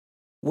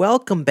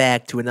Welcome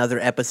back to another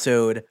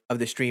episode of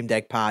the Stream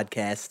Deck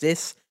Podcast.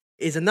 This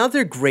is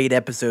another great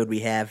episode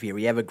we have here.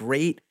 We have a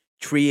great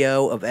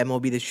trio of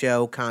MLB the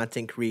Show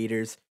content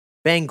creators,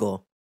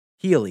 Bengal,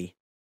 Healy,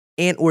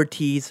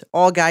 AntOrtiz,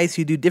 all guys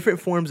who do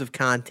different forms of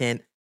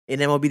content in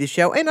MLB the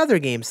Show and other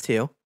games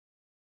too.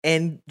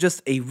 And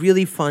just a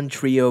really fun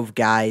trio of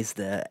guys.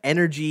 The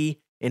energy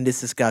in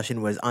this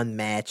discussion was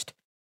unmatched.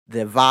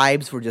 The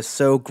vibes were just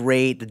so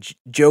great. The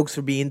jokes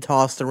were being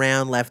tossed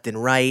around left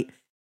and right.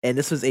 And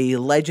this was a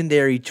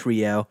legendary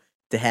trio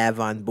to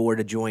have on board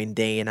to join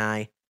Day and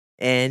I.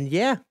 And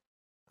yeah,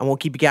 I won't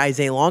keep you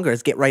guys any longer.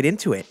 Let's get right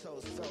into it.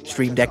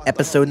 Stream Deck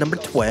episode number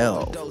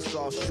 12.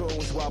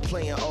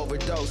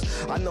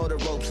 I know the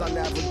ropes, I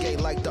navigate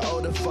like the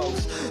older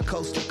folks.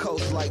 Coast to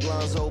coast like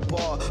Lonzo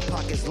Ball.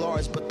 Pockets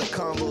large, but the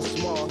combo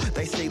small.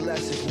 They say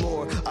less is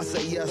more. I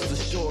say yes for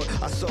sure.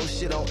 I sold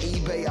shit on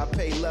eBay, I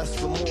pay less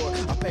for more.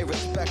 I pay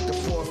respect to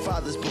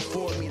forefathers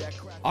before me.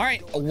 All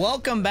right,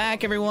 welcome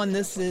back, everyone.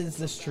 This is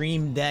the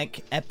Stream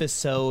Deck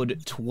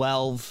episode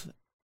 12.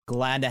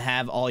 Glad to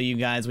have all you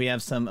guys. We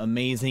have some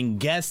amazing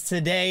guests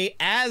today,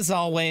 as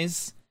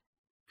always.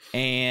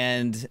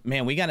 And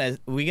man, we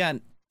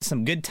got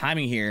some good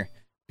timing here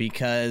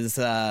because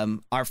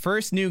our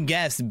first new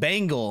guest,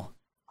 Bengal,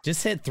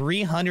 just hit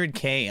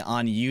 300K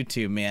on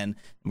YouTube, man.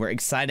 We're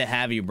excited to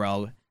have you,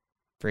 bro.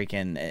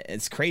 Freaking,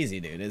 it's crazy,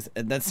 dude.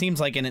 That seems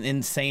like an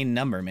insane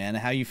number, man.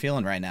 How you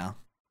feeling right now?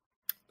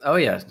 Oh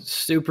yeah,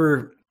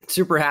 super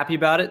happy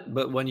about it.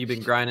 But when you've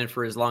been grinding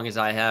for as long as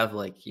I have,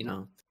 like, you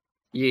know,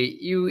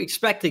 you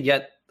expect to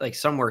get like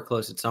somewhere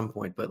close at some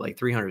point, but like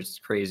 300 is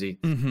crazy.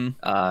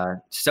 Mm-hmm.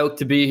 Stoked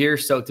to be here.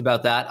 Stoked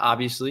about that,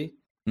 obviously.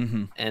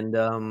 Mm-hmm.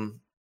 And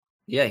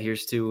yeah,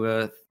 here's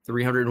to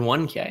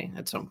 301K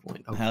at some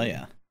point. Okay. Hell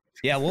yeah.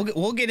 Yeah,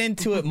 we'll get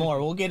into it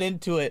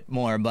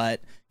more.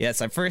 But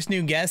yes, our first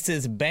new guest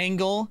is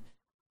Bengal.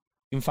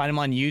 You can find him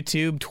on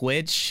YouTube,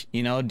 Twitch,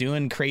 you know,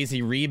 doing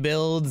crazy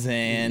rebuilds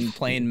and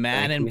playing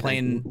Madden,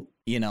 playing,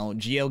 you know,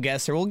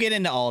 Geoguessr. We'll get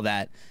into all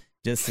that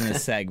just in a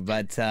sec.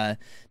 But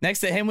next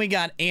to him, we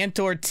got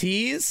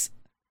AntOrtiz,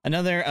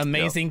 another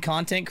amazing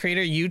content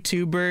creator,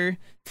 YouTuber,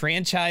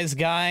 franchise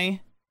guy.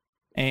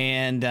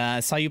 And I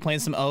saw you playing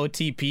some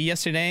OTP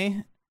yesterday.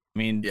 I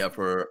mean, yeah,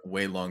 for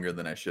way longer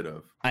than I should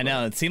have. I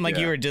know. It seemed like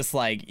you were just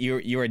like,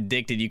 you were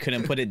addicted. You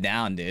couldn't put it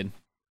down, dude.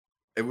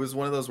 It was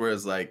one of those where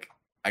it's like,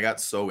 I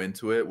got so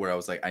into it where I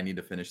was like, I need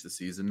to finish the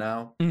season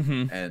now.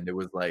 Mm-hmm. And it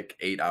was like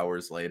 8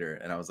 hours later.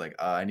 And I was like,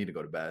 I need to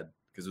go to bed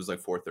because it was like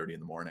 4:30 in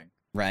the morning.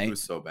 Right. It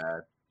was so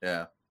bad.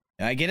 Yeah.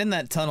 I get in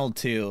that tunnel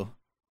too.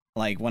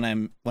 Like when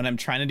I'm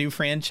trying to do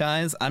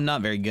franchise, I'm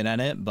not very good at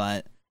it.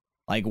 But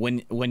like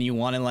when you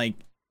want to like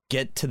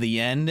get to the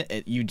end,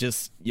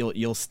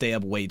 you'll stay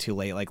up way too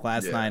late. Like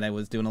last night I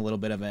was doing a little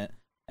bit of it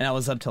and I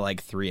was up to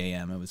like 3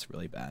 a.m. It was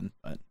really bad.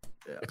 But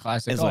the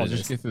classic,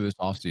 just get through this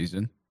off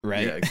season.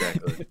 Right. Yeah,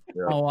 exactly.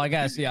 Yeah. Oh, I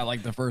gotta see how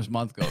like the first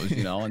month goes,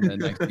 you know, and then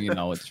next thing you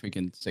know, it's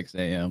freaking 6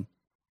 a.m.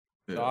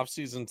 The off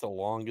season's the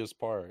longest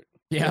part.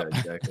 Yeah,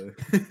 exactly.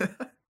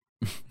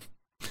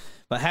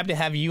 But happy to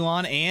have you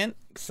on, Ant.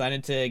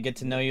 Excited to get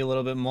to know you a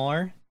little bit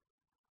more.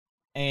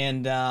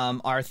 And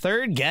our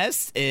third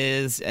guest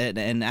is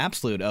an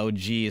absolute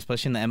OG,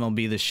 especially in the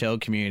MLB the Show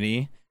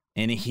community,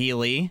 in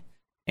Healy.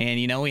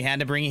 And, you know, we had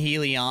to bring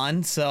Healy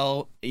on.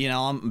 So, you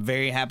know, I'm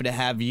very happy to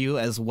have you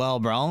as well,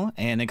 bro.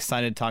 And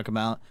excited to talk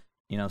about,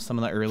 you know, some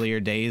of the earlier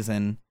days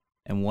and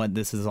what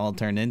this has all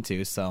turned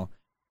into. So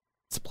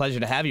it's a pleasure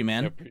to have you,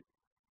 man.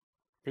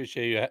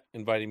 Appreciate you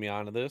inviting me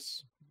onto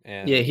this.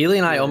 And yeah, Healy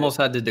and I almost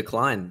had to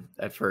decline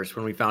at first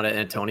when we found out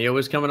Antonio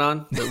was coming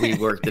on, but we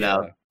worked it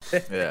out.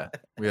 Yeah,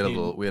 we had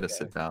a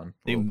sit down,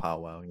 a little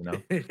powwow, you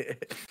know.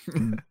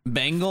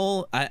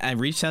 Bengal, I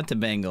reached out to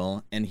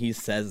Bengal and he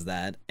says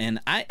that, and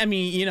I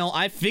mean, you know,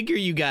 I figure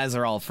you guys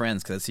are all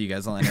friends because I see you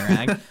guys all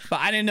interact, but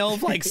I didn't know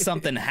if like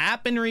something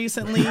happened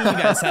recently. You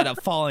guys had a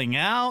falling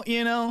out,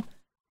 you know.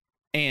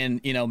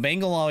 And, you know,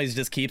 Bengal always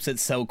just keeps it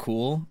so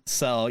cool.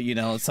 So, you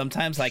know,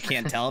 sometimes I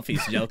can't tell if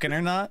he's joking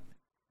or not.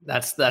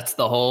 That's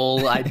the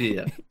whole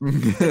idea.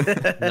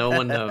 No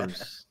one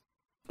knows.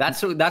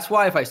 That's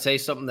why if I say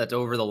something that's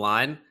over the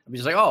line, I'm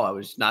just like, oh,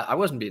 I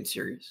wasn't being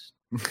serious.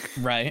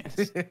 Right.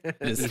 Just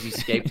easy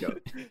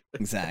scapegoat.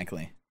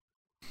 Exactly.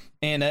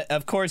 And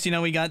of course, you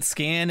know, we got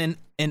Scann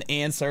and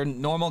Ance, our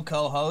normal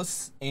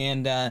co-hosts.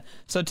 And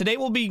so today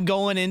we'll be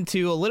going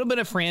into a little bit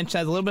of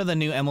franchise, a little bit of the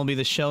new MLB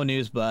the Show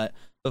news. But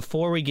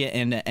before we get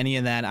into any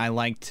of that, I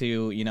like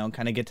to, you know,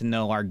 kind of get to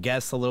know our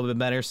guests a little bit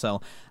better.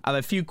 So I have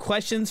a few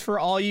questions for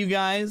all you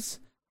guys.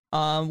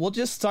 We'll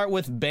just start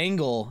with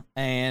Bengal.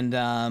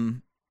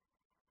 And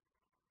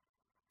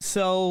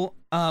so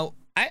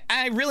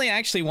I really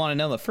actually want to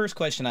know, the first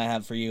question I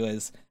have for you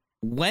is,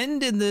 when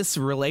did this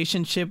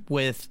relationship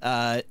with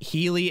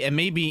Healy and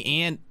maybe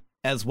Ant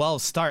as well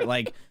start?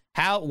 Like,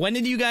 when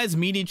did you guys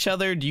meet each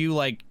other? Do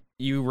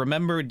you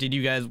remember,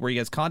 were you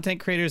guys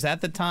content creators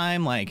at the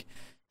time? Like,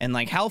 and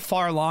like, how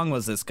far along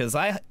was this? Because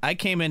I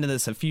came into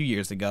this a few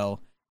years ago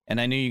and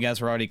I knew you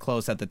guys were already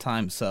close at the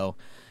time. So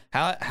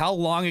how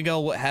long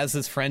ago has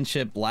this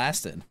friendship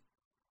lasted?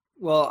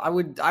 Well,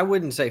 I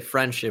wouldn't say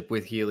friendship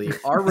with Healy.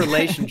 Our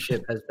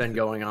relationship has been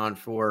going on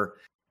for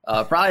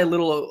probably a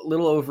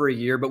little over a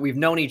year, but we've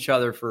known each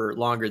other for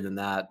longer than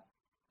that.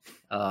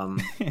 No,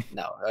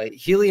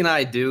 Healy and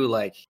I do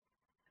like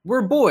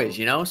we're boys,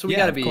 you know, so we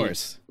gotta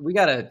we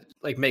gotta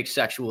like make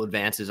sexual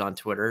advances on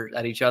Twitter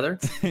at each other.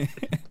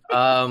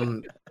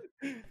 No,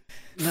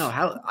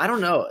 I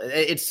don't know.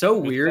 It's so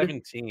weird.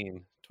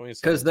 17,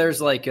 because there's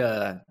like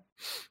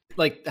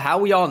how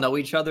we all know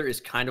each other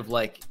is kind of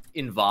like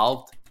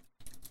involved.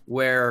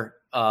 Where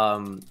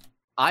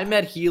I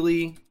met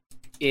Healy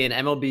in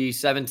MLB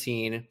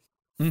 17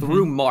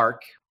 through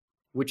Mark,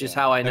 which is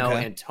how I know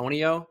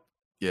Antonio.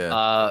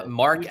 Yeah.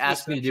 Mark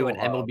asked me to do an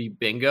MLB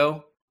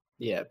bingo.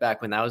 Yeah,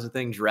 back when that was a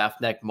thing,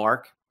 Draft Neck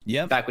Mark.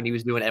 Yeah. Back when he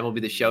was doing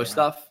MLB the Show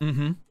stuff.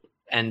 Mm-hmm.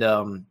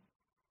 And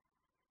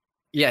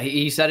yeah,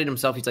 he said it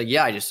himself. He's like,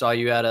 yeah, I just saw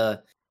you had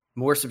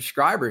more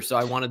subscribers, so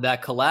I wanted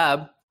that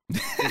collab.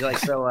 He's like,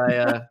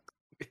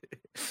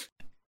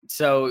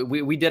 so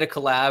we did a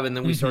collab, and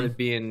then we started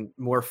being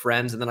more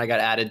friends, and then I got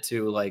added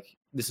to like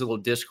this little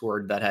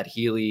Discord that had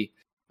Healy,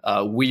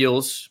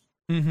 Wheels,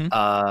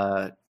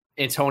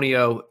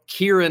 Antonio,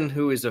 Kieran,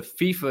 who is a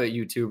FIFA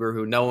YouTuber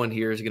who no one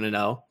here is gonna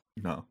know.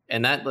 No.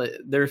 And that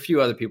there are a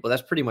few other people.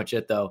 That's pretty much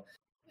it though.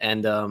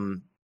 And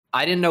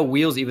I didn't know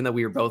Wheels, even though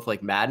we were both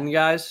like Madden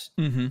guys.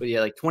 But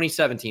yeah, like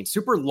 2017,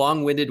 super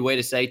long-winded way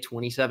to say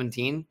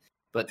 2017.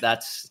 But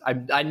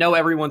I know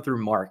everyone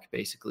through Mark,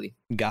 basically.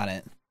 Got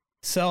it.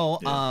 So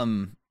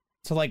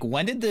so like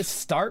when did this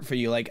start for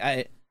you? Like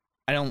I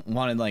don't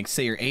want to like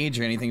say your age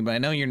or anything, but I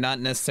know you're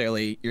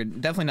definitely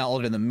not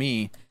older than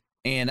me.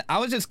 And I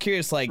was just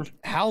curious, like,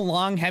 how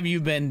long have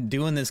you been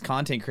doing this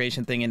content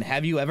creation thing? And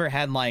have you ever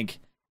had like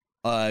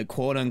a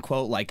quote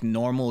unquote like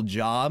normal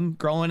job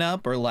growing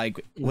up, or like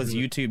was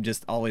YouTube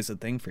just always a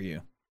thing for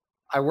you?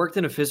 I worked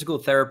in a physical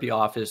therapy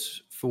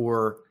office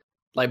for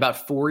like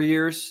about 4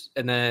 years.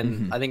 And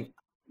then I think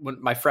when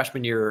my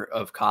freshman year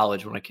of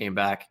college, when I came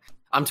back,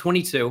 I'm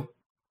 22.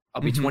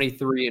 I'll be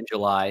 23 in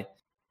July.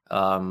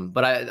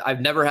 But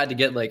I've never had to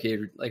get like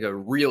a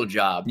real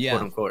job,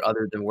 quote unquote,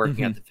 other than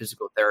working at the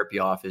physical therapy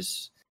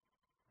office.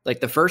 Like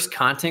the first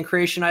content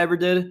creation I ever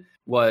did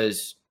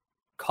was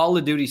Call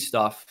of Duty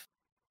stuff.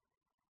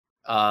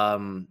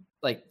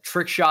 Like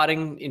trick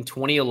shotting in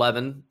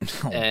 2011.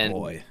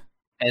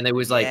 And it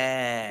was like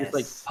just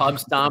like pub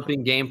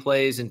stomping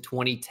gameplays in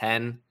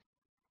 2010.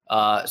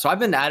 So I've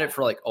been at it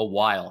for like a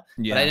while,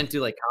 but I didn't do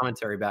like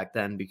commentary back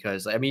then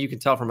because I mean, you can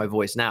tell from my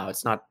voice now,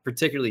 it's not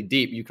particularly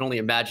deep. You can only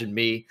imagine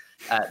me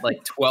at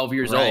like 12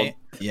 years old.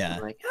 Yeah.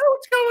 I'm like, oh,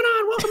 what's going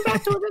on? Welcome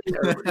back to a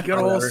video. Good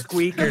old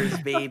squeakers,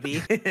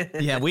 baby.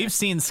 Yeah, we've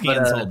seen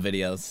Scann's old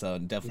videos, so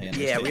definitely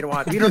understand. Yeah,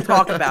 we don't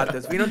talk about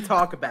this. We don't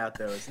talk about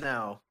those.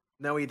 No,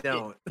 we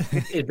don't.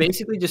 It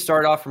basically just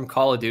started off from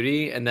Call of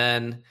Duty, and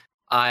then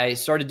I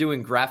started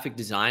doing graphic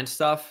design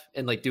stuff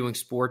and like doing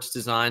sports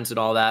designs and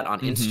all that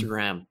on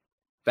Instagram.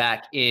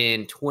 Back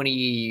in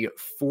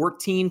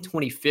 2014,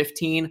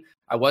 2015,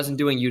 I wasn't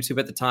doing YouTube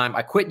at the time.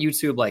 I quit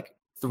YouTube like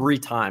 3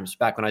 times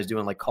back when I was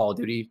doing like Call of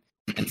Duty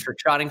and trick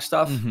shotting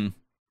stuff.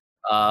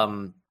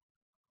 And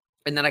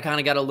then I kind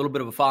of got a little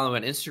bit of a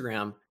following on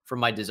Instagram from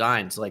my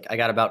designs. Like I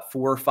got about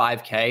 4 or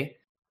 5K.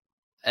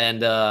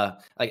 And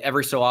like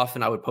every so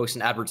often I would post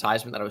an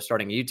advertisement that I was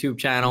starting a YouTube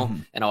channel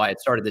and I had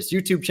started this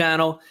YouTube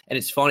channel. And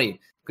it's funny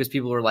because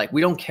people were like,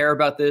 we don't care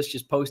about this.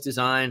 Just post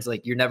designs.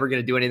 Like you're never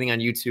going to do anything on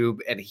YouTube.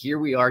 And here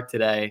we are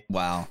today.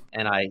 Wow.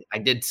 And I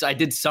did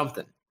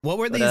something. What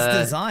were these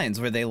designs?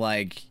 Were they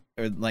like,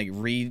 or like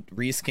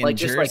reskin like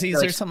jerseys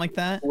like, or something like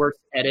that? Sports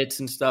edits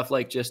and stuff,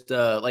 like just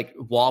like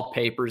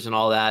wallpapers and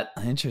all that.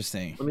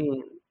 Interesting. Let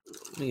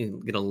me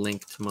get a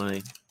link to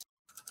my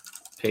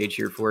page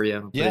here for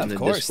you. Yeah, of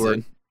course.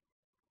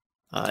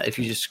 If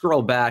you just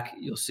scroll back,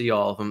 you'll see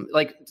all of them.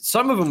 Like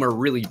some of them are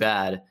really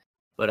bad,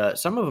 but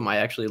some of them I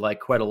actually like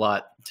quite a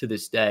lot to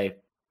this day.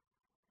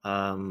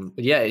 But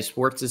yeah,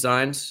 sports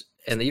designs,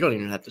 and you don't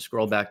even have to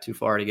scroll back too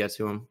far to get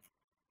to them.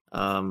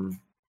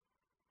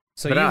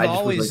 So you've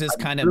always just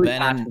kind of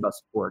been about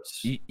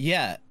sports.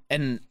 Yeah,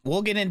 and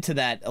we'll get into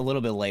that a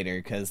little bit later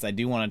because I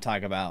do want to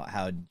talk about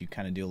how you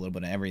kind of do a little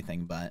bit of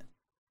everything. But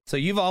so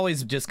you've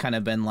always just kind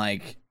of been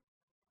like,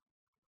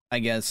 I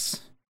guess,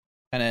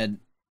 kind of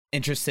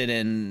interested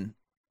in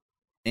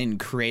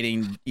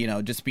creating, you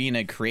know, just being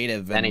a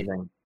creative. And,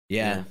 anything.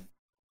 Yeah.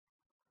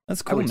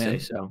 That's cool, I would man.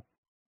 say so.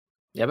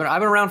 Yeah, but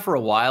I've been around for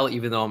a while,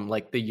 even though I'm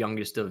like the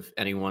youngest of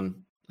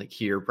anyone like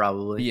here,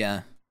 probably.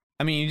 Yeah.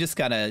 I mean, you just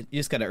got an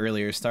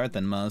earlier start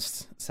than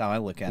most. That's how I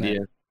look at it.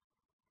 Yeah.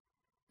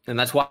 And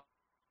that's why,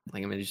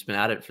 like, I've just been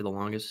at it for the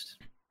longest.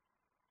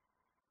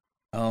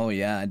 Oh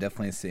yeah, I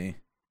definitely see.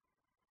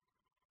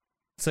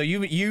 So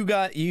you're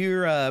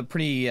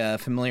pretty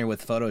familiar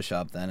with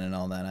Photoshop then and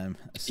all that, I'm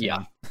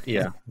assuming.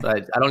 Yeah.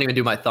 But I don't even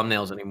do my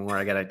thumbnails anymore.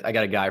 I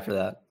got a guy for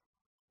that.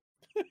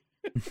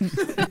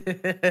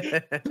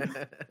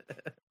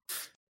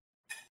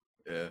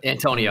 Yeah.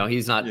 Antonio.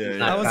 He's not. Yeah, he's yeah.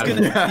 not I was out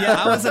gonna. of-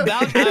 Yeah, I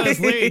was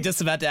literally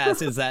just about to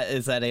ask. Is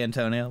that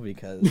Antonio?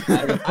 Because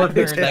I've heard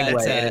Perfect that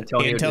segue, and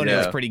Antonio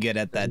Antonio's did- pretty good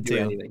at that doesn't do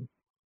too. anything.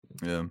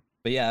 Yeah.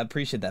 But yeah, I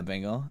appreciate that,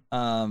 Bengal.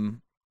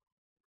 And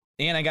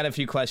I got a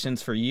few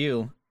questions for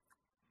you.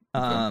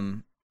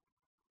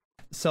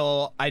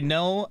 So I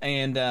know,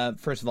 and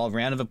first of all,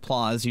 round of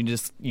applause.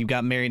 You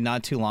got married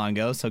not too long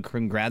ago, so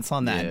congrats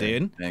on that, Yeah,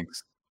 dude.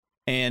 Thanks.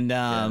 And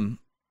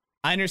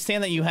I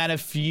understand that you had a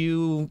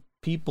few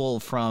people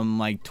from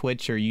like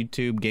Twitch or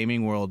YouTube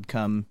gaming world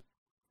come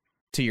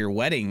to your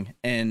wedding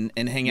and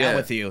hang out Yeah.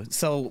 with you.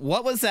 So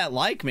what was that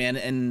like, man?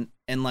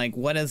 And like,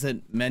 what has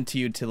it meant to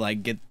you to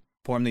like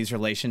form these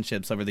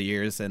relationships over the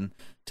years and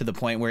to the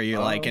point where you're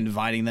like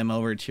inviting them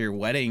over to your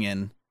wedding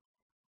and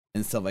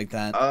stuff like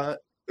that?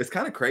 It's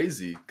kind of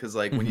crazy because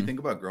like when you Mhm. think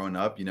about growing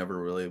up, you never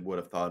really would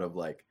have thought of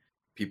like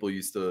people you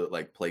used to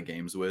like play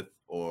games with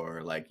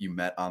or like you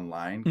met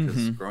online. Because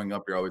Mhm. growing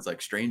up, you're always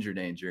like stranger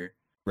danger.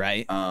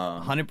 Right.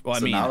 100. Well, I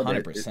so mean, now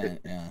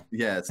 100%. Yeah.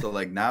 Yeah. So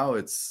like now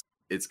it's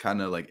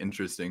kind of like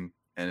interesting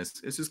and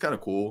it's just kind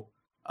of cool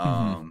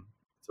to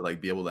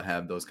like be able to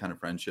have those kind of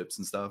friendships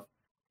and stuff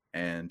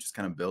and just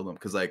kind of build them.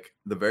 Because like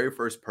the very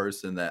first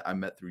person that I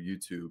met through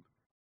YouTube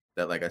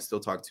that like I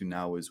still talk to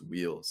now is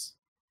Wheels.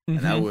 And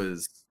that Mhm.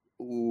 was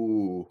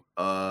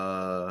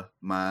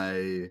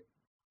my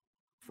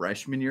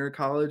freshman year of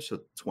college, so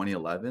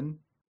 2011.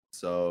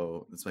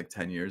 So it's like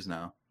 10 years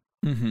now,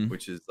 Mhm.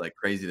 which is like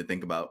crazy to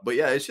think about. But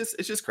yeah, it's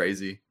just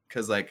crazy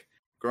because like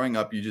growing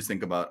up, you just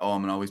think about, oh,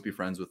 I'm gonna always be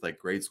friends with like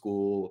grade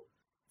school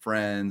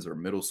friends or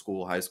middle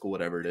school, high school,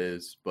 whatever it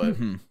is. But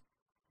Mhm.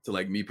 to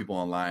like meet people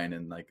online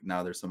and like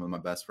now they're some of my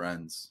best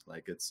friends,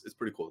 like it's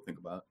pretty cool to think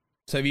about.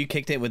 So have you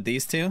kicked it with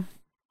these two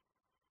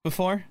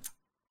before?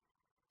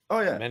 Oh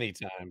yeah, Many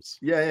times.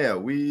 yeah.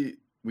 We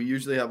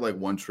usually have like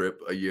one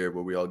trip a year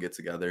where we all get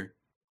together.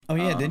 Oh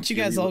yeah, didn't you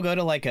guys Healy- all go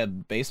to like a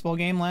baseball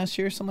game last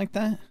year or something like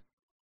that?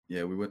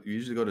 Yeah, we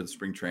usually go to the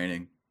spring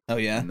training. Oh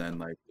yeah. And then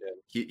like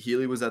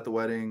Healy was at the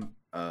wedding,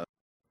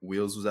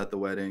 Wheels was at the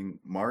wedding,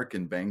 Mark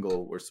and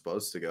Bengal were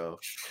supposed to go.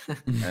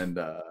 And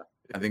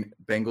I think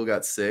Bengal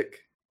got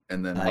sick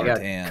and then I Mark, got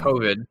damn.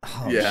 COVID.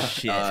 Oh yeah,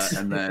 shit.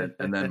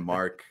 and then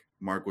Mark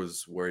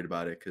was worried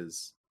about it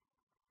because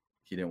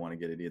he didn't want to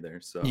get it either.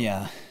 So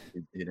Yeah.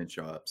 he didn't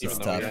show up. It's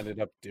So Even though we tough. ended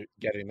up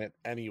getting it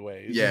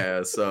anyways.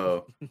 yeah,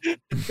 so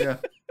yeah.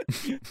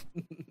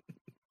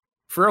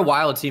 For a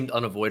while, it seemed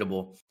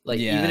unavoidable. Like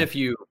Yeah. even if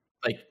you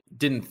like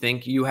didn't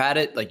think you had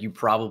it, like you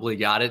probably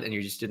got it, and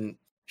you just didn't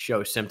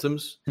show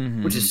symptoms,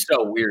 Mhm. which is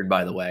so weird,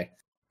 by the way.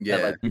 Yeah.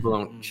 That, like, people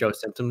don't show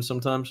symptoms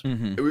sometimes.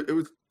 Mhm.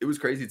 It was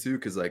crazy too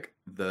because like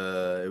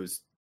it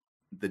was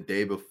the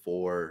day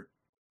before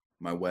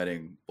my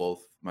wedding,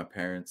 both my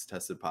parents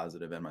tested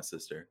positive and my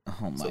sister,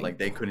 Oh my. so like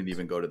they couldn't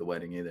even go to the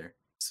wedding either.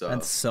 So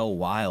That's so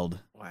wild.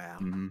 Wow.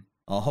 mhm.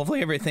 Well,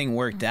 hopefully everything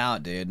worked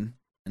out, dude.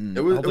 And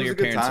it was hopefully your a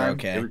good parents time. are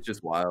okay. It was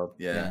just wild.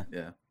 Yeah,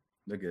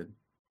 they're good.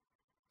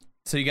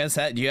 So you guys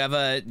do you have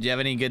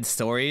any good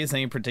stories?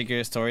 Any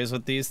particular stories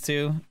with these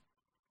two?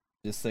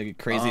 Just like a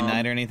crazy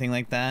night or anything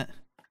like that?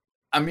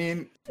 I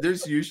mean,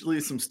 there's usually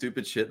some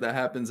stupid shit that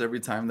happens every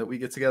time that we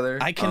get together.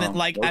 I can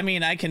most-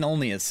 I can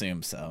only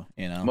assume so,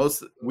 you know.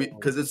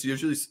 because it's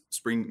usually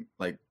spring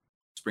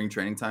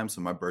training time,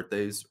 so my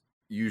birthday's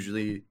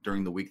usually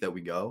during the week that we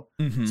go.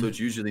 Mhm. So it's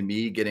usually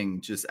me getting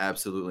just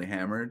absolutely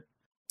hammered.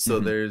 So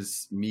Mhm.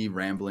 there's me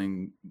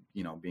rambling,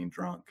 being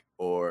drunk,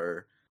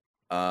 or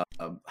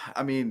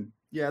I mean,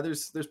 yeah,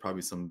 there's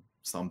probably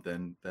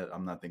something that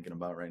I'm not thinking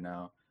about right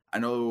now. I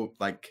know,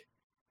 like,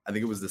 I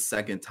think it was the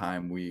second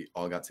time we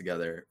all got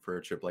together for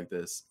a trip like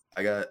this.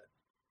 I got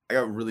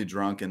really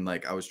drunk and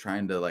like I was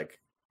trying to like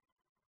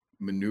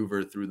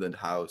maneuver through the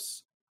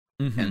house,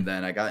 Mhm. and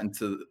then I got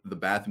into the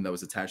bathroom that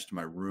was attached to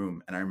my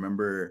room, and I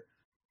remember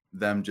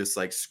them just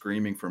like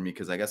screaming for me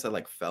because I guess I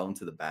like fell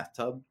into the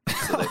bathtub.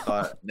 So they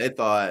thought,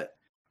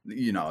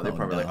 they're Oh,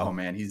 probably like, no. oh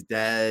man, he's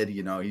dead.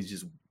 He's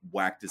just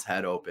whacked his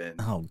head open.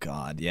 Oh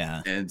god,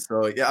 yeah. And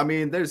so yeah, I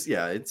mean,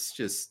 it's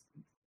just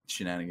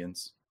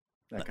shenanigans,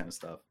 that kind of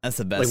stuff. That's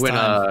the Like best when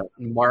time.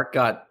 Mark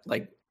got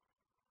like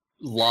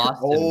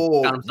lost Oh,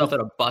 and found himself at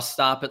a bus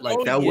stop at like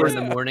Oh, 4 in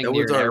the morning That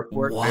near was an our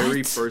airport.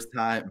 very What?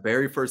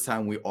 first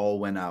time we all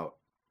went out.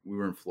 We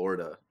were in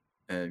Florida.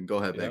 And go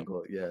ahead, Yeah.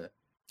 Bengal. Yeah.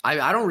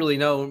 I don't really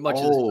know much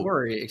of the Oh.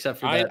 story except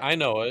for that. I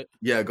know it.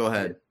 Yeah, go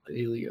ahead.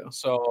 Here you go.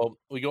 So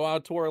we go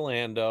out to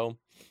Orlando.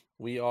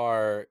 We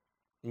are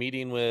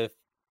meeting with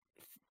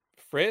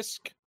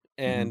Frisk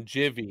and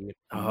Jivy.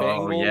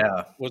 Oh Bengal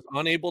yeah. was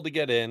unable to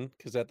get in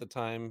because at the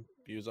time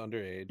he was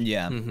underage.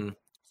 Yeah. Mhm.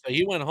 So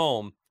he went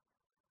home,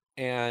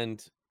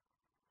 and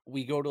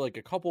we go to like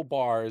a couple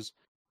bars,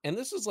 and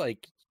this is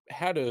like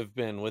had to have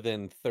been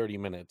within 30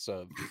 minutes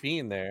of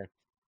being there.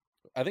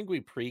 I think we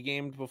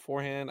pre-gamed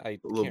beforehand. I A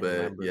little can't bit,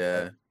 remember,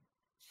 yeah.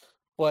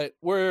 But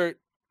we're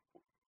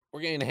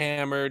getting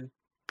hammered,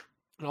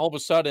 and all of a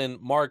sudden,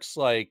 Mark's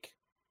like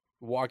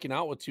walking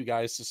out with two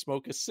guys to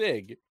smoke a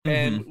cig,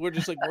 and we're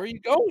just like, "Where are you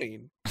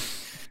going?"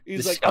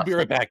 He's like, "I'll be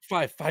right back.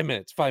 Five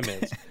minutes.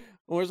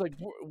 we're like,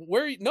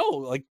 where? No,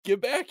 like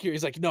get back here.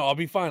 He's like, no, I'll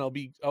be fine. I'll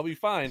be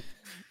fine.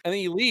 And then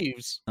he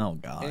leaves. Oh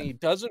God. And he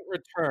doesn't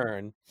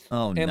return.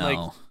 Oh and no. like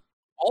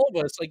all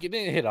of us, like it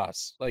didn't hit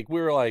us. Like we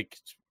were like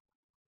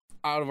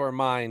out of our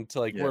mind to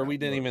like where we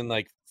didn't even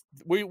like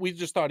we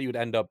just thought he would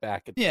end up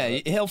back at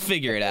he'll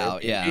figure it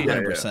out. Yeah,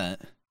 100%.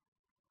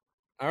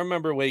 I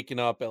remember waking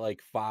up at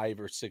like 5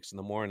 or 6 in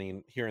the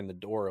morning, hearing the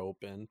door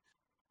open.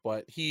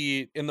 But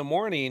in the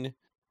morning,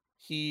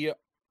 he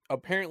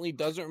apparently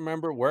doesn't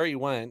remember where he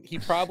went. He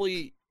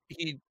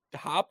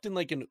hopped in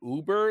like an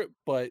Uber,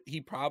 but he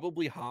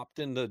probably hopped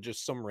into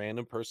just some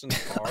random person's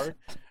car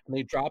and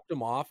they dropped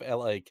him off at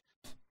like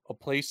a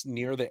place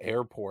near the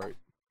airport.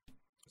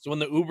 So when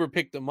the Uber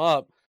picked him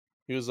up,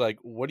 he was like,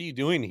 "What are you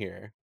doing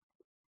here?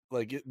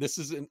 Like this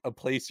isn't a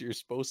place you're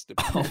supposed to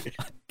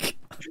be."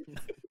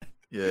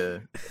 Yeah.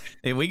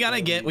 Hey, we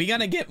gotta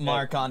get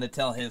Mark on to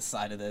tell his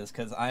side of this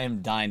because I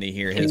am dying to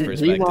hear his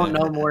perspective. He won't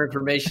know more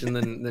information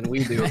than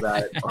we do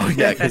about it. Oh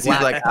yeah, because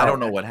he's like, I don't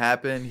know what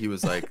happened. He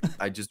was like,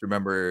 I just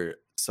remember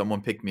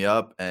someone picked me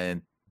up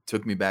and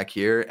took me back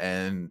here,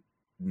 and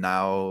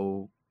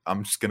now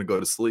I'm just gonna go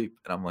to sleep.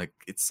 And I'm like,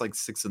 it's like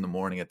 6 in the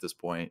morning at this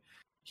point.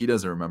 He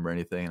doesn't remember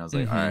anything. And I was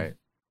like, all right,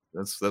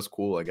 that's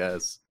cool, I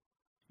guess.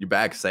 You're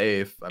back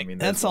safe. I mean,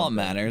 that's all that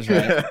matters,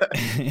 right?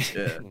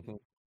 Yeah.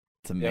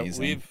 It's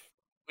amazing.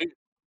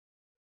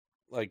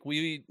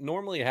 We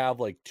normally have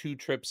like 2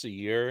 trips a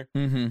year.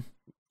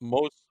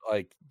 Most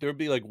like there'd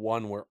be like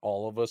one where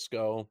all of us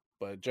go,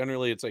 but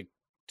generally it's like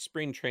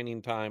spring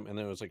training time and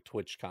then it was like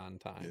TwitchCon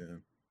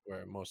time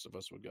where most of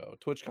us would go.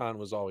 TwitchCon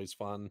was always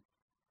fun.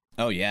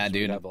 Oh yeah,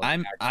 dude.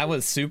 I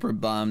was super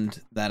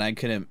bummed that I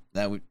couldn't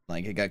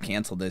it got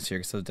canceled this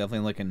year, because I was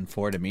definitely looking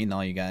forward to meeting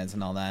all you guys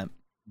and all that.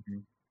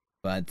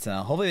 But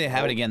hopefully they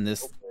have it again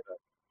this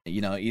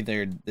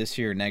either this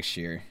year or next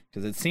year,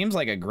 because it seems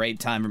like a great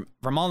time.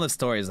 From all the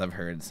stories I've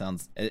heard,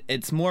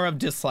 it's more of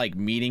just like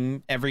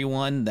meeting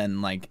everyone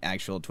than like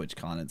actual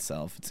TwitchCon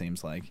itself, it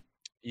seems like.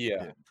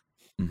 Yeah,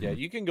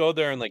 you can go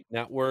there and like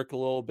network a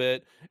little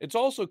bit. It's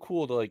also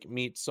cool to like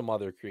meet some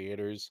other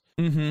creators,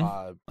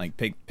 like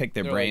pick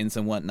their brains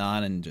and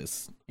whatnot, and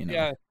just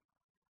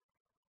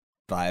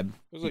vibe.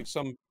 There's like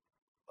some,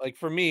 like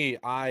for me,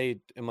 I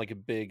am like a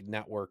big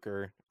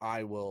networker.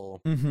 I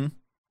will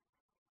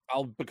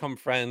I'll become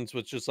friends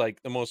with just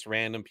like the most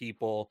random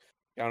people.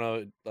 I don't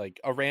know, like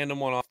a random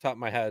one off the top of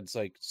my head is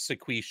like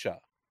Sequisha.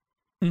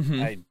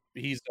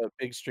 He's a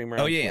big streamer.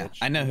 Oh on yeah, Twitch,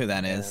 I know who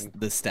that is.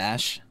 The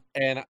Stash.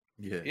 And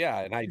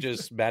and I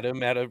just met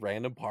him at a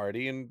random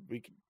party and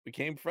we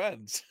became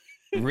friends.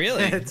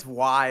 Really? It's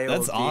wild.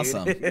 That's dude.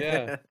 awesome.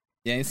 Yeah,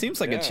 he seems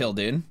like a chill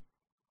dude.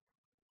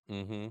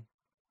 I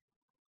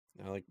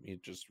like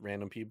meet just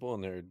random people,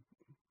 and they're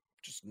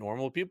just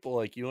normal people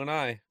like you and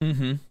I.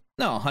 No,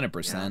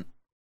 100%.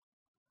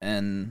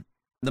 And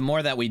the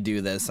more that we do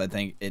this, I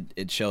think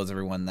it shows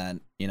everyone that,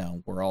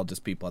 we're all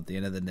just people at the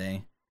end of the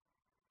day.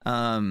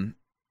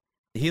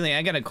 Healy,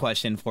 I got a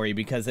question for you,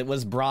 because it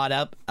was brought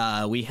up.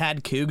 We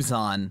had Cougs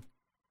on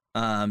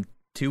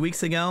 2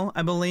 weeks ago,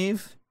 I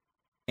believe.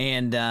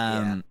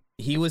 And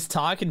he was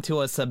talking to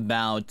us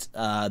about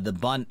the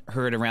bunt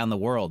heard around the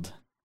world.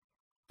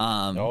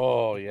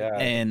 Oh yeah.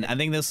 And I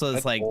think this was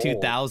That's like old.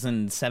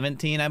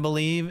 2017, I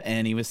believe.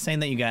 And he was saying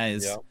that you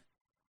guys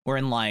were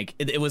in like,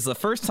 it was the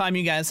first time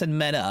you guys had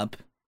met up.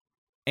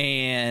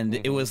 And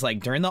it was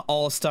like during the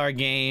All-Star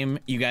game,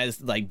 you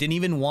guys like didn't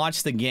even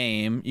watch the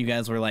game. You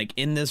guys were like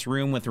in this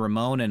room with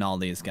Ramon and all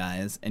these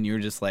guys, and you were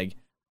just like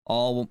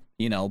all,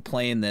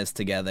 playing this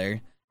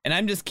together. And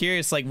I'm just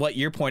curious, like, what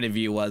your point of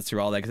view was through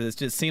all that, because it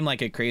just seemed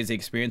like a crazy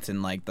experience.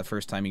 And like the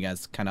first time you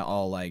guys kind of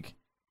all like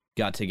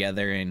got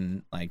together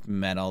and like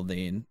met all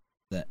the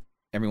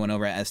everyone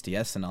over at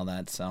SDS and all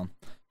that. So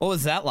what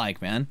was that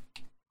like, man?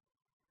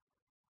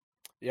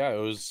 Yeah, it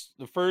was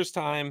the first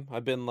time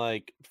I've been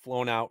like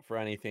flown out for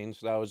anything,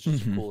 so that was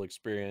just a cool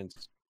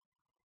experience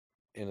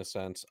in a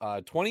sense.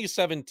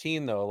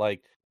 2017 though,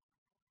 like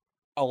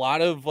a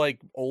lot of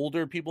like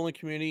older people in the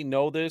community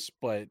know this,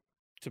 but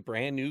to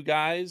brand new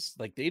guys,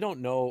 like they don't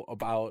know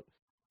about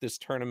this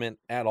tournament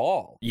at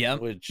all.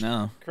 Which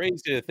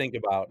crazy to think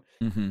about.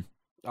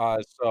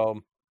 So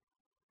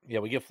yeah,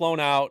 we get flown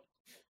out.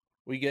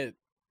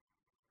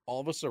 All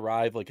of us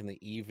arrive like in the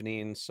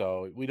evening,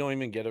 so we don't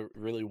even get to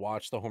really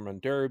watch the home run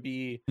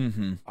derby.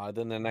 Then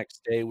the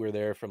next day we're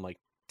there from like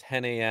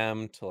 10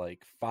 a.m. to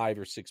like 5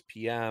 or 6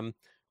 p.m.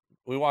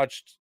 We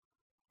watched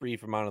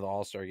brief amount of the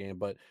All-Star game,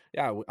 but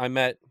yeah, I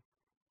met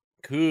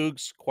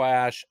Cougs,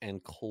 Quash,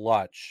 and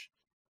Clutch,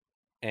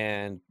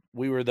 and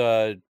we were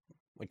the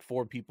like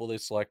 4 people they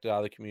selected out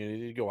of the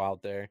community to go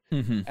out there.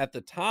 At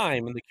the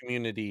time in the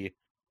community,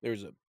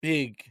 there's a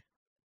big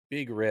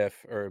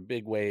riff or a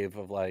big wave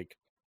of like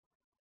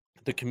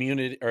the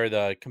community or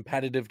the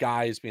competitive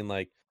guys being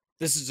like,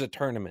 this is a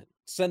tournament,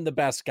 send the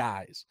best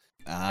guys.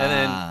 And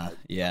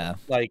then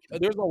like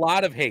there's a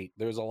lot of hate.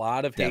 There's a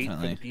lot of hate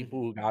for the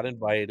people who got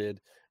invited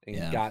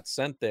and got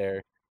sent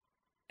there.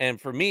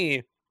 And for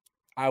me,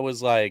 I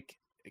was like,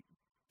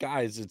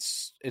 guys,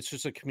 it's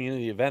just a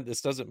community event.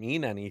 This doesn't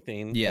mean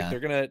anything. Yeah. Like, they're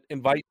gonna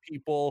invite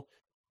people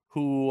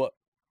who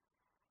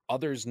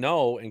others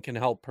know and can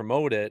help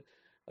promote it.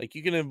 Like,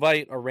 you can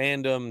invite a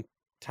random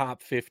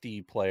top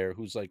 50 player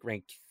who's like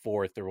ranked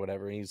 4th or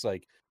whatever, and he's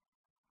like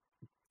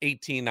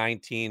 18,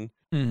 19.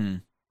 Mm-hmm.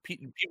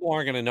 People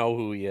aren't gonna know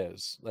who he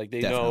is. Like,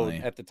 they Definitely.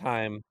 know at the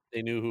time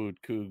they knew who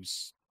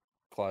Cougs,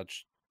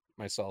 Clutch,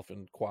 myself,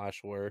 and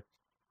Quash were.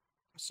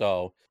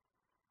 So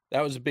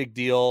that was a big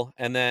deal.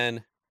 And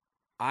then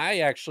I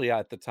actually,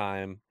 at the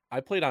time, I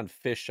played on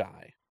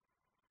Fisheye.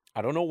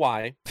 I don't know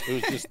why. It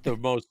was just the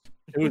most.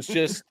 It was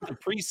just the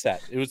preset.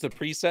 It was the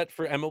preset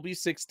for MLB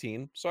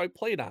 16, so I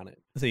played on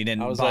it. So you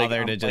didn't I was like,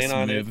 bother I'm to just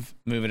playing on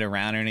move it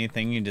around or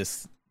anything. You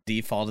just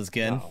default is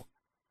good. No.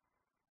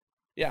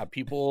 Yeah,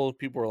 people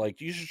were like,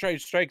 you should try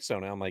Strike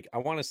Zone. And I'm like, I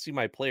want to see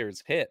my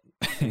players hit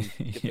and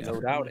get the Yeah.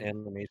 note out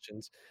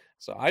animations.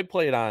 So I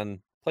played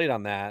on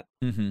that.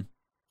 Mm-hmm.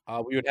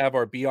 We would have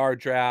our BR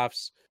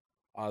drafts.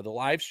 The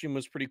live stream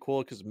was pretty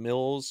cool because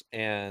Mills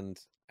and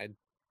I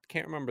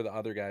can't remember the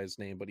other guy's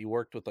name, but he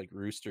worked with like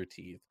Rooster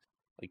Teeth,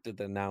 like did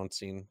the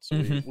announcing. So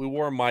we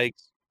wore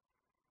mics,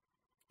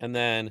 and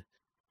then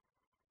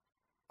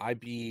I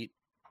beat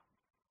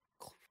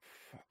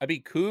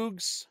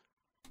Cougs,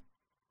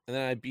 and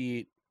then I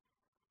beat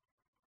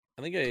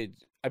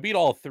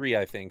all 3,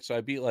 I think. So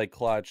I beat like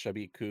Clutch, I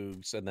beat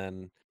Cougs, and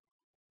then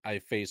I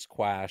faced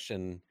Quash.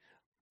 And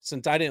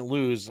since I didn't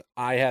lose,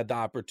 I had the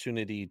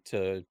opportunity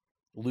to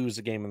lose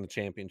a game in the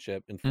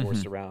championship and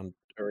force around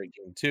or a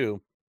game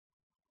 2.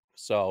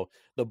 So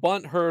the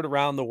bunt heard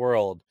around the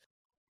world.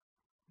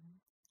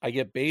 I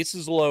get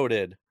bases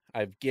loaded. I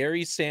have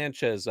Gary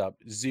Sanchez up,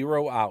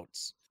 0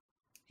 outs.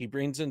 He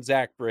brings in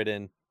Zach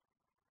Britton,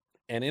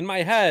 and in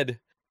my head,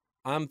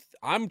 I'm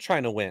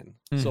trying to win.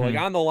 So like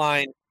on the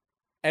line,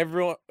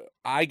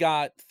 I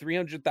got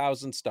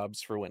 300,000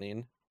 stubs for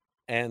winning,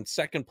 and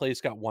second place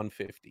got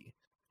 150.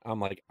 I'm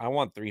like, I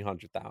want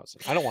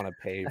 300,000. I don't want to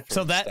pay for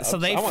So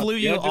they flew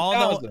you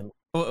all the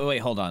wait,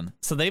 hold on.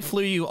 So they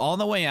flew you all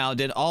the way out,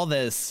 did all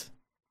this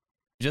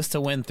just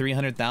to win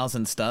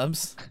 300,000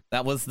 stubs?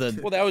 That was the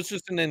that was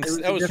just an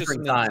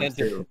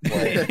incentive.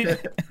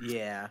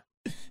 Yeah.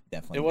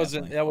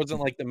 Definitely. That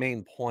wasn't like the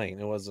main point.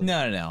 It wasn't.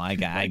 No. I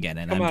get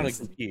it. Come out and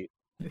compete.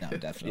 No,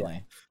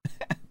 definitely.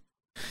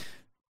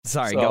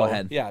 Sorry, So, go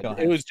ahead. Yeah, go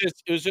ahead. it was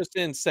just to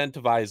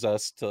incentivize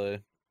us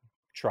to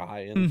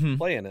try and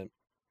play in it.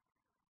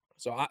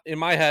 So in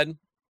my head,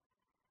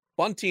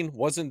 bunting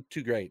wasn't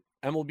too great.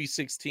 MLB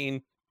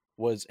 16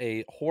 was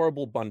a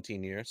horrible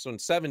bunting year. So in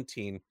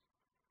 17,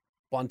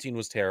 bunting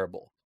was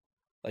terrible.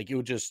 Like, it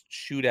would just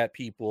shoot at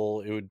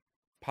people. It would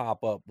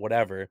pop up,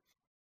 whatever.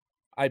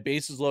 I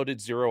bases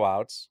loaded, 0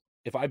 outs.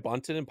 If I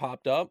bunted and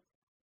popped up,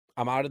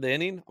 I'm out of the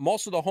inning. I'm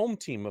also the home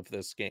team of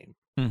this game.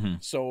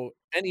 So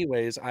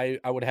anyways, I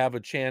would have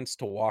a chance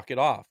to walk it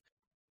off.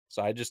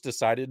 So I just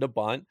decided to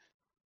bunt.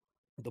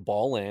 The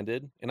ball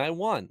landed and I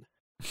won.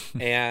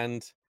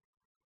 And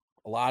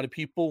a lot of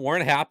people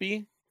weren't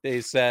happy.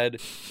 They're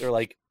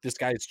like, this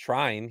guy's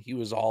trying. He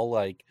was all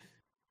like,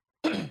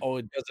 oh,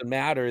 it doesn't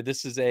matter.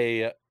 This is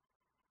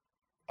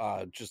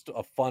just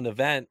a fun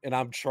event, and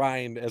I'm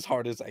trying as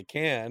hard as I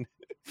can.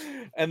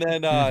 And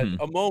then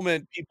a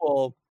moment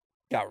people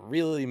got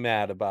really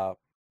mad about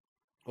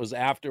was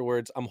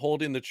afterwards. I'm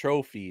holding the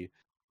trophy,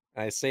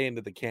 and I say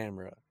into the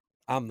camera,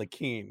 I'm the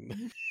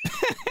king.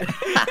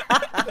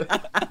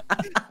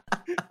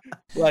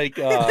 Like,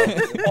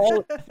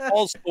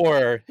 all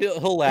scorer,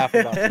 he'll laugh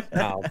about this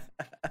now.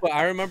 But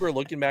I remember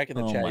looking back in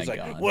the chat, he's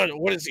like,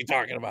 what is he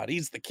talking about?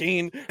 He's the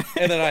king.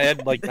 And then I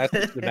had like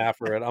messaged him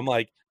after it. I'm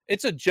like,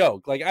 it's a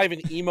joke. Like, I have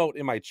an emote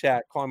in my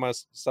chat calling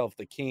myself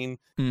the king.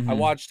 I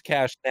watched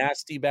Cash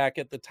Nasty back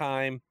at the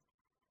time,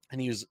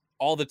 and he was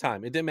all the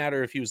time. It didn't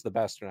matter if he was the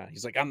best or not.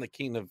 He's like, I'm the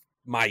king of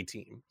my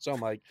team. So I'm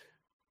like,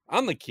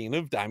 I'm the king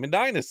of Diamond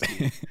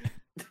Dynasty.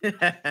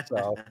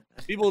 So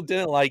people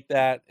didn't like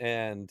that,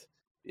 and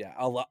yeah,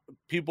 a lot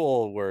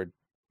people were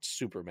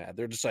super mad.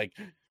 They're just like,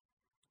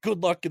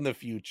 good luck in the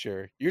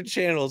future. Your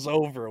channel's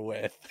over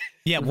with.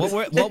 Yeah, what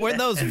were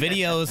those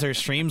videos or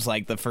streams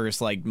like the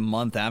first like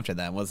month after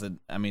that? Was it,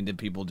 I mean, did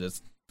people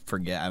just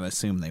forget? I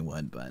assume they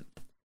would, but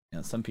you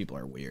know, some people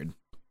are weird.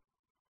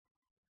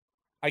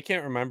 I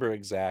can't remember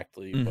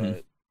exactly,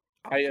 but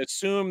I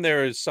assume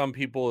there is some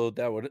people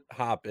that would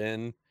hop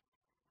in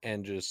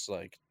and just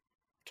like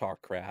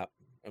talk crap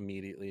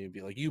immediately and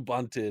be like, you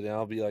bunted, and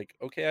I'll be like,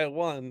 okay, I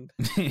won.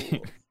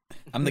 Cool.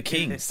 I'm the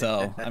king,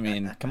 so I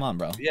mean, come on,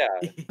 bro. Yeah.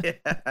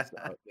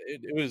 So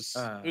it was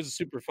a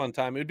super fun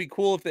time. It would be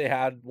cool if they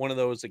had one of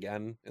those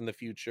again in the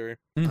future.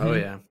 Oh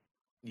yeah.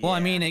 Well,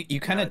 I mean, you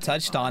kind of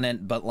touched on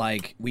it, but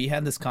like we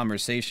had this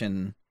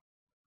conversation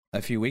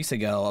a few weeks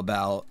ago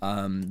about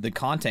the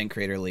Content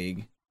Creator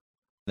League.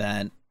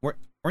 That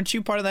weren't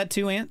you part of that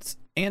too, Ant?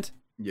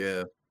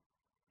 Yeah.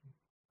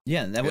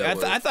 Yeah,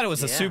 I thought it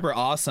was a super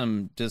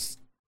awesome just.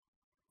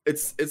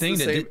 It's the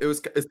same.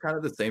 It's kind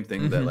of the same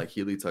thing that like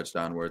Healy touched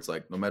on, where it's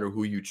like no matter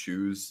who you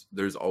choose,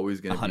 there's always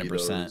going to be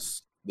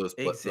those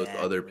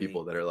other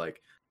people that are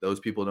like, those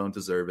people don't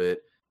deserve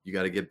it. you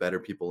got to get better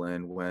people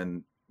in,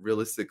 when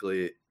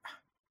realistically,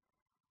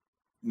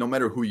 no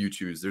matter who you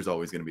choose, there's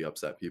always going to be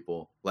upset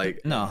people.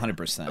 Like, No, I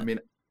 100%. mean,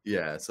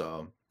 yeah,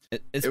 so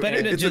It's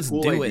better to it's a just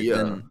cool do idea. it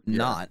than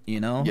not, you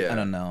know? I Yeah.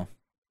 don't know.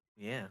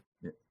 Yeah.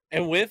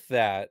 And with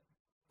that,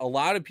 a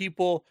lot of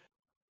people,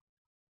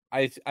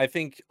 I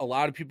think a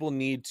lot of people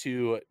need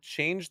to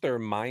change their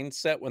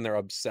mindset when they're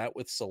upset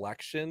with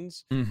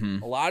selections.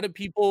 Mm-hmm. A lot of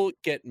people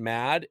get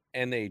mad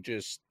and they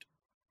just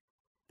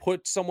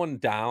put someone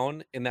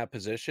down in that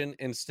position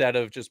instead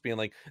of just being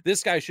like,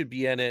 this guy should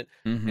be in it.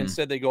 Mm-hmm.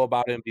 Instead, they go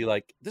about it and be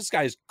like, this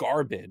guy's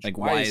garbage. Like,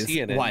 why is he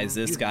in it? why is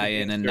this You guy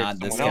should in and insert not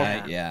this someone guy?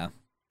 else. Yeah.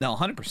 No,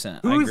 100%.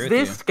 I Who's agree with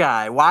this you.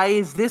 guy? Why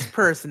is this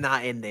person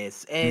not in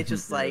this? And it's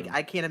just like, Yeah.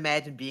 I can't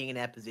imagine being in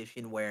that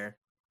position where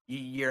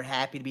you're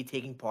happy to be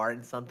taking part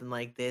in something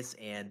like this,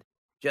 and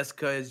just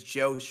because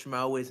Joe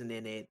Schmo isn't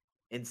in it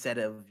instead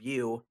of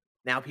you,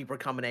 now people are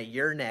coming at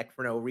your neck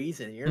for no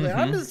reason. You're like,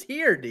 I'm Mhm. just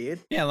here, dude.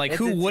 Yeah, like, It's-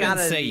 who it's wouldn't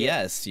gotta say be a-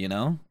 yes, you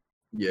know?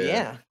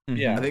 Yeah.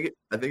 Yeah. I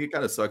think it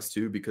kind of sucks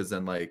too, because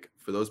then, like,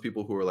 for those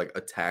people who are like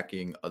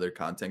attacking other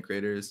content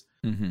creators,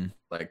 Mm-hmm.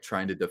 like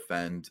trying to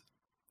defend,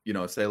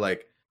 say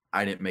like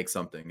I didn't make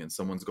something and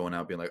someone's going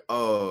out being like,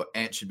 oh,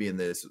 Ant should be in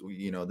this,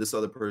 this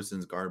other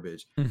person's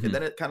garbage. Mhm. And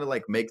then it kind of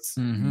like makes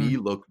me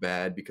look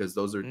bad, because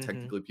those are Mhm.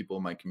 technically people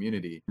in my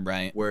community,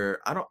 Right. where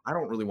I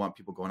don't really want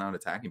people going out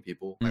attacking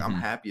people. Like, I'm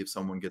Mhm. happy if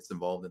someone gets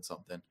involved in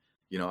something. I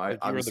Like, you were the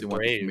obviously want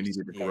the Braves. community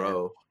to Yeah.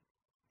 grow.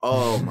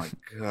 Oh my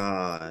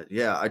god.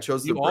 Yeah, I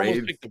chose You the almost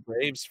Braves. picked the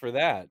Braves for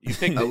that. You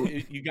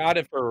picked you got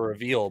it for a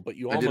reveal, but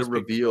you I almost did a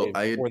picked the reveal.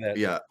 Braves for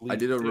that I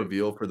did a lead, too.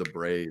 reveal for the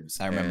Braves.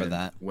 I remember and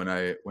that. when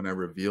I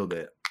revealed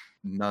it,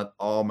 not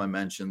all my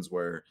mentions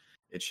were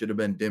it should have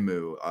been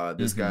Dimmu.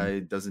 This Mhm. guy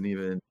doesn't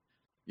even,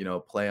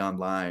 play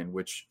online.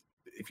 Which,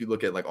 if you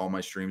look at like all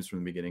my streams from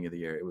the beginning of the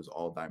year, it was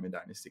all Diamond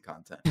Dynasty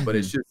content. But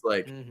it's just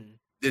like Mhm.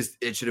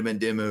 it should have been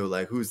Dimmu.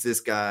 Like, who's this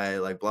guy?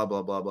 Like, blah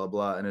blah blah blah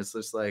blah. And it's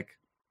just like,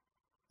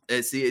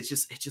 it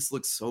just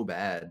looks so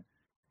bad,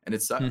 and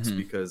it sucks Mhm.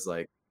 because,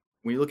 like,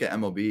 when you look at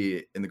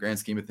MLB in the grand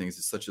scheme of things,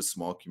 it's such a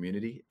small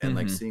community, and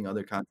like Mhm. seeing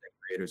other content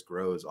creators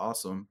grow is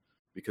awesome,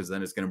 because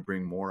then it's going to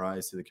bring more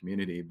eyes to the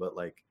community. But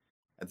like,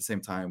 at the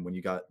same time, when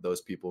you got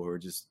those people who are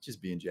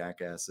just being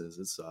jackasses,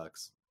 it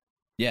sucks.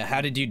 Yeah,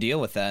 how did you deal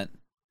with that?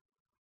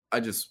 I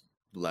just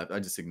left. I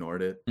just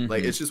ignored it.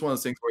 Like, Mhm. it's just one of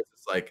those things where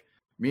it's like,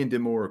 me and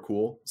Dimmu were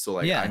cool, so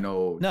like, Yeah. I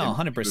know No,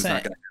 Dimmu was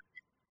not 100%.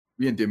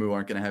 me and Dimmu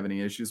aren't gonna have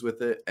any issues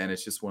with it, and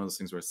it's just one of those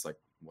things where it's like,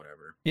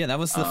 whatever. Yeah, that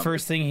was the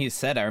first thing he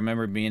said. I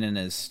remember being in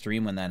his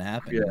stream when that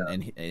happened, Yeah.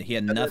 and he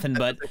had nothing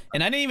but,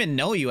 and I didn't even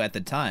know you at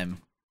the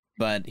time,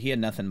 but he had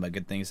nothing but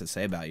good things to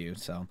say about you.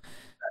 So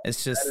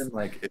it's just, And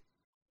like,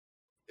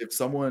 if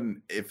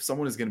someone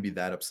is gonna be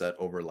that upset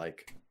over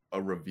like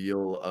a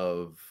reveal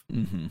of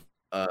Mhm.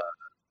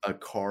 a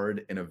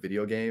card in a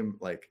video game,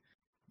 like,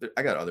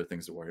 I got other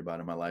things to worry about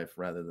in my life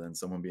rather than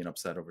someone being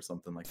upset over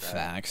something like that.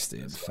 Facts,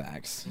 dude. So-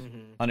 Facts.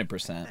 Mhm.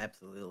 100%.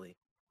 Absolutely.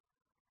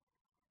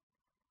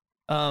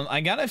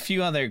 I got a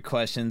few other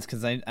questions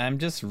because I'm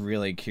just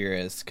really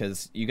curious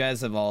because you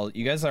guys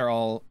are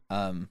all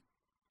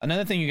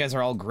another thing you guys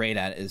are all great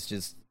at is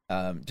just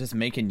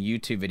making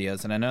YouTube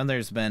videos, and I know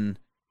there's been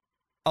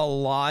a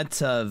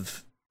lot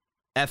of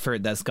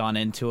effort that's gone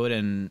into it,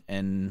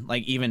 and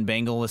like even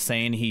Bengal was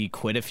saying he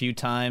quit a few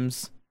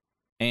times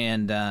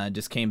and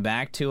just came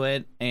back to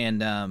it,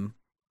 and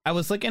I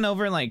was looking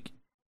over like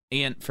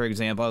Ant, for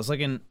example. I was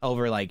looking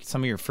over like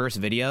some of your first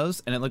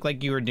videos, and it looked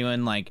like you were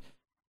doing like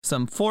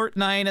some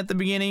Fortnite at the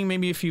beginning,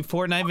 maybe a few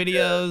Fortnite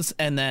videos,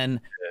 and then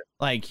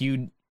like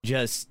you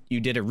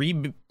did a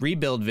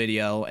rebuild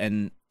video,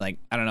 and like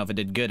I don't know if it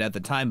did good at the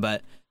time,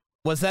 but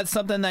was that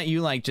something that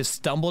you like just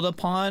stumbled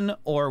upon,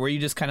 or were you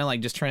just kind of like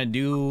just trying to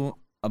do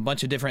a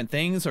bunch of different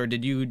things, or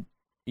did you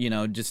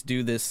just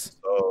do this?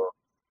 So, How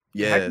do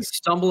you yes.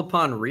 stumble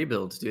upon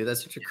rebuilds, dude?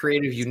 That's such a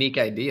creative, unique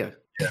idea.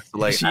 So,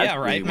 like, Yeah, actually,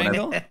 right, when I-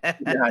 Bengal?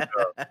 Yeah,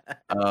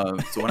 I know.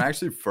 So when I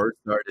actually first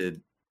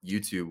started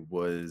YouTube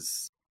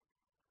was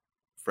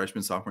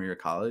freshman, sophomore year of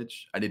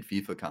college. I did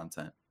FIFA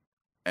content,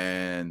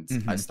 and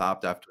I Mhm.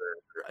 stopped after,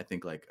 I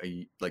think, like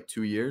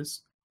 2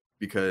 years,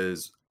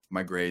 because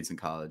my grades in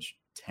college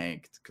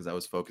tanked because I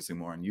was focusing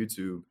more on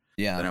YouTube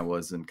than Yeah. I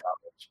was in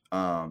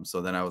college.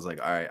 So then I was like,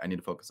 all right, I need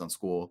to focus on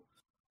school.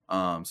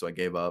 So I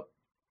gave up,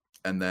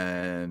 and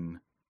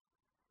then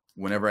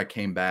whenever I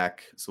came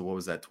back, so what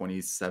was that,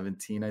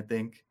 2017, I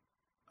think.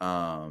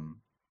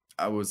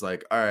 I was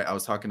like, all right, I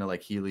was talking to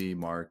like Healy,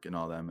 Mark, and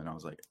all them, and I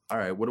was like, all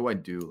right, what do I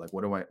do? Like,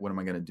 what am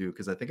I gonna do?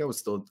 Because I think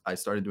I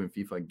started doing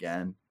FIFA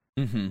again,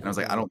 Mm-hmm. and I was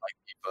like, I don't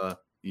like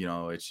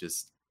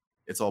FIFA.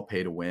 It's all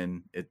pay to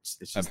win. It's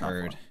just I've not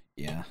heard. fun.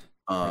 Yeah.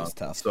 Um, It's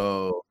tough.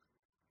 So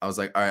I was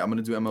like, all right, I'm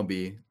gonna do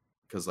MLB,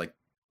 because, like,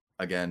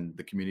 again,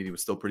 the community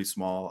was still pretty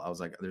small. I was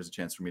like, there's a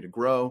chance for me to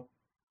grow,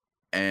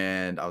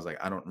 and I was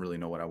like, I don't really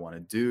know what I want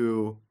to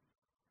do,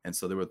 and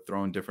so they were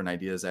throwing different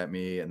ideas at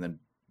me, and then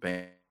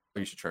bam,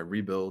 you should try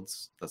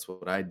rebuilds. That's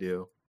what I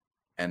do,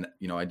 and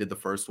I did the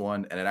first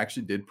one, and it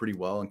actually did pretty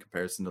well in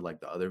comparison to like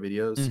the other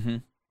videos. Mm-hmm.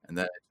 And And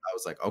then I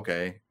was like,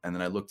 okay. And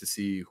then I looked to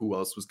see who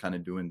else was kind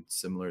of doing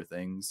similar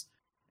things.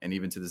 And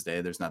even to this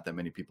day, there's not that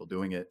many people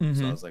doing it.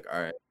 So I was like,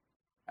 all right.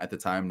 At the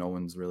time, no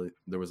one's really,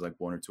 there was like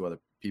one or two other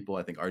people.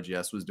 I think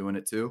RGS was doing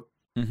it too.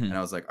 And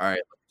I was like, all right,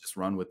 let's just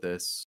run with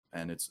this.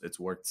 And it's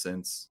worked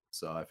since.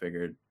 So I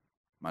figured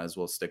might as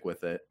well stick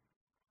with it.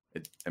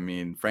 I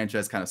mean,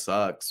 franchise kind of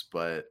sucks,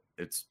 but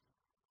it's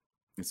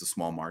a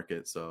small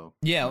market. So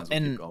yeah.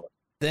 And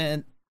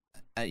then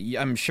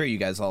I'm sure you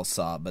guys all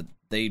saw, but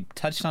they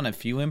touched on a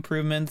few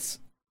improvements.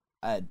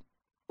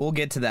 We'll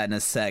get to that in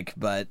a sec,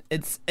 but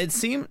it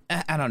seemed,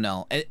 I don't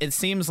know. It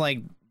seems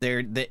like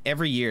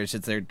every year it's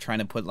just they're trying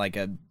to put like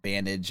a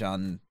bandage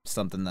on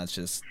something that's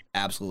just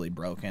absolutely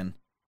broken.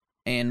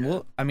 And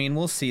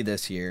we'll see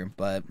this year,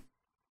 but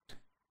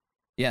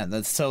yeah,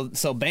 that's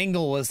so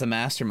Bengal was the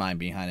mastermind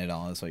behind it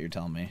all, is what you're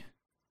telling me.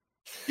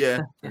 Yeah,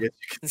 I guess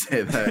you can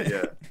say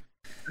that,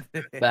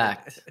 yeah.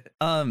 Fact.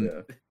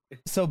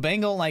 So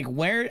Bengal, like,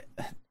 where,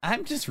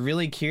 I'm just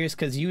really curious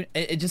because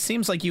it just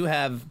seems like you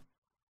have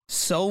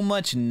so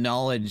much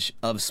knowledge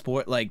of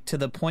sport, like to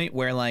the point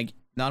where like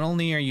not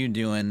only are you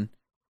doing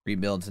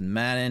rebuilds in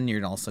Madden,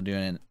 you're also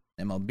doing it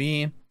in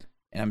MLB,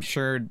 and I'm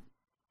sure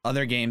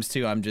other games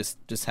too. I'm just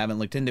haven't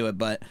looked into it,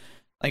 but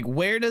like,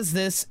 where does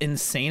this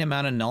insane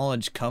amount of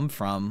knowledge come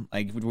from?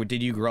 Like,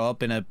 did you grow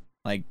up in a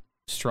like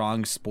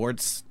strong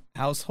sports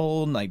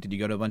household? Like, did you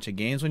go to a bunch of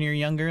games when you were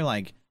younger?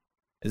 Like,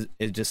 is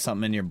it just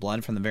something in your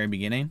blood from the very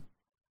beginning?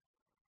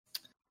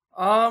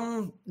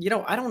 You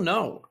know, I don't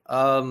know.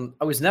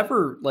 I was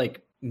never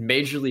like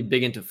majorly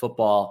big into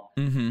football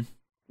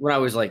when I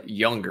was like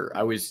younger.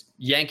 I was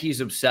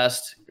Yankees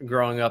obsessed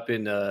growing up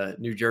in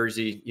New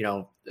Jersey, you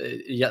know,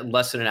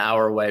 less than an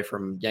hour away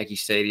from Yankee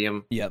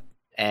Stadium. Yep.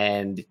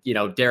 And, you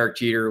know, Derek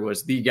Jeter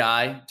was the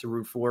guy to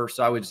root for.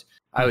 So I was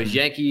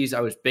Yankees.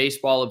 I was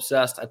baseball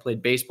obsessed. I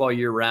played baseball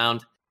year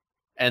round.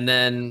 And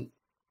then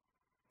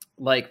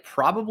like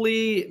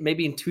probably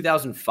maybe in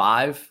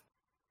 2005,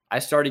 I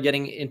started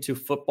getting into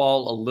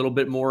football a little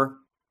bit more.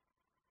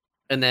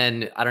 And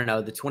then, I don't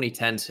know, the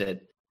 2010s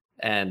hit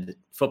and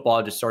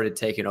football just started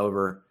taking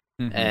over.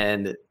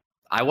 And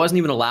I wasn't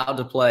even allowed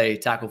to play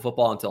tackle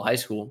football until high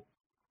school.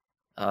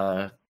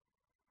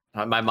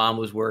 My mom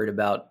was worried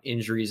about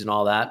injuries and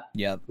all that.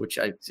 Yeah, which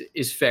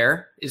is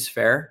fair.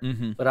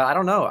 But I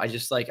don't know. I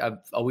just like, I've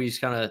always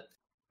kind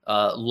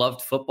of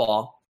loved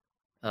football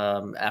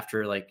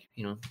after like,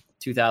 you know,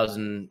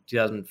 2000,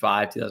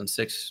 2005,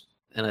 2006.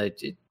 And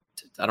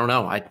I don't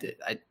know.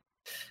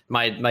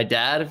 My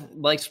dad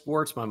likes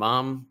sports. My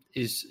mom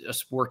is a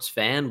sports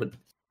fan, but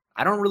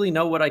I don't really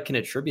know what I can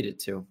attribute it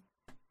to.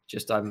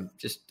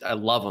 I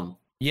love them.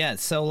 Yeah.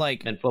 So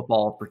like, and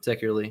football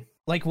particularly.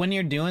 Like when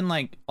you're doing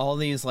like all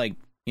these, like,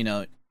 you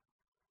know,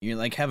 you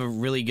like have a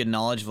really good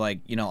knowledge of like,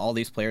 you know, all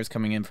these players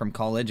coming in from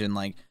college, and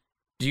like,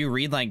 do you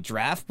read like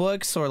draft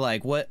books or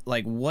like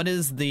what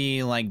is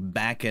the like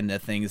back end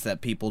of things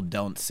that people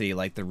don't see,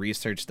 like the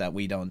research that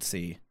we don't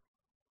see?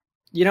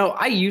 You know,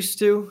 I used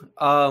to,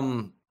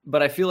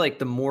 but I feel like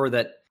the more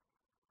that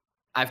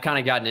I've kind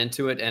of gotten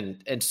into it,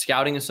 and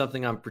scouting is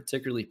something I'm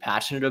particularly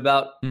passionate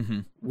about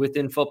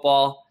within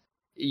football.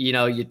 You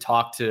know, you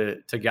talk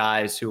to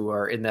guys who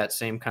are in that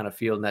same kind of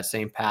field and that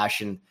same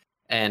passion.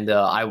 And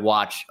I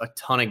watch a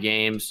ton of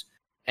games,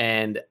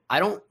 and I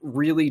don't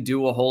really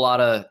do a whole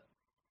lot of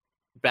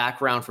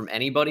background from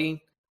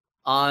anybody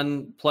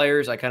on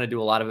players. I kind of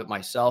do a lot of it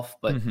myself,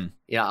 but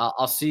yeah,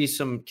 I'll see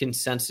some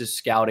consensus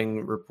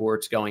scouting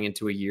reports going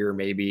into a year,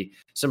 maybe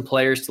some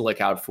players to look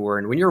out for.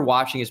 And when you're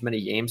watching as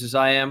many games as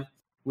I am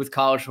with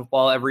college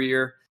football every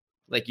year,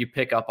 like you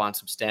pick up on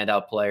some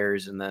standout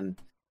players. And then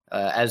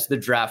as the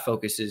draft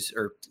focuses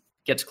or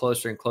gets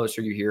closer and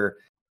closer, you hear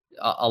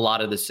a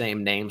lot of the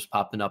same names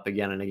popping up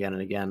again and again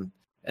and again.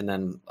 And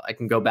then I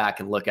can go back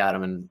and look at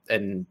them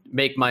and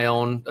make my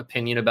own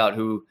opinion about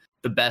who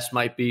the best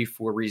might be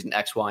for reason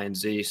X, Y, and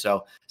Z.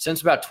 So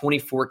since about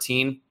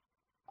 2014,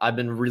 I've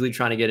been really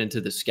trying to get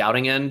into the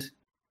scouting end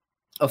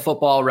of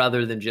football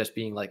rather than just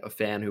being like a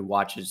fan who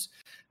watches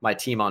my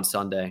team on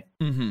Sunday.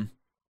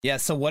 Yeah.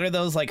 So what are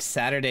those like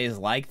Saturdays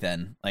like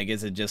then? Like,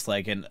 is it just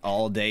like an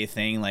all day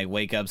thing? Like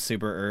wake up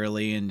super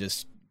early and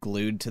just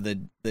glued to the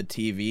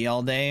TV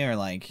all day, or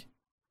like,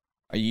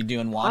 are you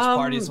doing watch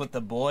parties with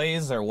the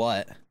boys or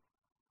what?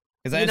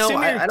 Because I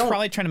assume you're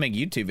probably trying to make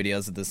YouTube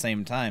videos at the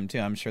same time too.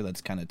 I'm sure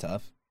that's kind of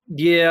tough.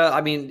 Yeah,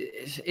 I mean,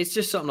 it's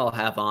just something I'll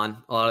have on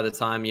a lot of the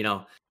time. You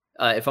know,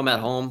 if I'm at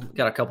home,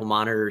 got a couple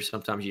monitors.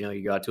 Sometimes, you know,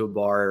 you go out to a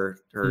bar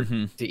or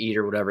to eat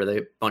or whatever. They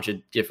have a bunch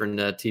of different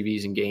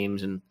TVs and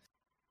games, and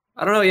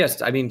I don't know.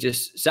 Yes, I mean,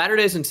 just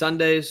Saturdays and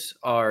Sundays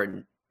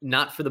are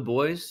not for the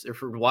boys. They're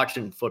for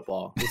watching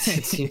football.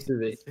 It seems to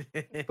be,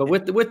 but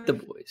with the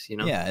boys, you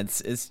know. Yeah,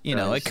 it's you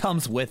know, it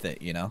comes with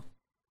it, you know.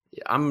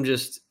 Yeah,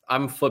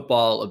 I'm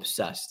football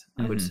obsessed,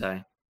 I would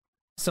say.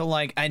 So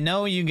like, I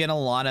know you get a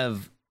lot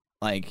of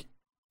like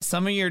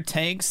some of your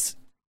takes,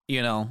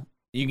 you know,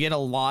 you get a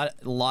lot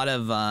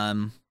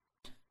of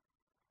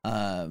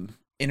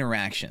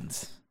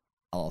interactions.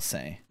 I'll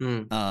say.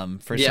 For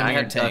For some I of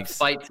your had takes. a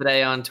fight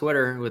today on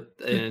Twitter with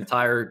an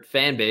entire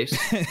fan base.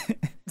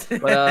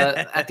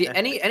 But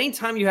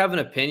anytime you have an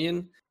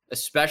opinion,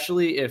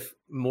 especially if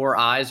more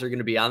eyes are going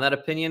to be on that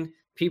opinion,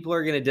 people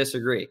are going to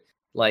disagree.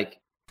 Like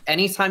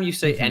anytime you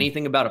say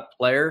anything about a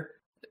player,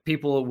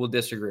 people will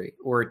disagree,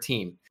 or a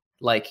team.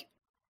 Like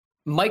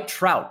Mike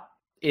Trout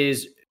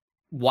is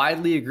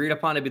widely agreed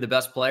upon to be the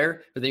best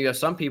player, but then you have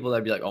some people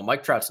that be like, "Oh,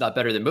 Mike Trout's not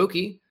better than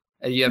Mookie,"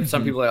 and you have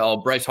some people like, "Oh,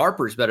 Bryce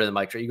Harper's better than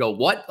Mike Trout." You go,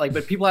 "What?" Like,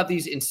 but people have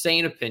these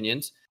insane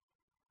opinions,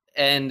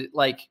 and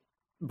like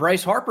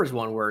Bryce Harper's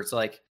one where it's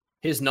like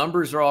his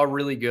numbers are all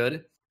really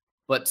good,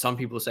 but some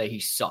people say he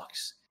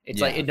sucks.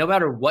 It's like no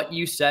matter what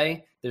you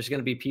say, there's going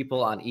to be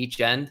people on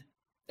each end,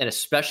 and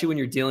especially when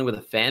you're dealing with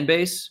a fan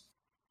base,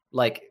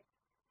 like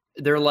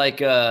they're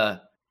like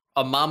a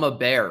mama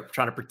bear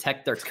trying to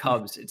protect their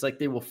cubs. It's like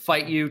they will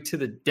fight you to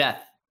the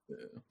death.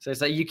 So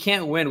it's like you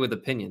can't win with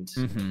opinions.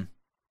 Do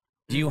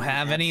you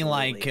have any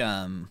like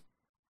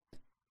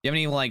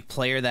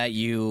player that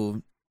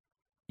you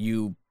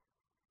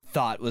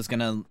thought was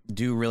gonna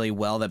do really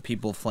well that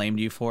people flamed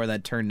you for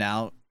that turned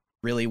out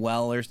really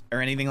well, or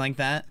anything like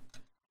that?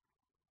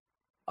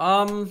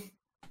 I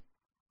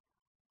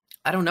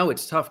don't know.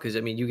 It's tough because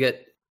I mean you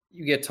get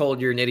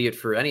told you're an idiot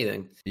for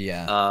anything.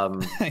 Yeah.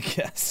 I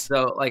guess.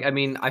 So like, I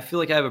mean, I feel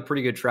like I have a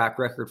pretty good track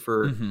record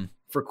for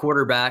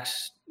quarterbacks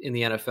in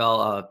the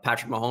NFL.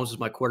 Patrick Mahomes was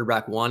my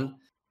quarterback 1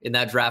 in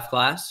that draft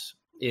class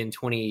in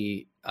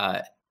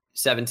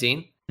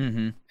 2017.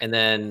 And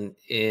then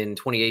in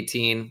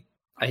 2018,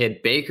 I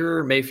had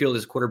Baker Mayfield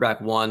as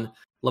quarterback 1,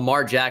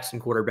 Lamar Jackson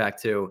quarterback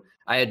 2.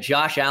 I had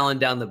Josh Allen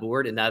down the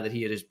board, and now that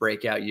he had his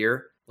breakout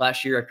year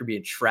last year after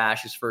being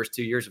trash his first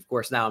 2 years, of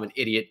course, now I'm an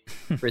idiot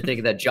for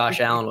thinking that Josh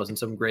Allen wasn't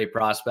some great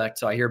prospect.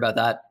 So I hear about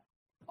that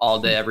all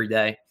day, every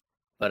day.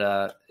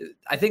 But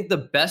I think the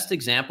best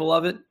example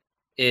of it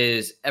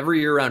is every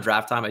year around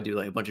draft time, I do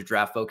like a bunch of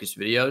draft focused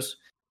videos.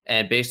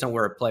 And based on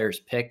where a player's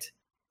picked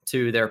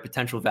to their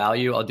potential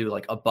value, I'll do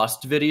like a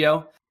bust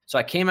video. So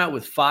I came out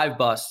with 5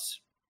 busts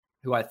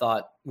who I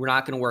thought were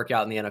not going to work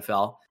out in the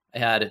NFL. I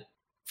had,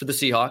 for the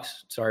Seahawks,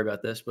 sorry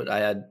about this, but I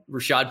had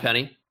Rashad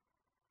Penny.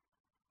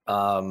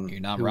 You're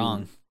not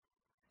wrong.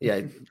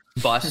 Yeah,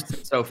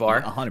 bust so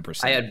far.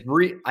 100%.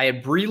 I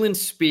had Breeland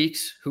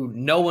Speaks, who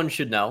no one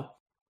should know.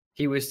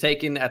 He was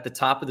taken at the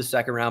top of the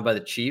second round by the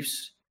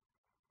Chiefs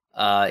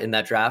in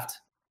that draft.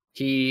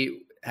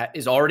 He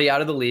is already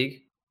out of the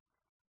league.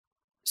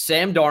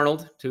 Sam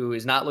Darnold, who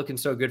is not looking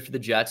so good for the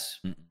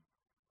Jets.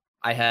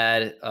 I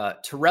had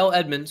Terrell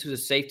Edmonds, who's a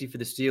safety for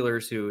the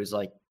Steelers, who is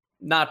like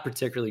not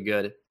particularly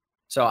good.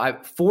 So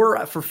I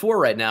 4 for 4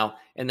 right now.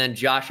 And then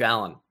Josh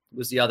Allen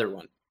was the other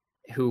one,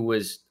 who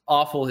was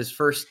awful his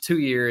first 2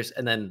 years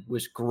and then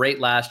was great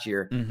last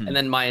year. And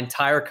then my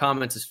entire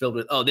comments is filled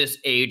with, "Oh, this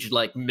aged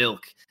like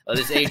milk. Oh,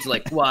 this aged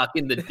like guac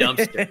in the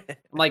dumpster."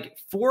 I'm like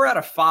 4 out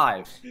of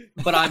 5,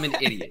 but I'm an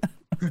idiot.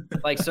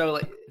 Like, so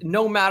like,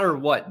 no matter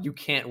what, you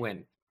can't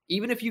win.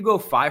 Even if you go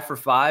 5 for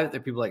 5,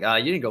 there are people like,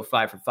 "You didn't go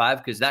 5 for 5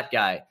 because that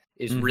guy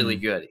is really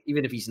good,"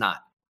 even if he's not.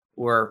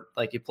 Or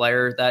like a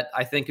player that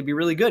I think could be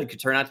really good could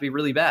turn out to be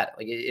really bad.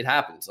 Like it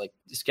happens. Like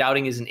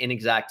scouting is an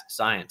inexact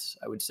science,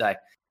 I would say.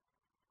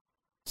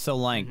 So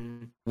like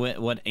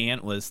what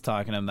Ant was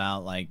talking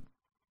about, like,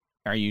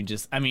 are you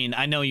just, I mean,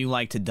 I know you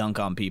like to dunk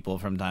on people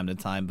from time to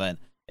time, but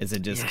is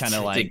it just kind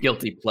of like a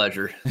guilty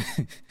pleasure?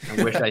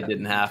 I wish I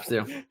didn't have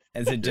to.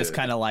 Is it just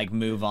kind of like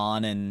move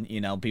on and,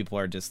 people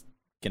are just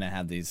going to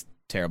have these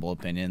terrible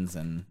opinions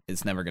and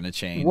it's never going to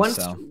change?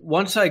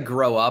 Once I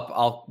grow up,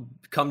 I'll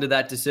come to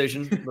that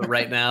decision. But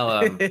right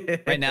now,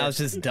 it's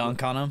just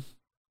dunk on them.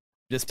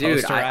 Just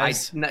dude,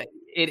 posterize.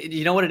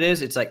 You know what it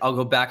is? It's like I'll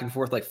go back and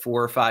forth like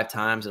 4 or 5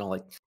 times, and I'll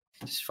like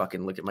just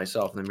fucking look at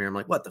myself in the mirror. I'm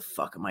like, what the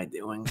fuck am I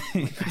doing?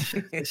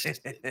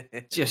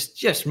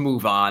 just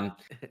move on,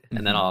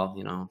 and then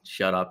I'll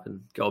shut up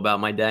and go about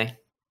my day.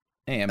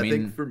 Hey, I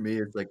think for me,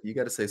 it's like you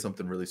got to say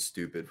something really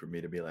stupid for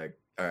me to be like,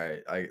 all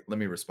right, let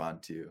me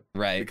respond to you,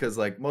 right? Because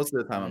like most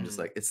of the time, I'm just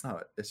like, it's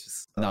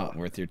just not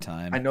worth your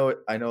time. I know,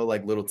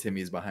 like little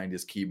Timmy's behind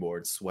his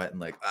keyboard sweating,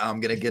 like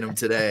I'm gonna get him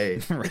today,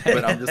 right.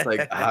 But I'm just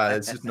like,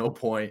 it's just no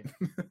point.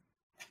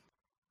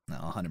 No,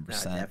 100%,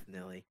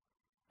 definitely.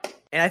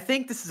 And I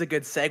think this is a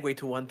good segue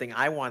to one thing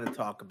I want to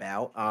talk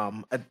about.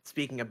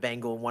 Speaking of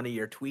Bengal, one of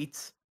your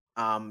tweets.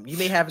 You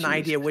may have an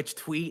idea which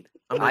tweet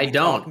I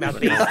don't.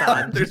 About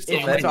based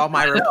on that's all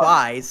my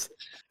replies.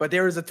 But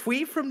there was a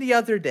tweet from the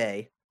other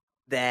day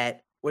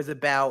that was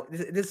about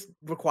this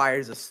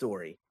requires a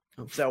story.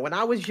 So when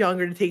I was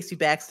younger, it takes me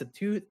back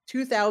to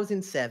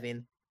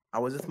 2007. I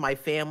was with my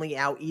family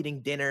out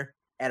eating dinner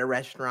at a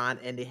restaurant,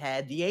 and they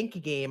had the Yankee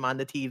game on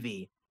the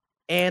TV.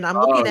 And I'm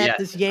looking at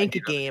this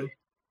Yankee game.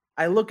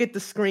 I look at the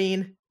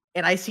screen,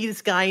 and I see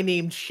this guy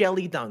named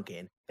Shelly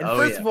Duncan. And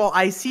first of all,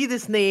 I see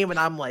this name, and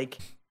I'm like,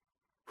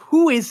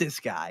 who is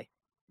this guy?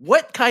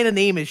 What kind of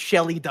name is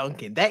Shelly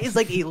Duncan? That is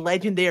like a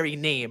legendary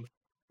name.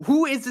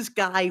 Who is this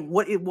guy?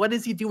 What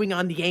is he doing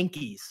on the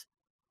Yankees?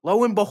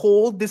 Lo and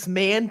behold, this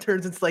man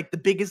turns into like the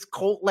biggest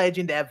cult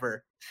legend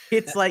ever.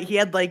 It's like he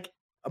had like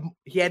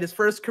he had his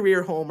first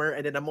career homer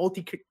and then a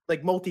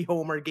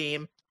multi-homer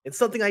game and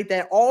something like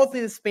that, all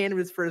within the span of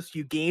his first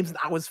few games. And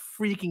I was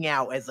freaking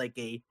out as like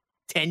a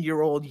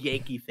 10-year-old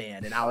Yankee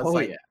fan. And I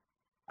was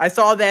I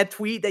saw that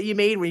tweet that you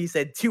made where you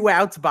said 2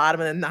 outs,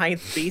 bottom of the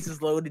ninth,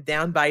 bases loaded,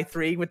 down by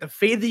 3, with the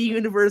fate of the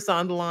universe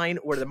on the line,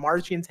 or the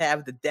Martians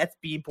have the death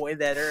beam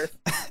pointed at Earth.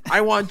 I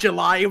want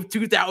July of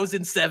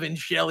 2007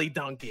 Shelley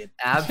Duncan.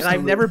 Absolutely. And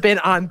I've never been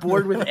on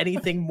board with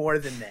anything more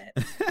than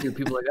that. Dude,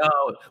 people are like,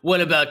 oh,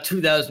 what about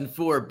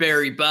 2004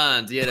 Barry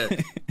Bonds? He had a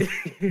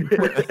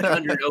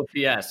 100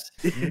 OPS.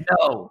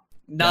 No,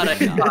 not a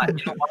shot.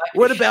 You know why?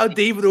 What about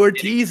David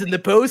Ortiz in the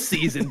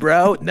postseason,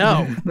 bro?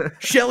 No.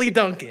 Shelley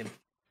Duncan.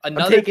 I'm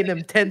taking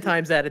him 10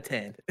 times out of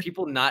 10.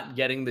 People not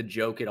getting the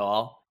joke at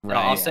all. Right,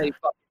 I'll say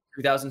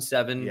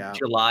 2007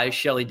 July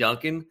Shelley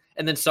Duncan,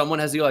 and then someone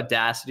has the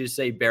audacity to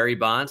say Barry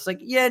Bonds. Like,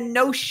 yeah,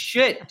 no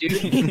shit, dude.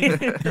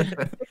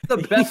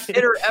 The best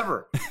hitter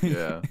ever.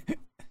 Yeah.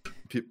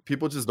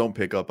 People just don't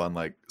pick up on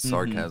like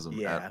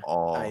sarcasm at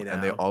all,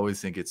 and they always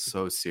think it's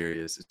so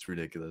serious. It's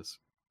ridiculous.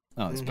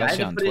 Oh,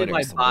 especially on put it in Twitter. my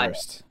It's the bio.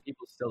 worst.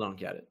 People still don't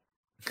get it.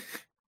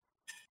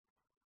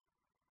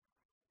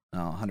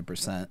 Oh,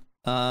 100%.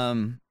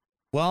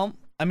 Well,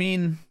 I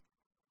mean,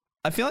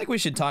 I feel like we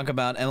should talk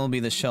about MLB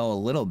the Show a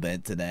little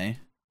bit today.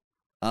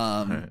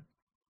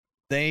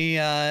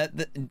 They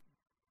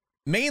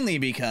mainly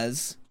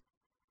because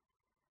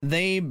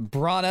they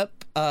brought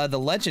up the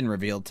legend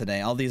reveal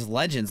today, all these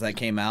legends that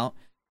came out,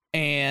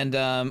 and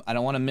I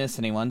don't want to miss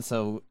anyone,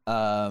 so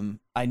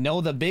I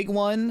know the big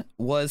one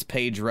was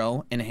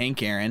Pedro and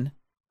Hank Aaron,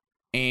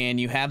 and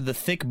you have the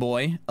thick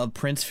boy of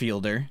Prince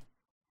Fielder.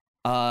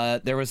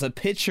 There was a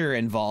pitcher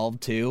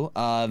involved too,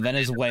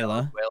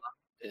 Venezuela.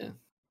 Yeah.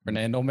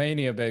 Fernando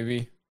Mania,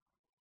 baby.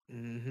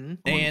 Mm-hmm.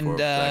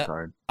 And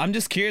I'm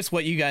just curious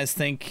what you guys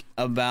think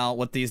about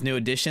what these new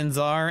additions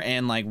are,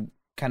 and like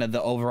kind of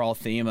the overall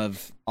theme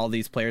of all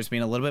these players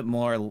being a little bit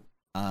more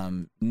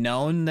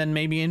known than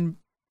maybe in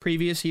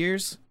previous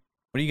years.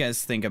 What do you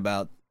guys think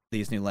about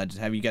these new legends?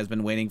 Have you guys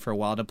been waiting for a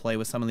while to play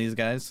with some of these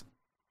guys?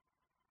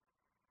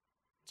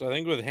 So I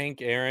think with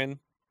Hank Aaron,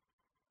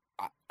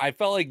 I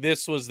felt like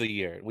this was the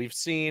year. We've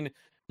seen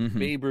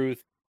Babe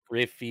Ruth,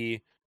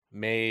 Griffey,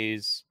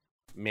 Mays,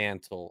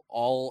 Mantle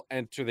all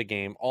enter the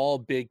game, all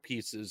big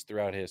pieces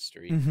throughout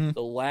history.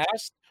 The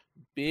last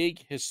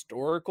big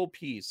historical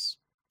piece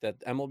that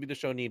MLB the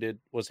Show needed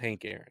was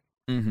Hank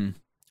Aaron.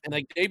 And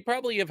like they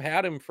probably have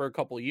had him for a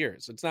couple of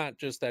years. It's not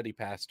just that he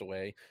passed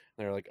away.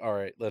 They're like, all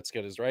right, let's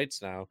get his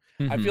rights now.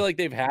 I feel like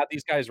they've had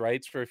these guys'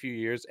 rights for a few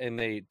years, and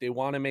they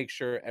want to make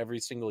sure every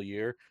single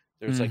year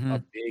there's like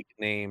a big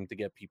name to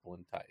get people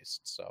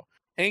enticed. So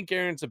Hank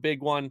Aaron's a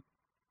big one.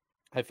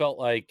 I felt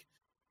like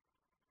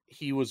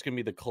he was going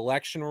to be the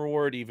collection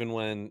reward even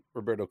when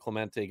Roberto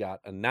Clemente got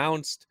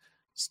announced.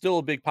 Still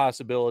a big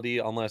possibility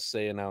unless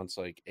they announce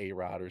like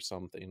A-Rod or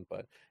something.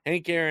 But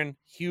Hank Aaron,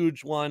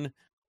 huge one.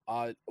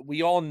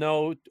 We all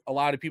know a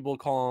lot of people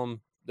call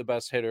him the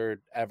best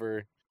hitter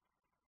ever.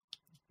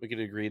 We could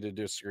agree to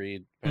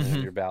disagree depending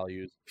on your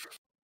values.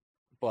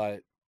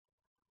 But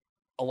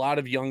a lot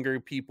of younger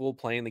people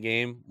playing the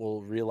game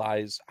will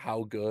realize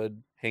how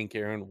good Hank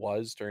Aaron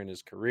was during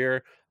his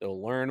career.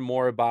 They'll learn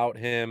more about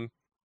him.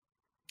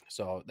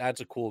 So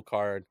that's a cool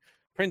card.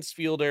 Prince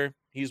Fielder,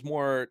 he's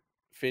more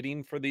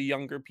fitting for the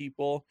younger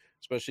people,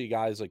 especially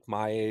guys like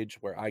my age,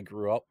 where I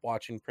grew up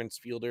watching Prince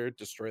Fielder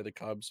destroy the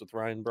Cubs with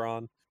Ryan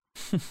Braun.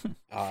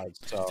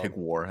 So take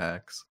war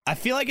hacks. I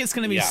feel like it's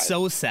going to be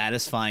so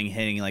satisfying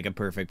hitting like a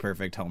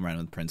perfect home run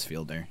with Prince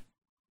Fielder.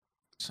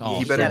 Oh,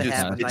 he better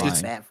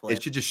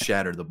it should just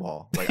shatter the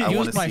ball. Like I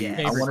want to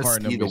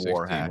see the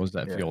war hack. Was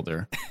that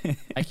Fielder?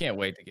 I can't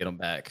wait to get him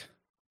back.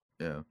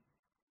 Yeah.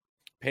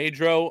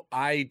 Pedro,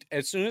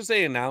 as soon as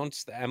they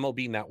announced the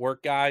MLB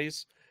Network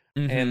guys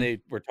and they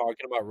were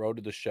talking about Road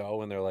to the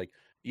Show, and they're like,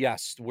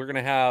 yes, we're going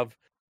to have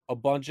a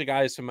bunch of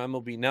guys from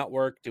MLB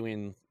Network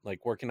doing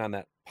like working on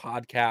that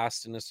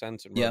podcast in a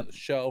sense and Road to the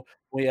Show.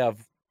 We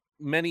have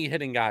many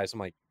hitting guys. I'm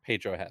like,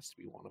 Pedro has to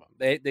be one of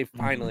them. They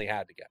finally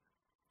had to get him.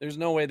 There's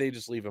no way they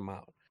just leave him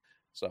out.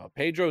 So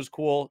Pedro's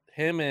cool.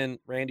 Him and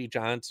Randy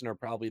Johnson are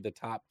probably the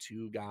top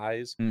 2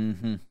 guys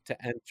to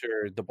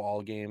enter the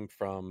ball game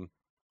from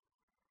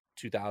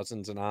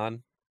 2000s and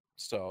on.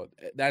 So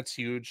that's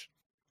huge.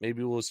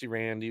 Maybe we'll see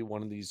Randy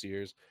one of these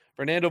years.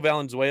 Fernando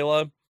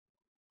Valenzuela,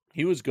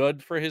 he was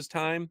good for his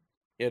time.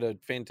 He had a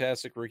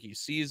fantastic rookie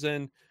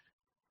season.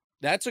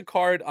 That's a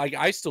card.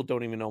 I still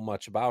don't even know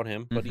much about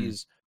him, but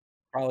he's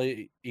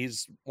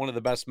one of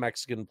the best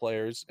Mexican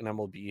players in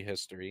MLB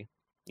history.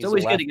 It's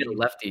always good to get a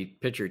lefty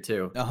pitcher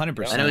too.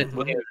 100%. I know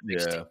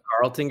it's a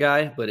Carlton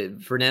guy,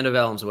 but Fernando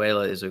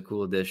Valenzuela is a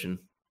cool addition.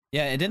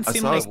 Yeah, it didn't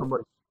seem like.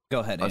 Go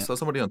ahead. I saw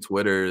somebody on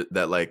Twitter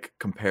that like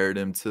compared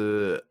him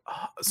to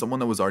someone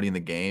that was already in the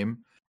game,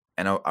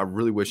 and I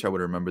really wish I would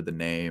remember the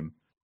name,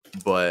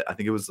 but I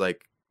think it was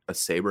like a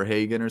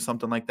Saberhagen or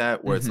something like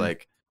that, where it's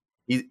like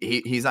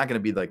he's not going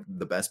to be like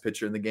the best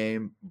pitcher in the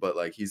game, but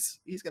like he's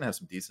going to have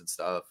some decent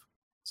stuff.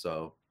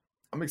 So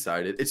I'm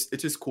excited. It's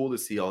just cool to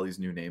see all these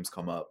new names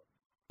come up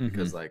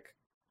because like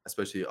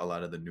especially a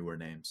lot of the newer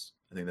names.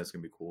 I think that's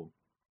gonna be cool.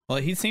 Well,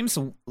 he seems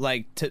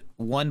like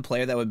one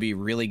player that would be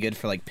really good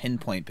for like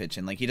pinpoint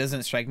pitching. Like he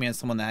doesn't strike me as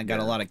someone that got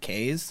a lot of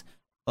Ks,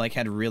 but like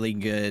had really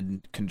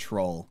good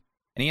control.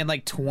 And he had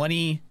like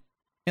 20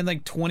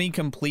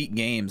 complete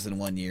games in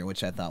 1 year,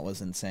 which I thought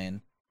was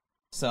insane.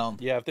 So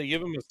yeah, if they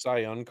give him a Cy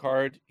Young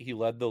card, he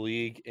led the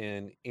league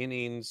in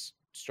innings,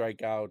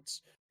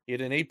 strikeouts. He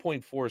had an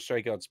 8.4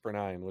 strikeouts per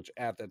 9, which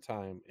at that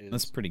time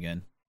that's is pretty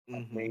good.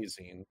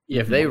 amazing.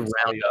 Yeah, if they Cy round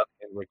Young up,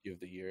 and Rookie of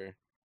the Year,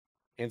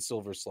 and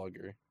Silver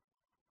Slugger,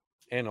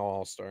 and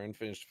All-Star, and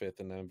finished 5th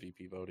in the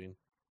MVP voting.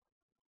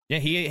 Yeah,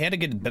 he had a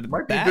good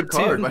Might be a bat good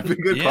card. too. Might be a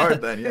good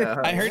card then.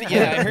 Yeah, I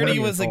heard he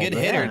was a good Yeah.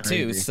 hitter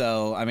too. Crazy.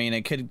 So I mean,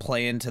 it could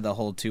play into the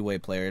whole two-way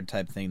player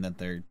type thing that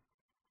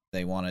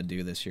they want to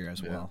do this year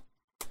as well.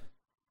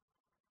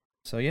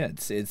 So yeah,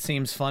 it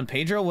seems fun.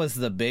 Pedro was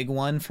the big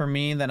one for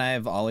me that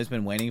I've always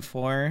been waiting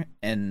for,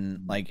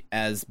 and like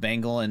as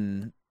Bengal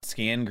and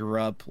Scann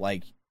grew up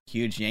like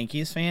huge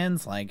Yankees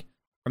fans, like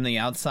from the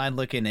outside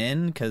looking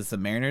in, because the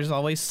Mariners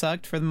always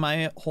sucked for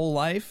my whole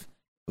life.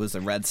 It was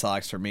the Red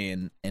Sox for me,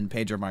 and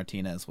Pedro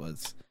Martinez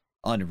was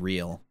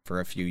unreal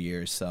for a few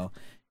years. So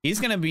he's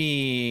gonna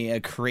be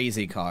a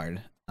crazy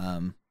card.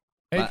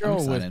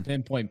 Pedro with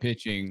pinpoint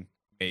pitching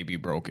may be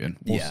broken.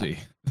 We'll see.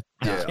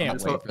 Yeah,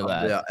 Can't wait for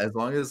that. Yeah, as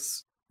long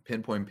as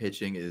pinpoint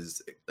pitching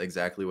is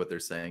exactly what they're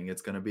saying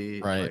it's gonna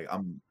be, Right. like,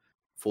 I'm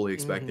fully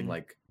expecting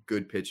like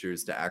good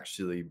pitchers to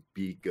actually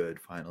be good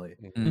finally,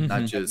 Mhm.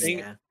 not just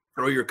Yeah.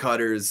 throw your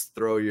cutters,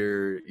 throw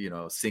your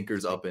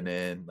sinkers up and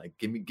in. Like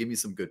give me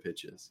some good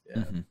pitches.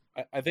 Yeah, Mhm.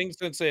 I think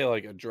since they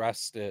like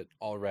addressed it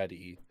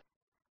already,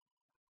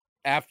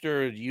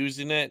 after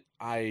using it,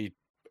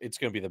 it's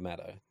gonna be the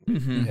meta.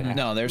 Mhm.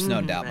 No, there's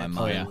no doubt in my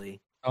mind.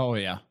 Absolutely. Oh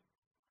yeah.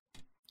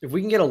 if we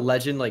can get a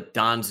legend like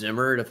Don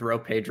Zimmer to throw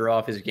Pedro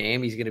off his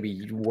game, he's going to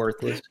be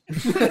worthless.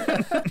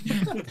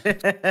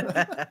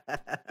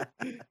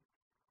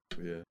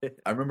 yeah.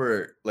 I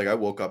remember like I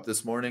woke up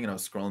this morning and I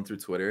was scrolling through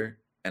Twitter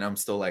and I'm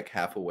still like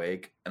half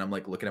awake and I'm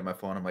like looking at my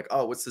phone. I'm like,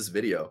 oh, what's this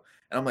video?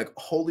 And I'm like,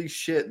 holy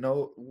shit,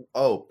 no.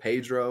 Oh,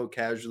 Pedro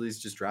casualties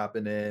just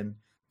dropping in,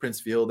 Prince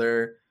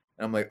Fielder.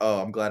 And I'm like,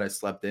 oh, I'm glad I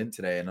slept in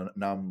today. And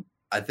now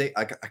I think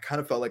I kind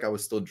of felt like I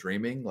was still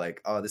dreaming,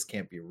 like, oh, this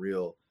can't be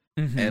real.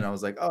 Mhm. And I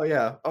was like, oh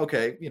yeah,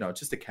 okay,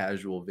 just a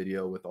casual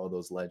video with all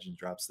those legend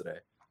drops today.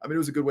 I mean, it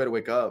was a good way to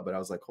wake up, but I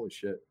was like, holy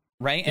shit.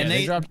 Right? Yeah, And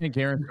they dropped Hank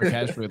Aaron for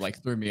casually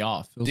like threw me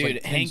off. It was Dude,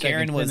 like 10 Hank Aaron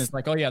seconds in, was- it's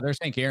like, oh yeah, there's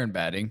Hank Aaron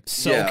batting.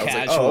 so Yeah, I was like,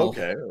 casual. oh,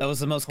 okay. That was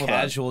the most Hold on.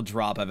 casual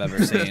drop I've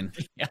ever seen.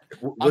 Yeah.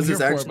 Was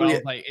this I'm here for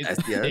it, but I actually was like,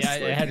 SDS?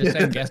 yeah, I had to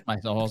second guess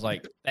myself. I was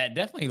like, that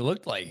definitely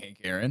looked like Hank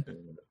Aaron.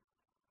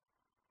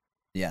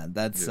 Yeah,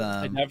 that's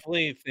Yeah. I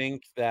definitely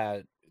think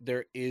that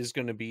there is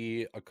going to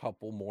be a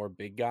couple more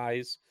big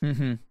guys.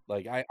 mhm.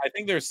 Like I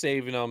think they're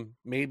saving them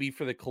maybe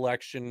for the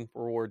collection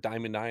or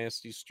Diamond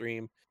Dynasty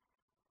stream.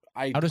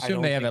 I'd I assume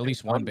don't they have think at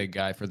least they're one done. big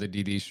guy for the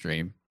DD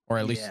stream, or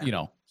at least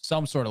Yeah.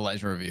 some sort of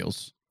legend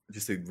reveals.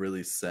 Just to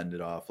really send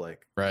it off,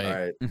 like, Right. all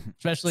right,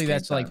 Especially Same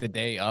that's like time. the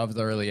day of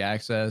the early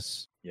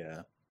access.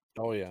 yeah.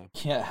 Oh yeah.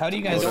 Yeah, how do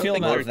you I guys don't feel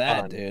think about they're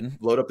that, done. dude?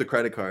 Load up the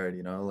credit card,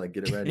 like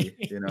get it ready,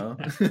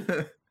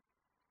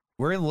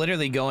 We're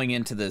literally going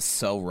into this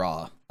so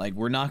raw. Like,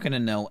 we're not going to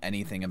know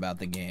anything about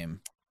the game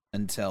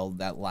until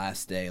that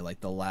last day, like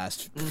the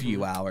last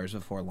few hours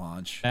before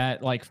launch.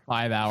 At like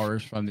 5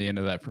 hours from the end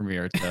of that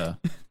premiere to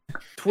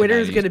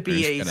Twitter's Yeah, going to be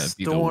Easter's a gonna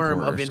be the storm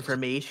of worst.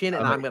 information,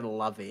 and I'm- I'm going to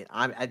love it.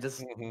 I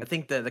Mhm.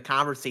 think the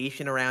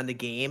conversation around the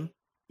game,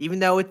 even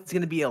though it's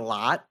going to be a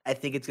lot, I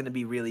think it's going to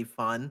be really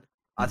fun.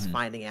 Us Mhm.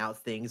 finding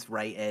out things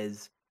right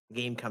as the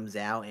game comes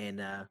out,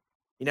 and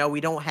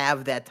we don't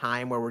have that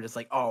time where we're just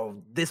like,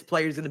 oh, this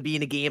player's going to be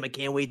in the game. I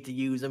can't wait to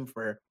use him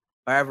for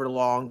however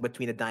long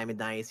between a Diamond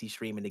Dynasty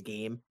stream and the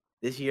game.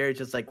 This year, it's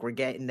just like we're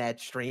getting that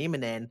stream,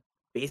 and then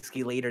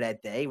basically later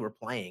that day we're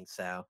playing.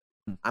 So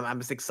I'm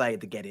just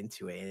excited to get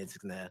into it, and it's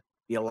gonna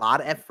be a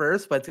lot at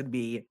first, but it's gonna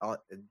be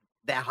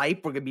that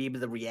hype we're gonna be able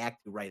to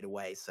react to right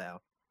away. So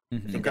I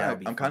Mhm. think that'll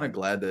be I'm kind of fun.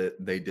 glad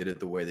that they did it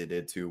the way they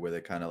did too, where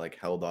they kind of like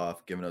held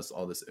off giving us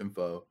all this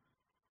info.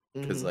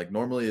 Because Mhm. like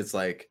normally it's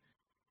like,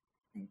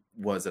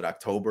 was it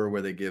October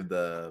where they give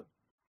the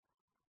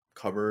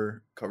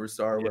cover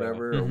star or Yeah.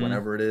 whatever, or Mhm.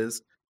 whenever it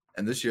is.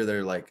 And this year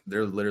they're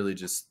literally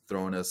just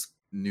throwing us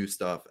new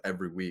stuff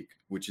every week,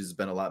 which has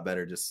been a lot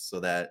better, just so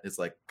that it's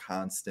like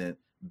constant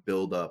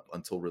build up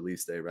until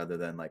release day, rather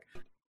than like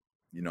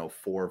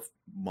 4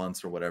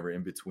 months or whatever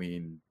in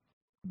between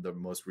the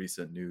most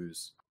recent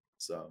news.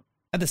 So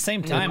At the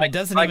same Yeah, time, Mike- it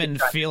doesn't Mike even is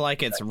trying- feel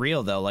like it's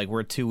real though. Like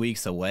we're 2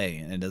 weeks away,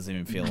 and it doesn't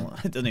even feel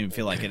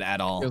like it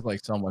at all. feels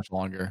like so much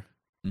longer.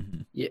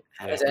 Mhm. Yeah.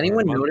 Yeah, Has we're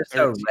anyone month noticed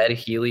how 13. red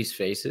Healy's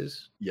face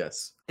is?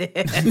 yes, I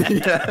think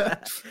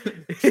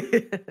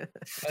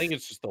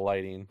it's just the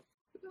lighting.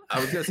 I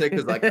was gonna say,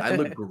 because like I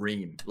look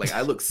green, like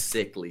I look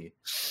sickly.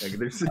 Like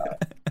there's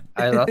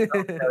I love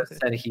how that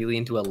sent Healy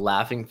into a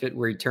laughing fit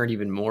where he turned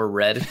even more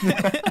red.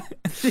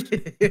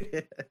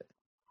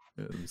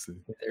 Yeah, let me see.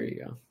 There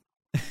you go.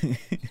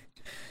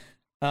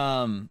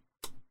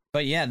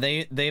 But yeah,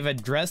 they've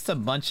addressed a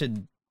bunch of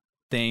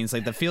things.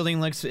 Like the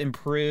fielding looks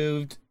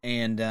improved,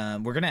 and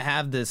we're gonna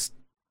have this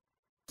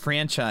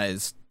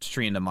franchise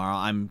stream tomorrow.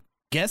 I'm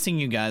guessing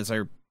you guys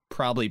are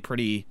probably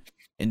pretty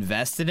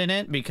invested in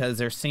it because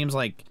there seems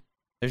like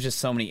there's just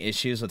so many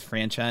issues with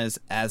franchise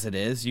as it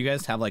is. You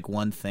guys have like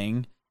one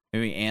thing,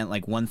 maybe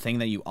like one thing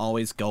that you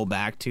always go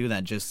back to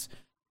that just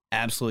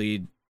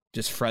absolutely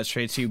just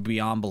frustrates you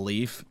beyond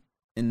belief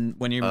in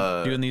when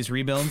you're doing these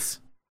rebuilds.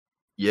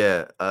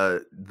 Yeah,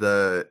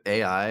 the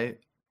AI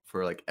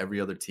for like every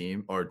other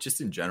team, or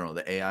just in general,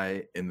 the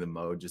AI in the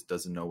mode just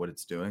doesn't know what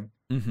it's doing.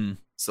 Mm-hmm.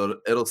 So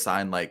it'll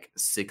sign like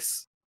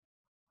 6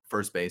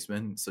 first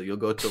basemen. So you'll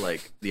go to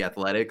like the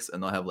Athletics,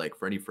 and they'll have like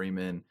Freddie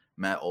Freeman,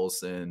 Matt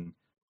Olson,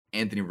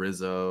 Anthony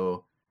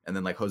Rizzo, and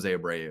then like Jose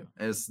Abreu.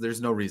 And there's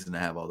no reason to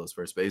have all those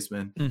first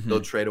basemen. Mm-hmm. They'll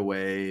trade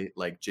away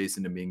like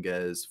Jason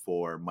Dominguez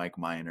for Mike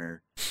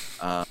Minor.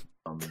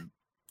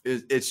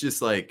 It's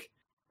just like,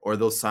 or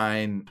they'll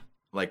sign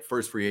like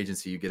first free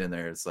agency you get in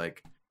there. It's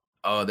like,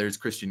 oh, there's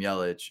Christian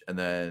Yelich, and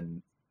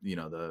then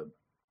the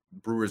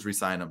Brewers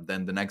re-sign him.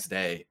 Then the next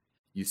day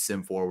you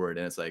sim forward,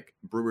 and it's like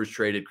Brewers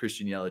traded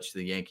Christian Yelich to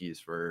the Yankees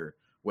for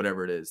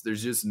whatever it is.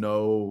 There's just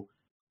no,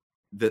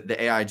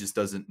 the AI just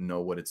doesn't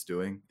know what it's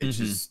doing. It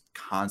just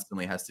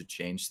constantly has to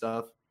change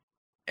stuff,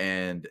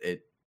 and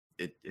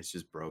it's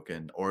just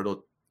broken.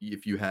 Or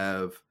if you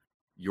have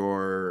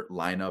your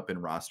lineup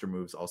and roster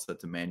moves all set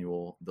to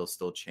manual, they'll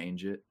still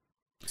change it.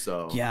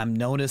 So yeah, I've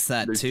noticed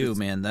that too,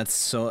 man. That's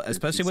so,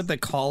 especially with the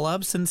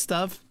call-ups and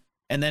stuff,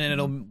 and then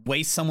it'll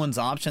waste someone's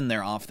option.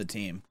 They're off the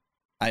team.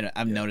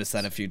 I've noticed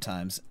that a few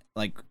times,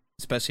 like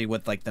especially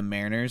with like the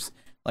Mariners,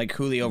 like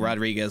Julio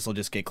Rodriguez will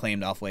just get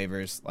claimed off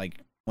waivers, like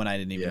when I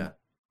didn't even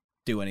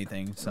do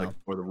anything. So like,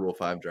 or the Rule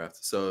 5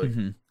 draft. So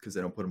because they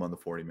don't put him on the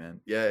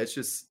 40-man. Yeah, it's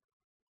just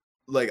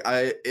like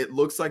it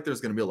looks like there's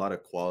going to be a lot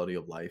of quality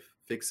of life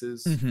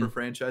fixes for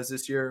franchise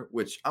this year,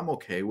 which I'm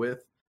okay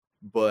with,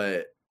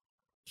 but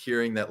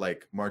hearing that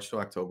like March to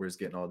October is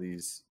getting all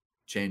these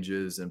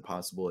changes and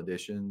possible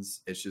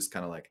additions, it's just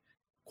kind of like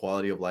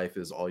quality of life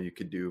is all you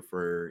could do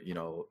for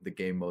the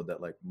game mode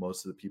that like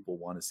most of the people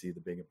want to see the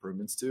big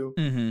improvements to.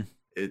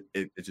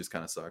 It just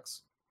kind of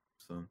sucks.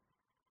 So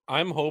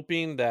I'm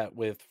hoping that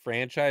with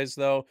franchise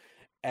though,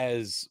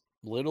 as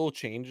little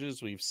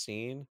changes we've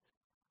seen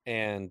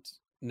and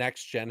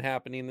next gen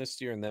happening this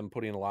year, and then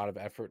putting a lot of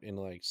effort in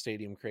like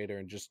stadium creator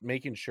and just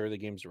making sure the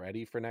game's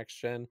ready for next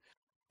gen,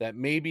 that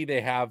maybe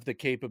they have the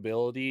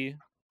capability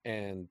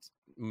and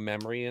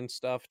memory and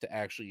stuff to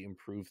actually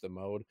improve the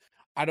mode.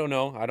 I don't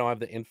know. I don't have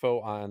the info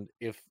on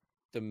if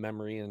the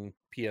memory in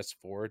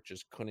PS4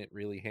 just couldn't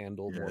really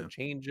handle more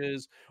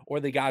changes, or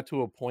they got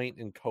to a point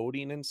in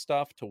coding and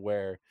stuff to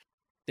where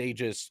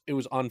it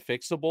was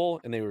unfixable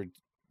and they were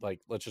like,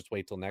 let's just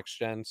wait till next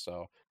gen.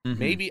 So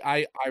maybe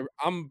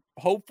I'm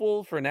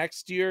hopeful for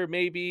next year,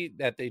 maybe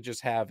that they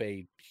just have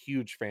a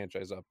huge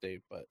franchise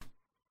update, but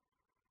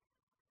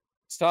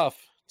it's tough.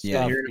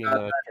 Yeah, you're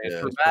about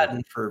for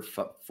Madden for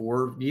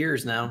 4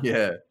 years now.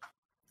 Yeah,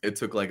 it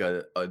took like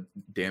a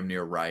damn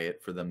near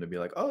riot for them to be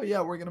like, oh yeah,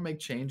 we're gonna make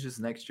changes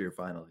next year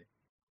finally.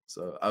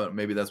 So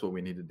maybe that's what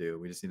we need to do.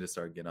 We just need to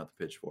start getting out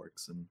the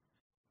pitchforks and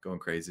going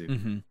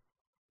crazy.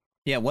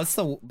 Yeah, what's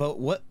the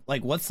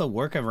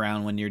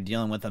workaround when you're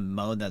dealing with a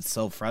mode that's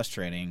so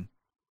frustrating?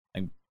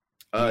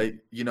 Like,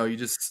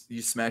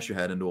 you smash your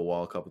head into a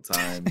wall a couple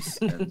times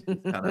and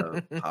kind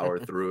of power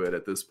through it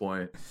at this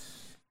point.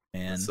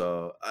 Man.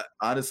 So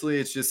honestly,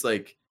 it's just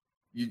like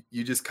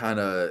you just kind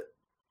of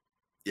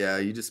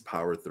you just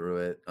power through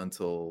it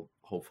until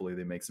hopefully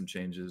they make some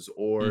changes,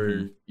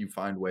 or you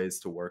find ways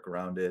to work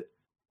around it.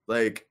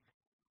 Like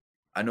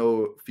I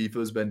know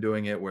FIFA's been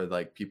doing it where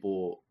like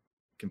people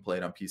can play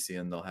it on PC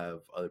and they'll have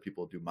other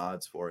people do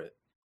mods for it.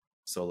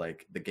 So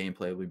like the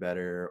gameplay will be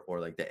better,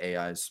 or like the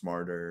AI is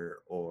smarter,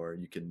 or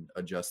you can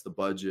adjust the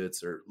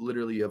budgets, or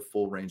literally you have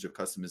full range of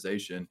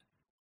customization.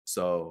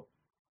 So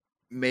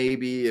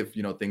maybe if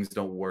things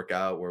don't work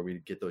out where we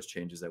get those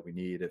changes that we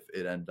need, if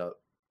it end up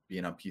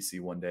being on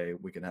PC one day,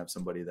 we can have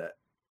somebody that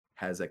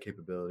has that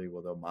capability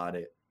where they'll mod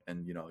it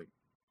and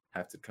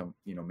have to come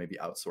maybe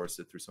outsource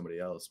it through somebody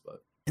else.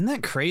 But isn't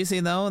that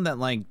crazy though, that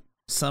like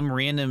some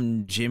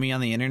random Jimmy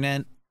on the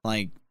internet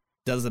like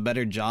does a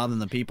better job than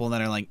the people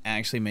that are like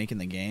actually making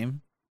the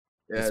game?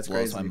 Yeah, it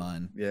blows my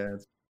mind. Yeah,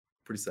 it's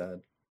pretty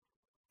sad.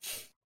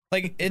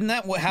 Like, isn't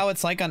that how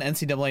it's like on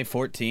NCAA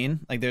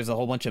 14? Like, there's a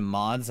whole bunch of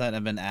mods that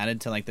have been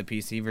added to like the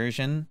PC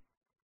version.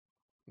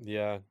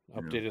 Yeah,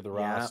 updated the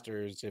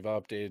rosters. They've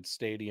updated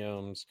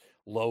stadiums,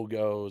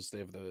 logos. They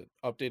have the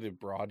updated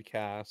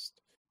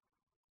broadcast.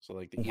 So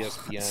like the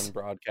ESPN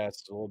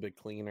broadcast is a little bit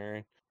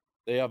cleaner.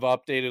 They have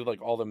updated like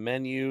all the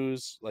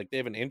menus. Like they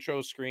have an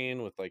intro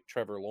screen with like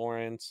Trevor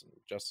Lawrence and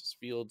Justice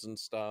Fields and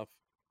stuff.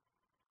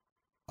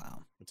 Wow.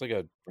 It's like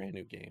a brand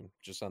new game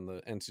just on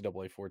the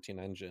NCAA 14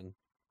 engine.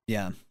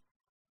 Yeah.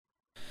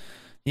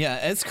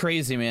 Yeah, it's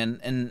crazy, man.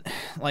 And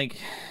like,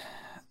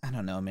 I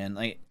don't know, man.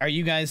 Like, are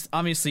you guys,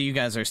 obviously you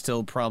guys are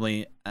still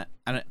probably,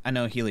 I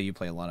know Healy, you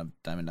play a lot of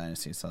Diamond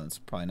Dynasty, so it's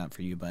probably not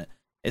for you, but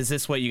is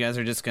this what you guys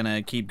are just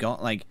gonna keep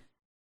going? Like,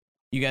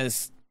 you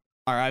guys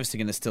are obviously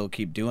gonna still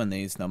keep doing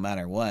these no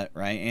matter what,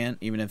 right? And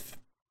even if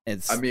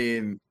it's, I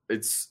mean,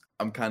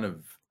 I'm kind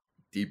of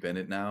deep in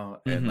it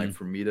now, and like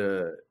for me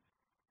to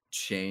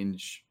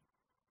change,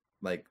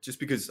 like just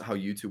because how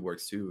YouTube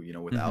works too, you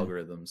know, with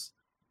algorithms,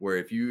 where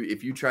if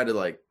you try to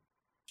like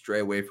stray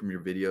away from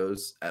your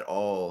videos at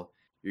all,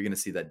 you're gonna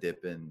see that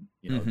dip in,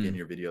 you know, getting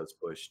your videos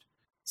pushed.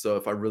 So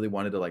if I really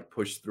wanted to like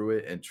push through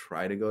it and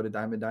try to go to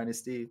Diamond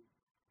Dynasty,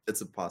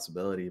 it's a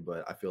possibility.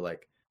 But I feel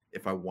like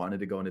if I wanted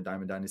to go into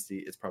Diamond Dynasty,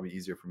 it's probably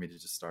easier for me to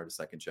just start a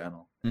second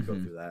channel and go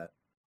through that.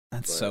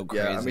 That's so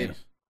crazy. Yeah, I mean,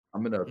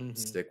 I'm gonna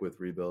stick with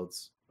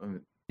rebuilds.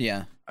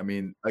 Yeah. I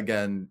mean,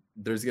 again,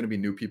 there's gonna be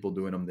new people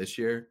doing them this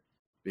year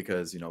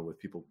because, you know, with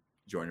people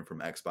joining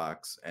from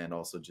Xbox and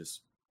also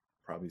just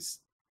probably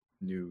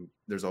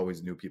there's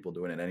always new people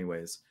doing it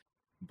anyways.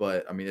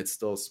 But I mean, it's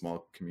still a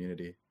small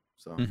community,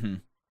 so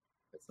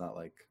it's not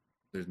like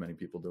there's many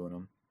people doing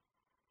them.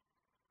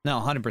 No,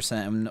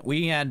 100%.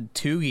 We had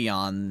Tugi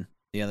on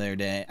the other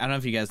day. I don't know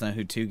if you guys know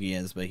who Tugi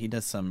is, but he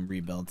does some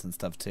rebuilds and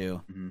stuff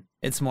too.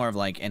 It's more of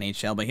like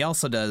NHL, but he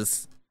also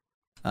does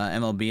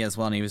MLB as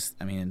well. And he was,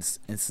 I mean,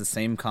 it's the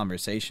same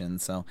conversation.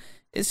 So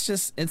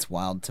it's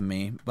wild to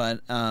me.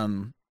 But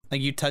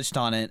like you touched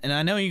on it, and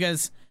I know you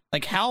guys,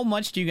 like, how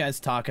much do you guys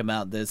talk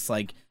about this,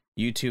 like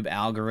YouTube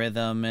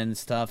algorithm and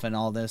stuff and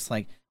all this?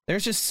 Like,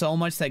 there's just so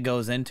much that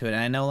goes into it. And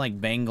I know, like,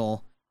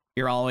 Bengal,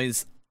 you're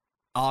always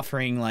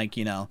offering, like,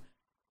 you know,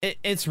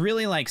 it's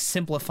really like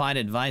simplified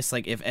advice.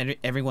 Like, if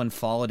everyone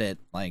followed it,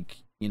 like,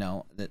 you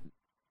know, that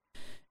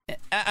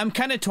I'm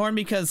kind of torn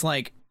because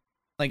like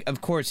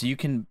of course you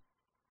can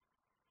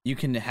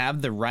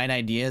have the right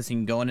ideas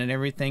and go in and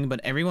everything,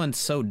 but everyone's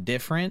so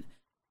different.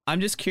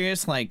 I'm just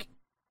curious, like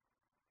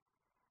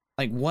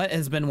what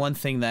has been one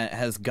thing that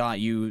has got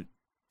you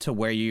to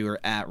where you're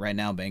at right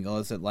now, Bengal?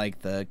 Is it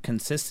like the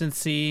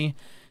consistency?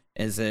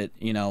 Is it,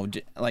 you know,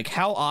 like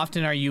how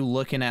often are you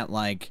looking at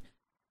like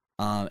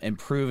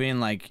improving,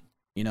 like,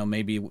 you know,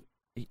 maybe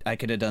I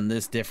could have done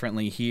this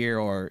differently here,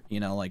 or, you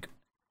know, like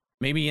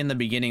maybe in the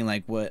beginning,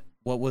 like what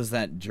was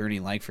that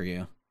journey like for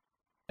you,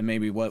 and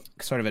maybe what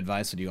sort of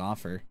advice would you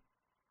offer?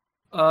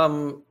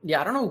 Yeah,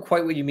 I don't know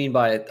quite what you mean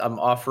by it. I'm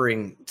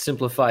offering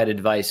simplified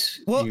advice.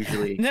 Well,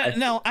 usually. I'm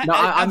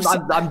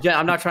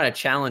not trying to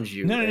challenge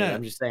you. No.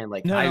 I'm just saying,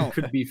 like, I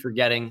could be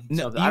forgetting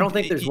something. I don't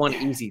think there's one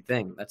easy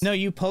thing.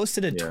 You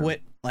posted a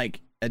tweet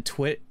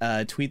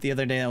the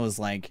other day that was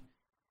like,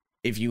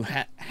 if you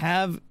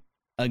have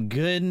a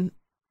good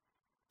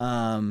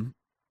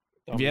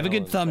if you have a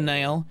good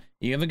thumbnail,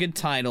 you have a good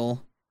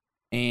title,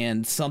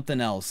 and something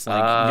else,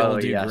 like, you'll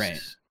do great.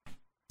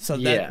 So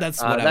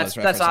that's what I was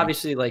referencing. That's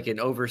obviously like an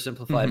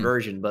oversimplified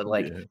version, but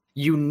like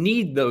you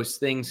need those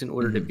things in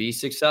order to be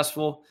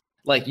successful.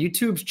 Like,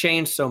 YouTube's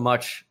changed so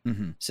much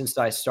since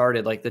I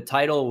started. Like, the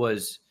title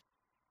was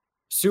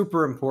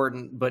super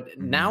important, but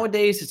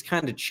nowadays it's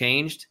kind of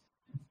changed.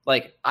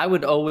 Like, I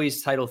would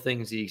always title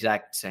things the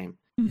exact same.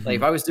 Like,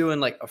 if I was doing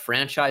like a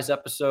franchise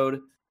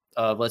episode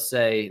of let's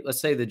say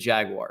the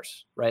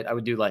Jaguars, right? I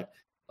would do like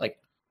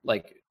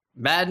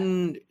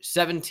Madden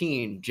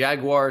 17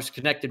 Jaguars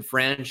connected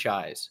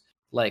franchise.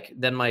 Like,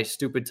 then my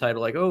stupid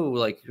title,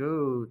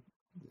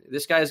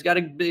 this guy's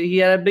he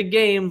had a big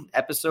game,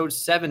 episode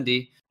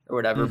 70 or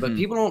whatever. But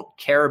people don't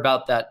care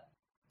about that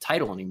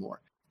title anymore.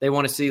 They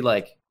want to see,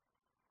 like,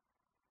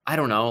 I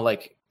don't know,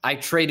 like, I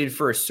traded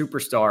for a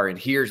superstar and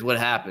here's what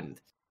happened.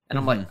 And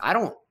I'm like, I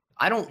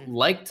don't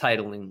like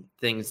titling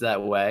things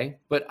that way,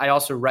 but I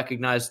also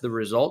recognize the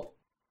result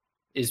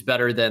is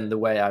better than the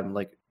way I'm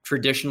like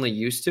traditionally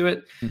used to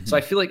it. So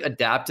I feel like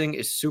adapting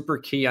is super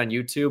key on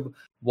YouTube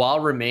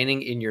while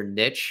remaining in your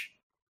niche,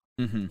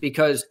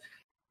 because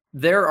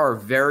there are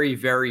very,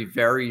 very,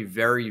 very,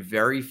 very,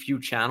 very few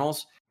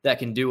channels that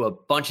can do a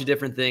bunch of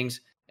different things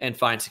and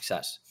find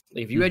success.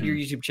 Like, if you had your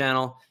YouTube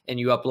channel and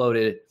you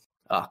uploaded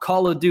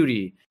Call of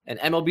Duty and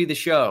MLB the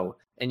Show,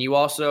 and you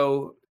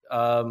also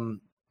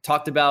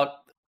talked about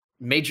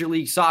Major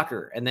League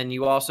Soccer, and then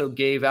you also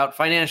gave out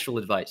financial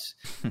advice.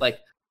 Like,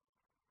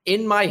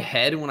 in my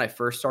head, when I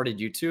first started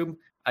YouTube,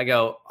 I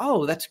go,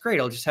 oh, that's great.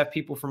 I'll just have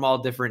people from all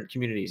different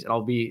communities and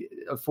I'll be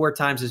 4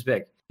 times as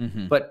big.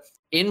 But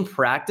in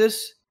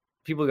practice,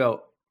 people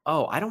go,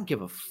 oh, I don't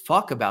give a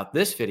fuck about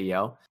this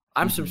video.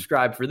 I'm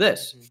subscribed for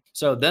this.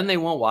 So then they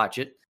won't watch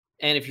it.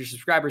 And if your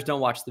subscribers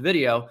don't watch the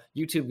video,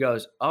 YouTube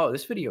goes, oh,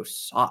 this video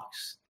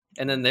sucks.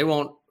 And then they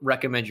won't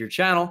recommend your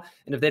channel.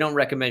 And if they don't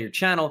recommend your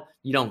channel,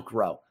 you don't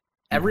grow.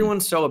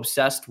 Everyone's so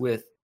obsessed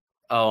with,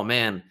 oh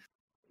man,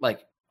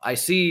 like, I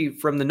see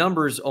from the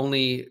numbers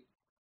only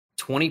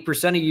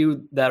 20% of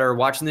you that are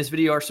watching this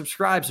video are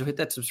subscribed. So hit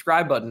that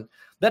subscribe button.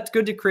 That's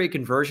good to create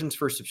conversions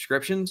for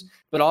subscriptions.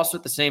 But also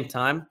at the same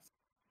time,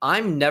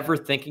 I'm never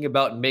thinking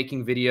about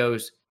making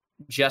videos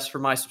just for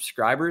my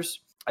subscribers.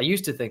 I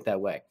used to think that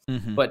way.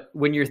 But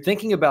when you're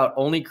thinking about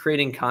only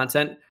creating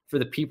content for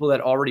the people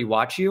that already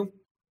watch you,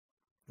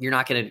 you're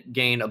not going to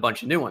gain a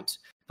bunch of new ones.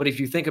 But if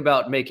you think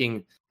about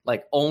making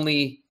like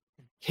only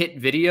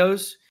hit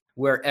videos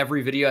where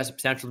every video has the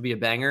potential to be a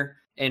banger,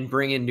 and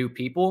bring in new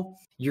people,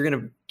 you're going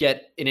to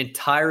get an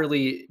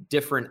entirely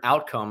different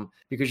outcome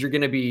because you're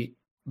going to be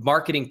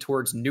marketing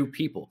towards new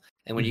people.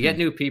 And when you get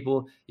new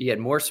people, you get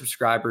more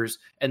subscribers.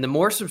 And the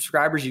more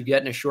subscribers you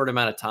get in a short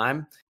amount of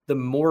time, the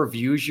more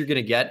views you're going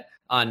to get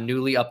on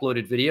newly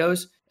uploaded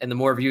videos. And the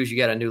more views you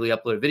get on newly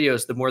uploaded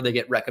videos, the more they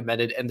get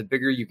recommended and the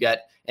bigger you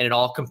get. And it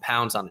all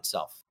compounds on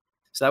itself.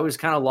 So that was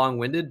kind of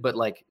long-winded, but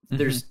like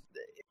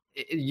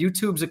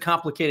YouTube's a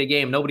complicated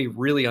game. Nobody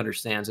really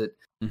understands it.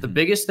 The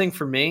biggest thing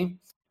for me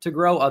to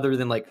grow, other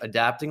than like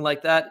adapting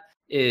like that,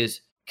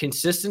 is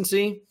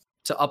consistency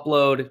to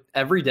upload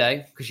every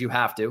day, because you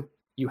have to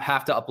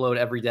upload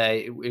every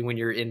day when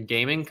you're in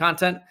gaming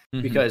content,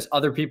 because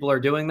other people are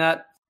doing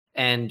that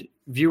and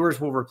viewers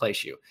will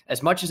replace you.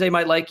 As much as they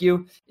might like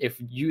you, if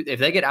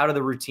they get out of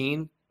the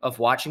routine of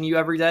watching you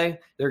every day,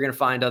 they're going to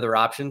find other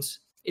options.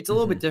 It's a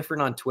little bit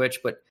different on Twitch,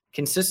 but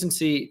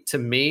consistency to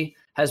me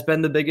has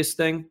been the biggest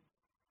thing.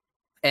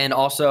 And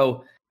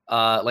also,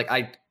 like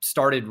I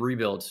started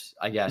rebuilds,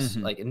 I guess.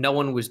 Like no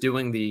one was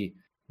doing the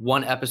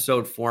one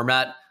episode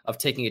format of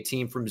taking a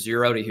team from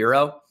 0 to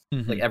hero.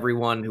 Like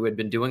everyone who had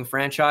been doing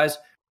franchise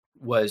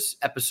was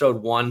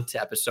episode 1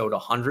 to episode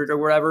 100 or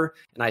whatever.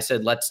 And I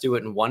said, let's do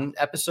it in one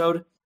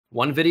episode,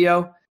 one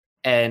video.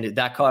 And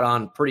that caught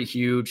on pretty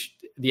huge.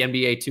 The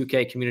NBA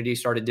 2K community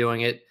started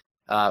doing it.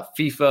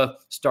 FIFA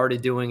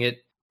started doing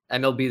it.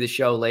 MLB the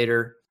Show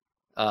later.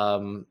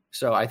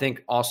 So I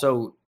think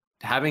also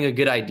having a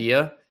good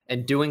idea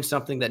and doing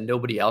something that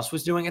nobody else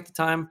was doing at the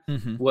time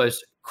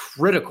was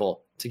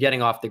critical to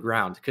getting off the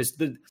ground, because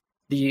the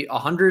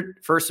 100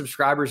 first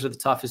subscribers are the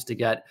toughest to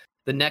get.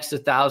 The next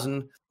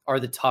 1,000 are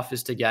the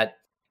toughest to get.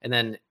 And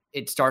then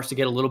it starts to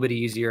get a little bit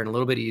easier and a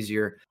little bit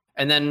easier.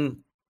 And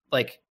then,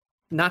 like,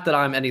 not that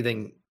I'm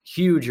anything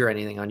huge or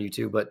anything on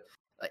YouTube, but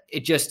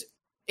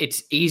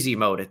it's easy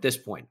mode at this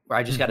point where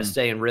I just got to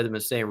stay in rhythm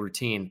and stay in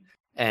routine.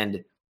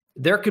 And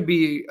there could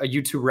be a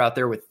YouTuber out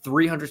there with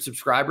 300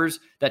 subscribers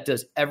that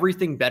does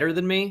everything better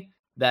than me,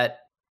 that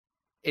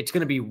it's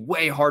going to be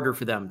way harder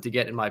for them to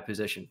get in my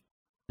position.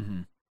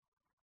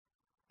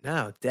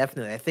 No,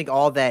 definitely. I think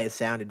all that is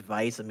sound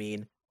advice. I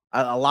mean,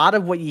 a lot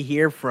of what you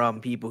hear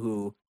from people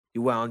who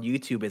do well on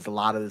YouTube is a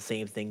lot of the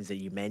same things that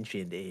you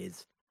mentioned.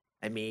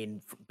 I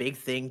mean, big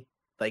thing,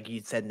 like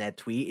you said in that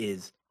tweet,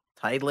 is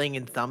titling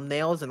and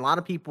thumbnails. And a lot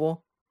of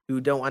people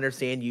who don't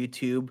understand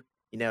YouTube,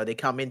 they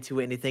come into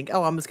it and they think,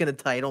 oh, I'm just going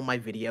to title my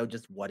video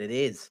just what it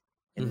is.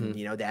 And,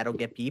 that'll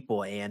get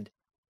people. And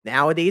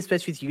nowadays,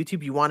 especially with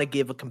YouTube, you want to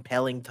give a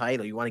compelling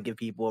title. You want to give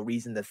people a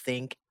reason to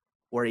think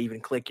or even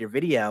click your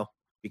video,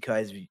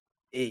 because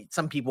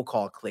some people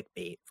call it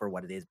clickbait for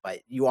what it is. But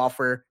you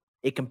offer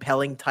a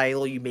compelling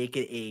title, you make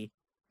it a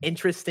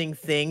interesting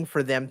thing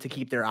for them to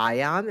keep their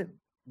eye on,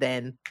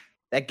 then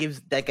that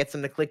gets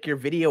them to click your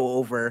video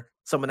over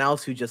someone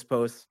else who just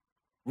posts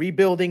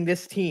rebuilding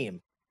this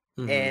team.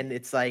 And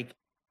it's like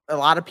a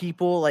lot of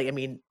people, like, I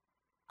mean,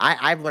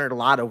 I've learned a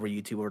lot over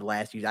YouTube over the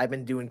last year. I've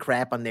been doing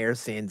crap on there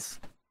since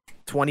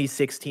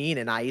 2016,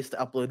 and I used to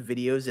upload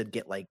videos that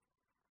get like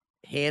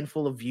a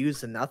handful of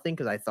views and nothing,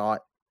 because I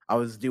thought I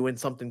was doing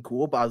something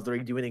cool, but I was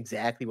literally doing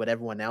exactly what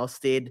everyone else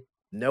did,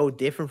 no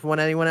different from what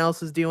anyone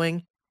else is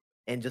doing.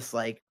 And just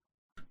like,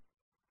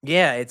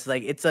 yeah, it's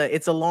like it's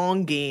a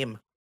long game,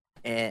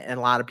 and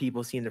a lot of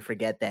people seem to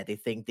forget that. They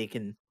think they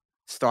can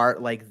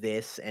start like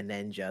this and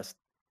then just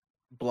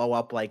blow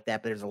up like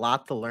that, but there's a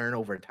lot to learn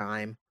over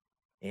time.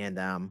 And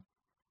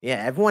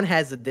everyone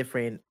has a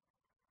different,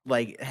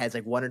 has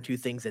one or two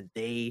things that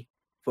they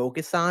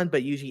focus on,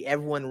 but usually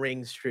everyone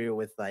rings true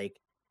with like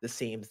the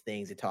same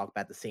things. They talk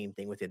about the same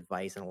thing with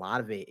advice, and a lot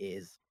of it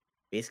is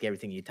basically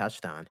everything you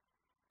touched on.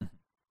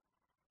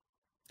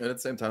 And at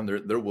the same time,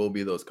 there will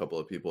be those couple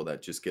of people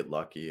that just get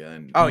lucky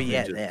and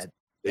they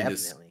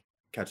just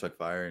catch like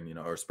fire, and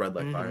or spread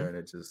like fire, and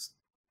it just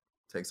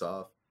takes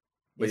off.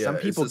 But some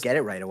people get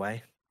it right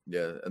away.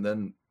 Yeah, and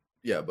then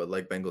but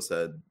like Bengal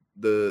said,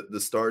 the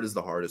start is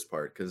the hardest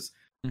part, because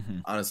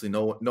honestly,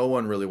 no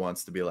one really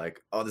wants to be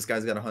like, oh, this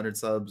guy's got 100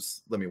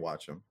 subs, let me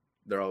watch him.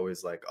 They're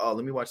always like, oh,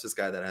 let me watch this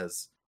guy that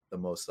has the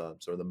most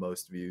subs or the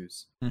most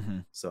views.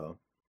 So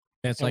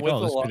it's like,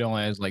 oh, this video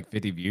only has like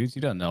 50 views.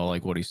 You don't know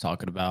like what he's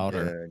talking about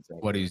or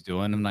what he's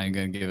doing. I'm not even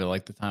gonna give it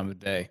like the time of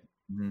day.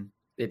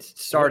 It's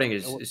starting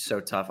is so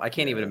tough. I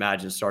can't even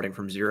imagine starting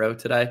from 0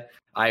 today.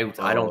 I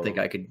don't think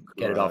I could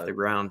get it off the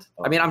ground.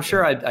 I mean, I'm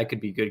sure I could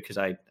be good, because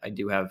I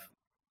do have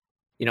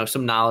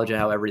some knowledge of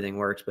how everything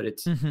works, but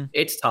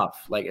it's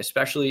tough, like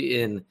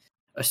especially in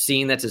a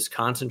scene that's as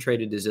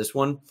concentrated as this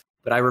one.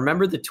 But I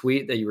remember the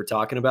tweet that you were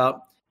talking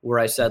about where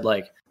I said,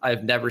 like,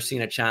 I've never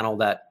seen a channel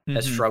that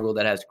has struggled,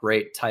 that has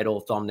great title,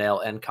 thumbnail,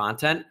 and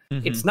content.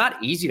 It's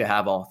not easy to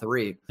have all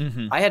three.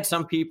 I had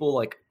some people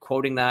like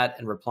quoting that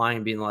and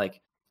replying, being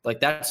like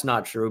that's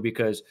not true,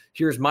 because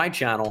here's my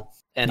channel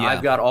and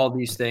I've got all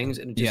these things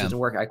and it just doesn't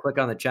work. I click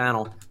on the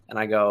channel and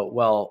I go,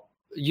 well,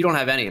 you don't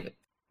have any of it.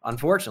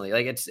 Unfortunately,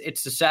 like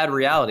it's a sad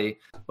reality.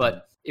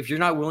 But if you're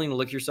not willing to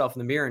look yourself in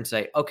the mirror and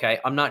say, okay,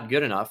 I'm not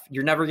good enough,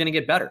 you're never going to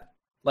get better.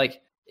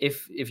 Like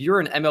if you're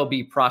an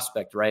MLB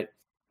prospect, right?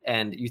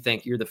 and you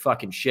think you're the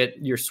fucking shit.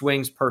 Your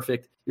swing's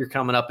perfect. You're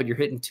coming up and you're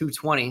hitting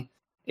 220.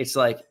 It's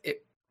like,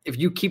 if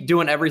you keep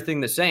doing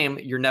everything the same,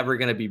 you're never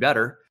going to be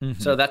better.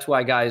 Mm-hmm. So that's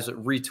why guys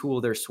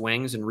retool their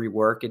swings and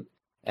rework it.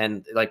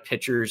 And like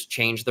pitchers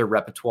change their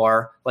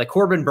repertoire. Like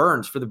Corbin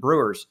Burns for the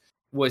Brewers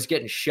was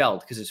getting shelled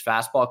because his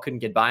fastball couldn't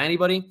get by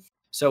anybody.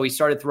 So he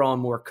started throwing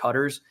more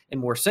cutters and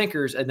more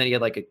sinkers. And then he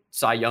had like a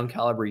Cy Young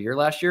caliber year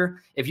last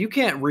year. If you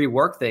can't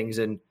rework things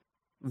and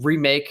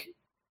remake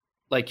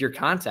like your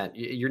content,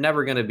 you're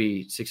never going to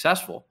be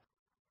successful.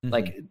 Mm-hmm.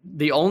 Like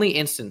the only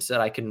instance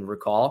that I can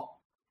recall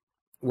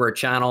where a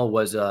channel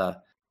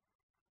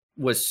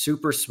was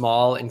super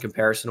small in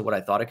comparison to what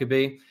I thought it could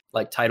be,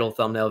 like title,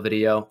 thumbnail,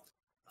 video.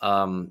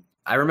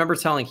 I remember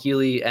telling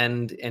Healy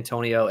and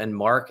Antonio and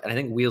Mark, and I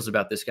think Wheels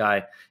about this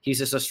guy. He's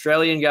this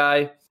Australian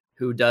guy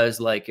who does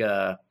like,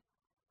 I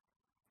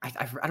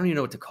don't even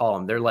know what to call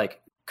them. They're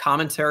like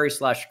commentary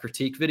 /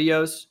 critique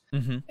videos.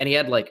 Mm-hmm. And he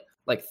had like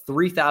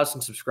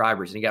 3,000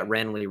 subscribers and he got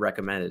randomly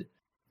recommended.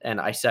 And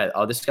I said,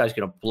 oh, this guy's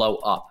going to blow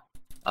up.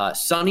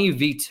 Sunny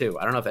V2.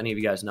 I don't know if any of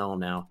you guys know him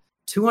now.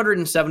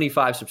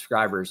 275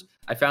 subscribers.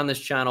 I found this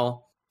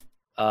channel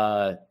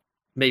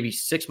maybe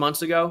 7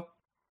 months ago,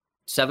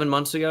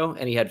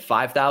 and he had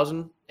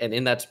 5,000. And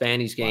in that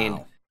span, he's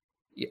gained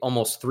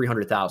almost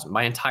 300,000.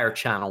 My entire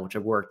channel, which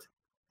I've worked,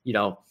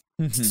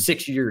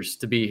 6 years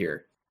to be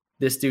here.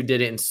 This dude did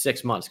it in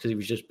 6 months because he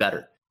was just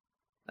better.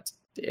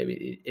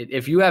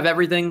 If you have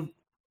everything,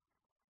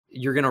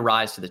 you're going to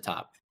rise to the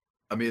top.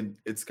 I mean,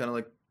 it's kind of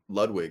like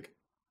Ludwig.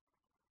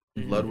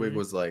 Mm-hmm. Ludwig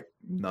was like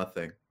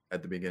nothing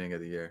at the beginning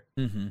of the year.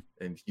 Mm-hmm.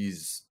 And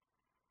he's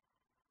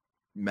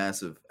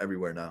massive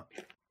everywhere now.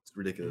 It's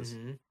ridiculous.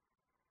 Mm-hmm.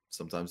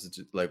 Sometimes it's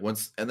just like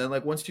once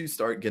you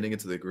start getting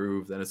into the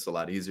groove, then it's a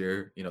lot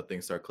easier.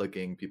 Things start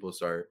clicking, people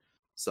start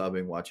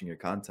subbing, watching your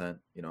content,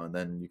 and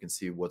then you can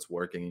see what's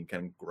working and you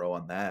can grow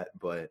on that.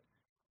 But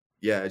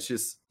yeah, it's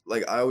just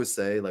like I always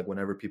say, like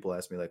whenever people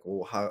ask me like,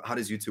 well, how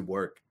does YouTube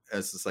work? And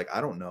it's just like,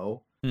 I don't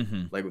know.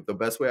 Mm-hmm. Like the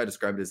best way I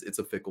describe it is it's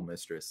a fickle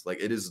mistress.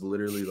 Like it is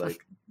literally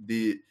like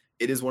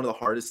it is one of the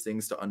hardest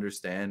things to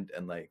understand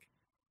and like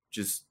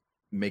just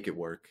make it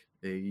work.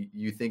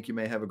 You think you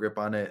may have a grip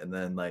on it, and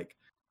then like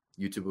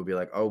YouTube will be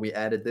like, oh, we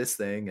added this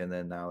thing, and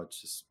then now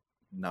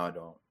I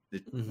don't.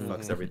 It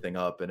fucks everything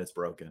up and it's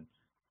broken.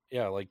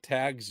 Yeah, like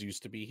tags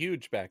used to be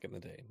huge back in the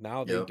day.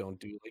 Now they don't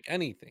do like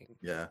anything.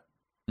 Yeah.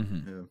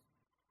 Mm-hmm. Yeah.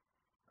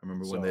 I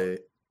remember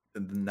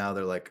now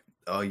they're like,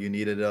 oh, you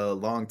needed a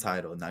long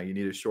title. Now you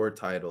need a short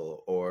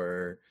title,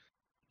 or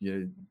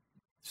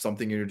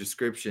something in your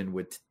description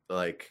would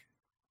like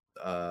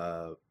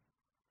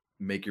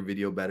make your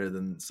video better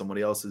than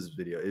somebody else's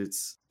video.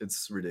 It's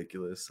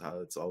ridiculous how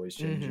it's always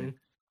changing. Mm-hmm.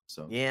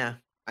 So yeah,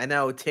 I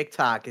know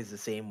TikTok is the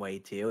same way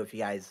too. If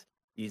you guys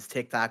use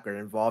TikTok or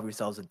involve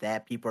yourselves with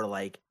that, people are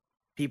like,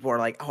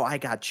 oh, I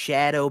got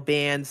shadow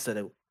banned so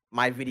that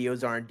my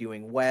videos aren't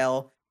doing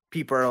well.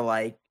 People are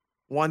like,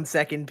 1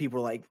 second, people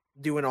are like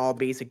doing all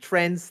basic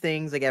trends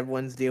things like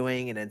everyone's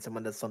doing, and then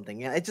someone does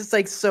something. It's just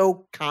like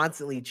so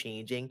constantly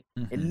changing,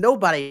 and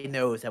nobody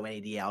knows how any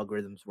of the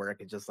algorithms work.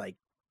 It's just like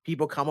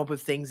people come up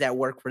with things that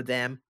work for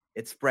them.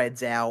 It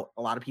spreads out.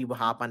 A lot of people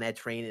hop on that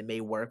train. It may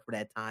work for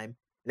that time.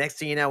 Next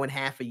thing you know, in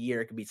half a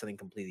year, it could be something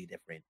completely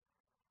different.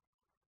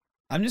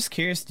 I'm just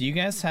curious. Do you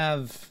guys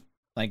have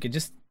like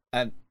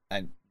I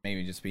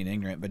maybe just being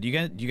ignorant, but do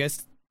you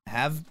guys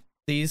have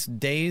these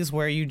days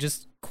where you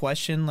just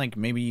question, like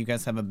maybe you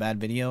guys have a bad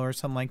video or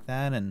something like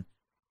that, and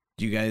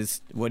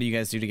what do you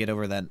guys do to get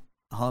over that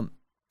hump,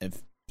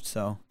 if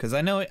so? Because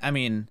I know, I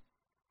mean,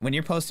 when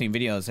you're posting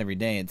videos every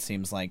day, it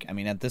seems like, I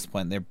mean, at this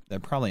point they're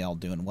probably all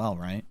doing well,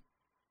 right?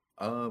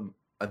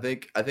 I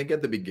think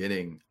at the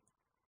beginning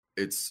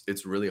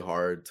it's really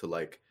hard to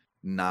like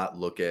not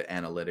look at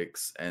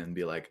analytics and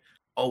be like,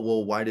 oh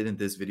well, why didn't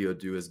this video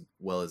do as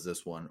well as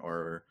this one,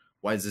 or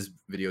why is this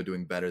video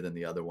doing better than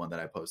the other one that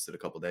I posted a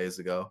couple days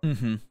ago?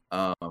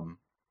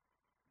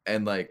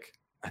 And like,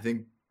 I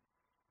think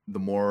the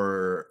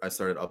more I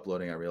started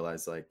uploading, I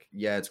realized like,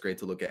 yeah, it's great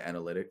to look at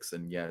analytics,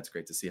 and yeah, it's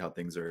great to see how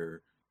things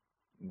are,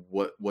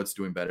 what's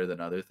doing better than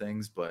other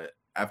things. But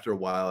after a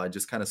while, I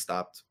just kind of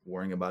stopped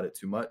worrying about it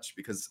too much,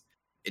 because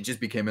it just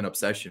became an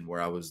obsession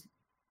where I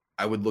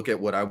would look at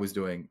what I was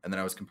doing and then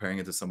I was comparing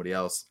it to somebody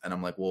else. And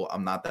I'm like, well,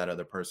 I'm not that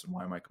other person.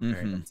 Why am I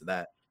comparing them to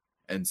that?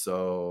 And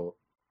so,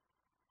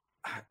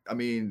 I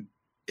mean,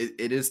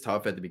 it is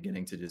tough at the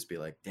beginning to just be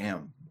like,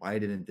 damn, why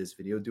didn't this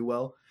video do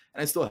well?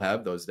 And I still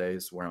have those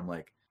days where I'm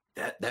like,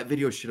 that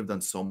video should have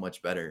done so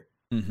much better.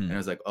 And I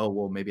was like, oh,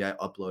 well, maybe I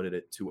uploaded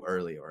it too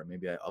early, or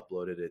maybe I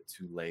uploaded it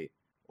too late,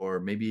 or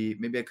maybe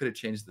I could have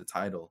changed the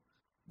title.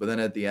 But then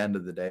at the end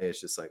of the day,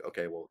 it's just like,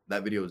 okay, well,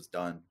 that video is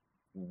done.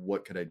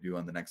 What could I do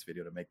on the next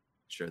video to make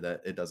sure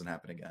that it doesn't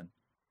happen again?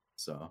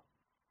 So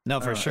no,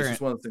 for sure. It's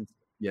just one of the things.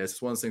 Yeah, it's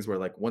just one of those things where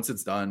like once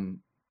it's done,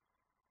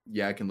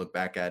 yeah, I can look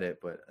back at it,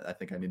 but I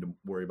think I need to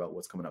worry about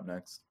what's coming up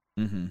next.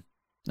 No,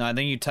 I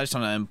think you touched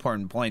on an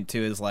important point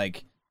too, is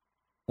like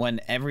when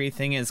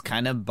everything is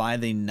kind of by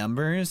the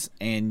numbers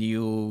and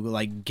you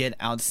like get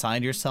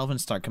outside yourself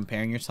and start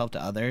comparing yourself to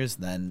others,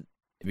 then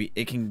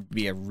it can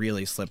be a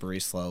really slippery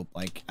slope.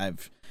 Like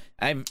I've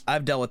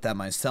dealt with that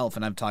myself,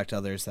 and I've talked to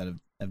others that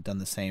have done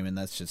the same, and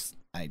that's just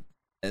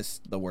it's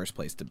the worst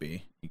place to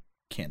be. You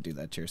can't do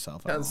that to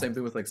yourself. Kind of the same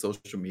thing with like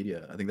social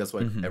media. I think that's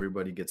why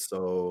everybody gets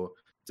so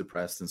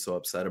depressed and so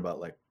upset about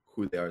like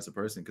who they are as a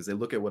person, because they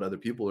look at what other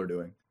people are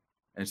doing,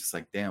 and it's just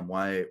like, damn,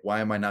 why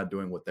am I not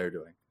doing what they're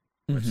doing?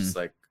 It's just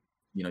like,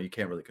 you know, you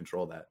can't really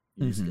control that.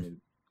 You just need to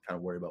kind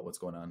of worry about what's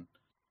going on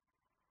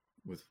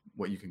with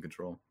what you can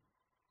control.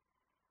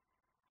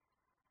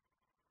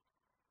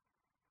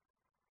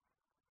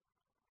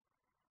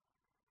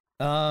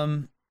 I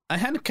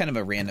had kind of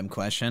a random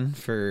question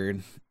for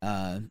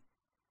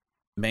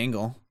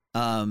Bengal.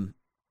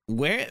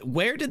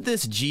 Where did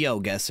this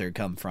Geoguessr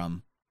come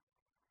from?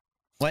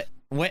 What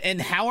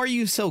and how are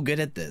you so good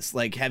at this?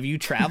 Like, have you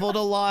traveled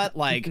a lot?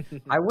 Like,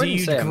 I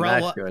wouldn't say I'm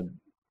that up? good.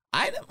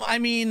 I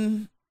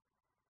mean,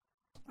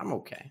 I'm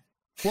okay.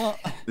 Well,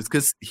 it's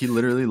because he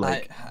literally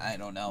like I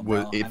don't know,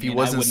 bro. If he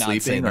wasn't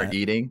sleeping or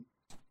eating,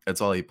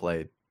 that's all he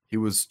played. He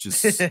was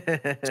just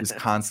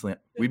constantly.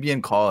 We'd be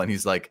in call, and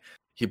he's like,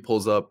 he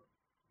pulls up,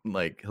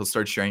 like he'll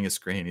start sharing his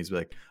screen. He's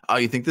like, "Oh,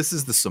 you think this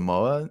is the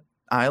Samoa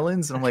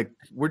Islands?" And I'm like,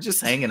 "We're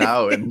just hanging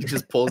out," and he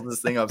just pulls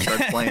this thing up,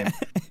 starts playing.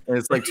 And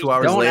it's like 2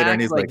 hours later,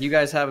 and he's like, "You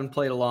guys haven't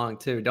played along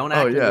too. Don't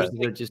act like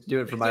you're just do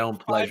it for my own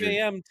pleasure." 5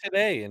 a.m.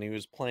 today, and he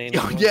was playing.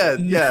 Oh, yeah.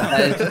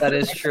 That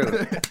is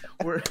true.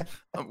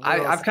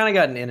 I've kind of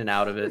gotten in and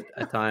out of it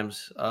at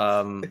times.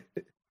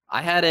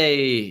 I had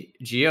a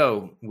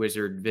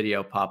Geoguessr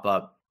video pop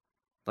up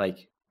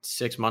like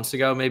 6 months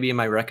ago, maybe in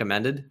my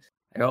recommended.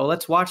 I go,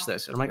 let's watch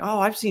this. And I'm like, oh,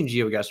 I've seen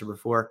Geoguessr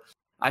before.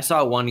 I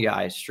saw one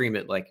guy stream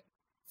it like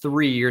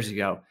 3 years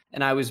ago,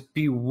 and I was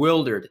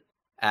bewildered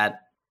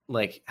at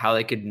like how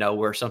they could know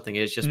where something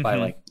is just by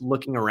like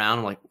looking around.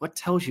 I'm like, what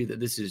tells you that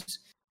this is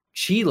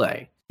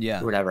Chile?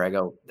 Yeah. Or whatever. I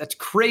go, that's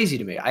crazy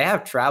to me. I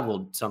have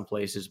traveled some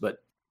places, but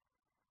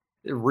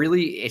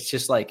really it's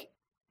just like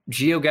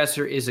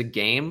Geoguessr is a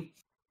game,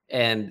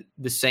 and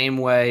the same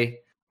way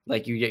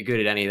like you get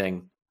good at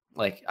anything,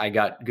 like I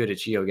got good at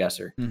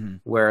Geoguessr,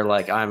 where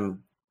like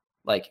I'm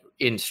like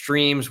in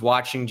streams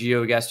watching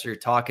Geoguessr,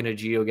 talking to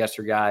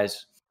Geoguessr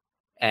guys,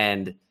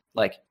 and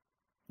like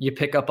you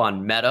pick up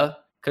on meta,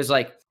 because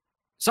like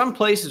some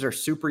places are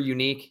super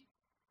unique,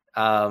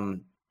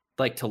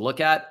 like to look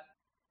at,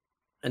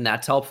 and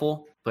that's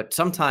helpful. But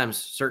sometimes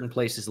certain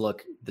places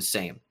look the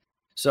same,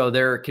 so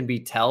there can be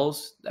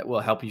tells that will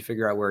help you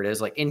figure out where it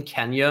is. Like in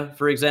Kenya,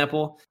 for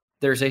example,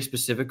 there's a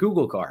specific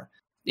Google car.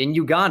 In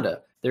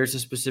Uganda, there's a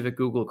specific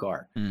Google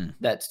car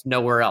that's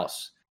nowhere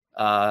else.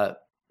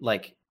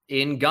 Like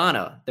in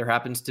Ghana, there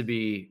happens to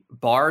be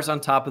bars on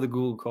top of the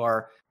Google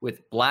car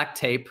with black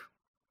tape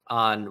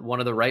on one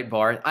of the right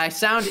bars. I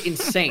sound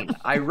insane.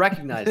 I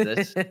recognize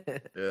this.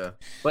 Yeah.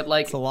 But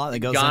like it's a lot that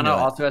goes Ghana into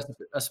also has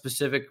a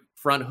specific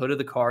front hood of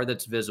the car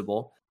that's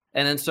visible.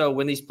 And then so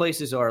when these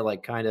places are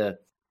like kind of,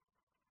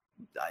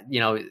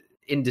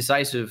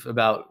 indecisive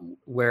about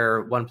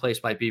where one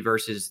place might be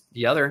versus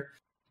the other,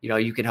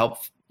 you can help,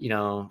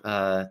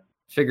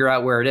 figure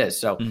out where it is.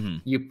 So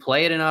you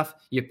play it enough,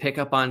 you pick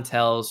up on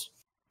tells,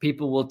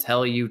 people will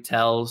tell you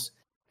tells,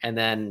 and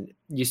then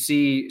you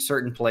see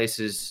certain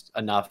places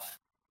enough,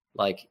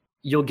 like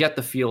you'll get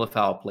the feel of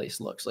how a place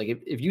looks. Like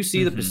if you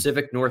see the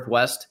Pacific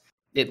Northwest,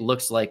 it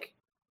looks like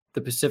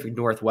the Pacific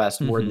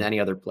Northwest more than any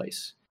other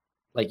place.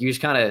 Like you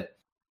just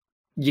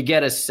you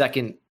get a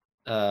second,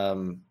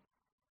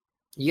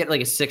 you get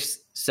like a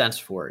sixth sense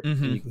for it.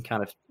 And you can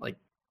kind of like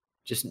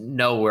just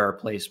know where a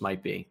place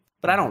might be.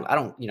 But I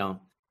don't,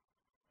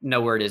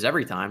 know where it is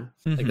every time.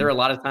 Like there are a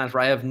lot of times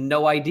where I have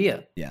no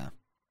idea. Yeah.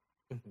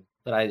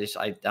 But I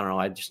don't know.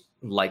 I just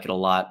like it a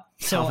lot.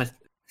 So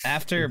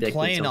after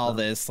playing all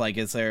this, like,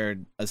 is there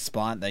a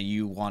spot that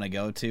you want to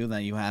go to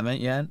that you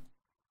haven't yet?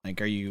 Like,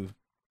 do you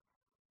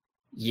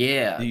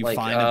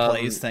find a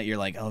place that you're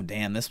like, oh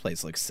damn, this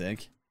place looks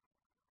sick?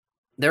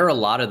 There are a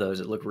lot of those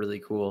that look really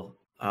cool.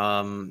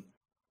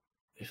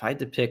 If I had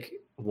to pick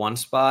one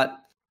spot,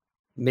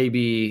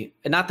 maybe,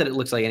 and not that it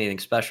looks like anything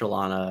special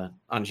on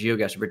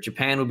Geoguessr, but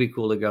Japan would be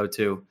cool to go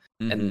to.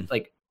 And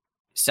like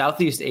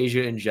Southeast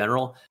Asia in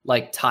general,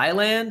 like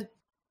Thailand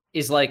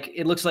is like,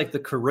 it looks like the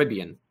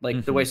Caribbean,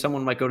 like the way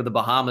someone might go to the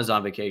Bahamas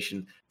on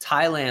vacation.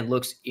 Thailand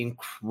looks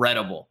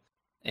incredible.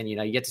 And,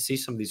 you get to see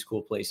some of these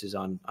cool places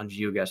on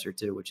Geoguessr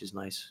too, which is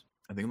nice.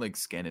 I think like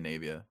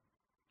Scandinavia,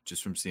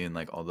 just from seeing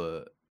like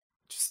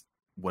just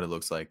what it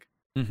looks like.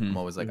 I'm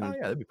always like, oh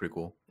yeah, that'd be pretty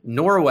cool.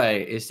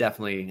 Norway is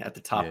definitely at the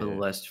top of the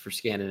list for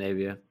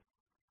Scandinavia.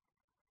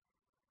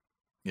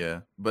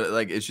 Yeah, but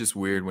like it's just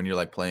weird when you're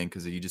like playing,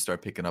 because you just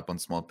start picking up on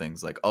small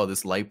things like, oh,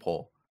 this light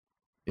pole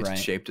is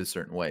shaped a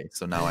certain way,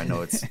 so now I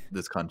know it's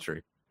this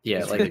country.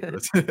 Yeah, like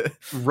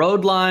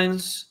road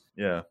lines,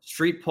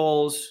 street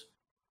poles,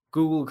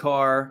 Google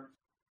car,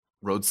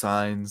 road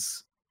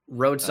signs,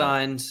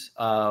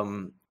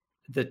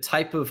 the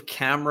type of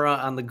camera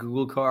on the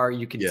Google car,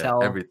 you can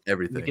tell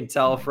everything. You can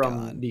tell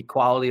from the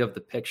quality of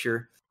the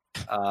picture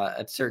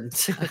at certain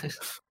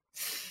times.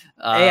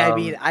 Hey, I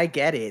mean, I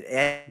get it.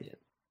 Yeah.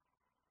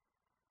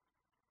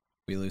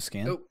 We lose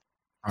Scann. Oh,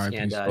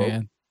 Scann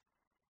died.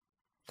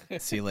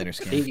 died. See you later,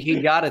 Scann. He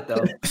got it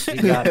though.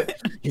 He got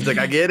it. He's like,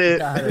 I get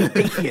it.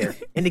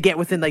 And to get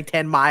within like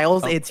 10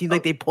 miles, it seems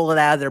like they pull it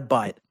out of their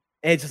butt.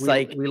 And it's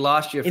just we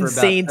lost you for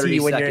insane about 30 to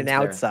you when you're an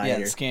seconds there.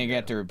 outsider. Yeah, Scann, you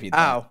have to repeat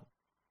that.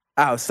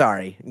 Oh,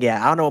 sorry.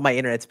 Yeah, I don't know what my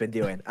internet's been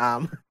doing.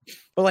 But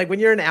like when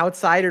you're an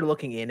outsider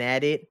looking in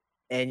at it,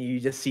 and you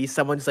just see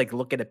someone just like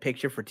look at a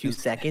picture for 2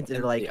 seconds, and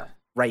they're like,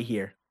 right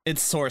here.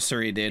 It's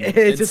sorcery, dude.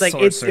 It's just like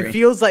it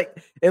feels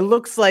like it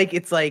looks like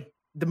it's like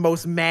the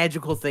most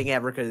magical thing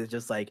ever because it's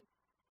just like,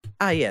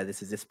 oh yeah,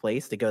 this is this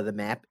place. To go to the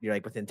map, you're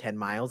like within 10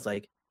 miles,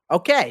 like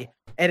okay.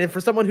 And then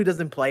for someone who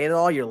doesn't play it at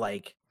all, you're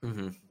like,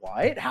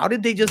 what? How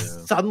did they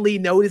just suddenly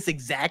notice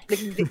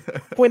exactly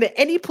point at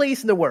any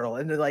place in the world?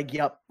 And they're like,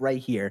 yep, right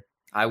here.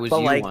 I was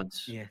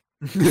once. Yeah.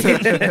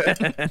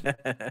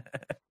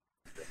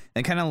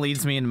 That kind of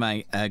leads me into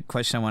my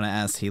question I want to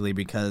ask Healy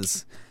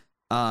because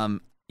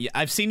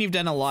I've seen you've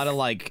done a lot of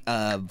like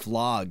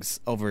vlogs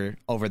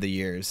over the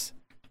years,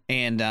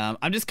 and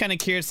I'm just kind of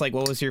curious, like,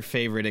 what was your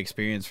favorite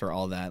experience for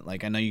all that?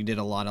 Like, I know you did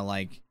a lot of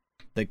like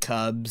the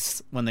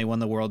Cubs when they won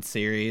the World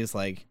Series.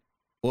 Like,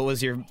 what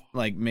was your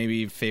like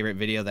maybe favorite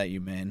video that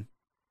you made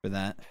for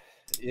that?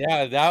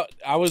 Yeah, that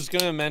I was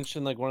gonna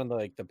mention like one of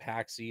the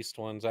PAX East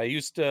ones. I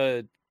used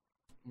to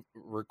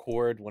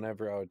record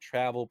whenever I would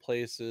travel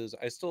places.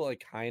 I still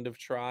like kind of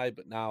try,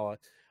 but now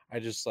I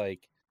just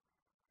like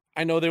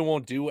I know they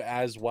won't do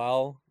as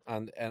well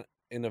on and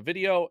in a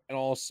video, and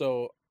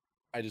also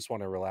I just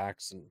want to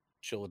relax and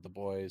chill with the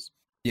boys.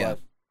 Yeah,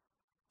 but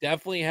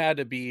definitely had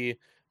to be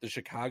the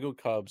Chicago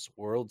Cubs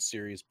World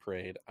Series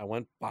parade. I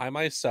went by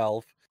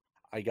myself.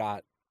 I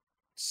got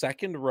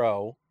second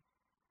row,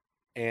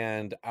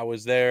 and I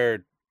was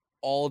there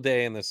all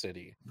day in the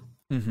city.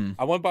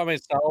 I went by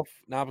myself,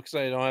 not because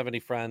I don't have any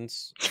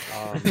friends.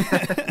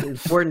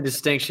 Important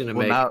distinction to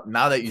make.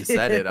 Now that you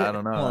said it, I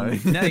don't know. Well,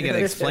 now you gotta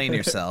explain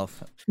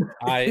yourself.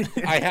 I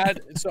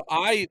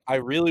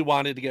really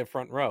wanted to get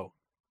front row.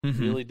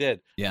 Really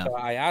did. Yeah. So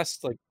I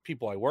asked like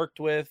people I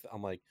worked with.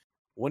 I'm like,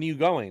 when are you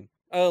going?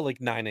 Oh,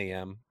 like 9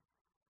 a.m.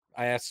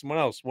 I asked someone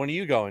else, when are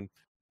you going?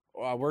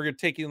 We're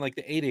taking like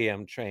the 8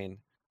 a.m. train.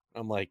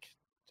 I'm like,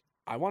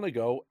 I want to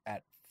go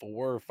at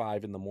 4 or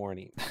 5 in the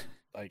morning.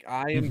 Like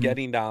I am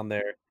getting down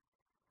there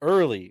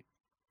early.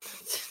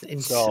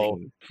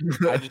 So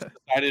I just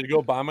decided to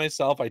go by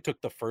myself. I took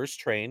the first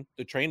train.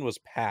 The train was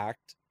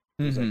packed.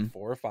 It was like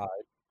 4 or 5.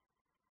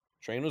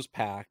 Train was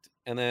packed,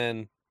 and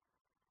then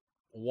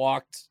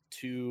walked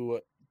to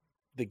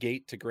the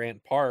gate to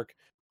Grant Park,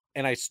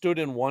 and I stood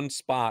in one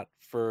spot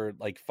for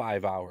like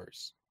 5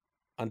 hours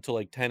until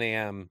like 10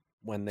 a.m.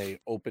 when they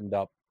opened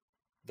up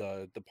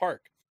the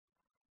park.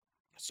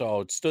 So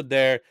it stood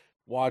there,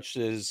 watched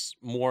as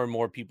more and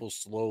more people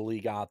slowly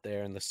got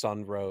there and the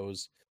sun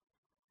rose.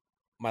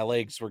 My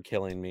legs were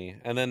killing me.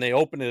 And then they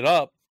opened it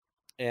up,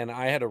 and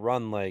I had to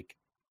run like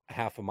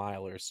half a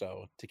mile or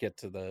so to get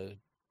to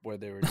where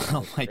they were doing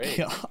Oh my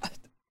god.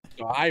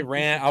 So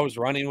I was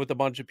running with a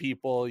bunch of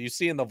people. You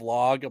see in the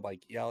vlog, I'm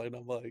like yelling,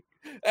 I'm like,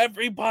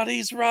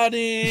 everybody's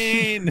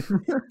running.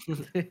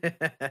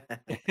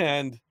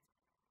 And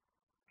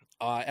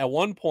at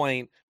one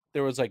point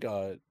there was like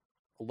a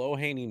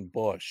low-hanging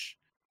bush,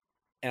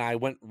 and I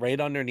went right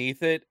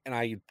underneath it, and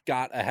I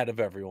got ahead of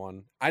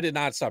everyone. I did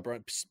not stop.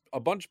 A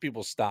bunch of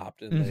people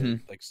stopped, and they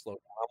like slowed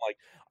down. I'm like,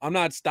 I'm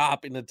not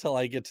stopping until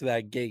I get to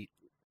that gate.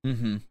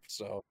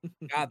 So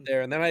got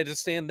there, and then I had to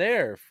stand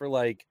there for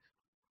like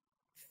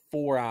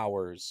 4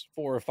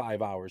 or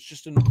 5 hours,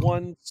 just in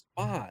one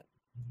spot.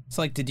 It's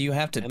like, did you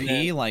have to pee?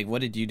 Then, like,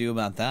 what did you do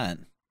about that?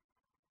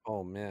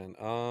 Oh man,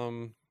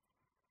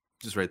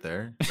 just right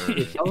there.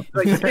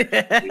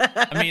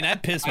 I mean, I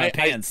pissed my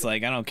pants.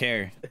 Like, I don't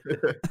care.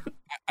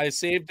 I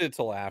saved it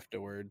till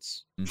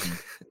afterwards.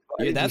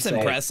 Dude, that's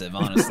impressive,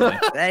 honestly.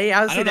 Hey,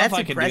 I would say that's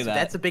impressive. That.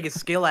 That's the biggest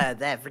skill out of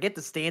that. Forget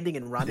the standing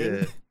and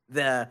running.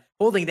 The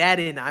holding that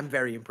in, I'm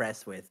very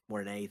impressed with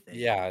more than anything.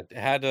 Yeah,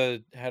 had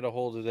to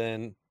hold it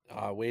in.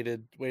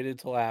 Waited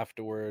till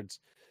afterwards.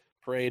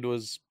 Parade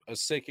was a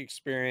sick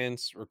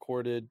experience.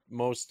 Recorded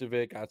most of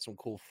it. Got some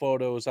cool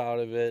photos out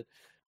of it.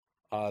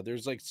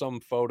 There's like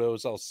some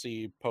photos I'll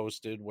see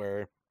posted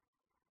where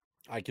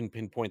I can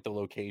pinpoint the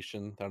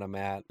location that I'm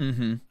at.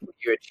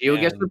 You're a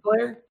Geoguessr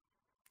player?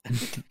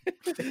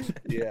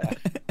 Yeah.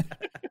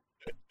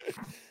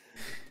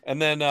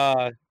 And then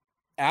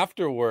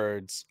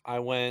afterwards I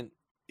went,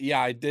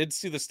 I did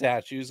see the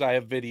statues. I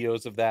have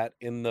videos of that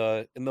in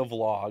the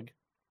vlog.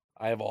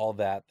 I have all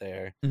that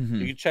there.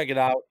 You can check it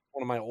out.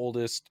 One of my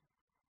oldest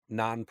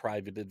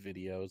non-privated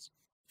videos.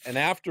 And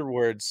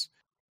afterwards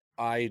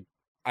I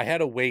had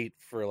to wait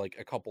for like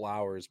a couple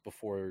hours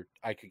before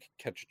I could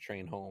catch a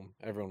train home.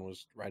 Everyone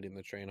was riding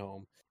the train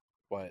home.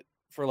 But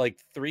for like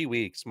 3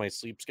 weeks, my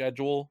sleep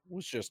schedule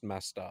was just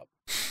messed up.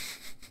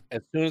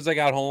 As soon as I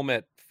got home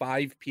at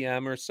 5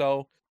 p.m. or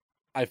so,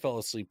 I fell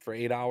asleep for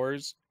 8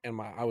 hours, and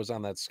I was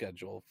on that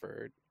schedule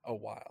for a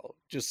while,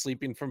 just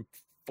sleeping from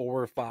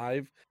 4 or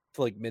 5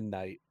 to like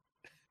midnight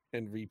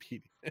and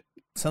repeating it.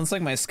 Sounds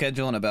like my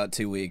schedule in about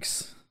 2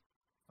 weeks.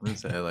 I'm gonna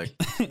say like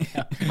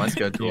my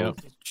schedule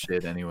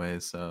shit anyway,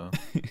 so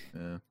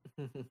yeah.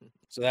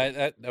 So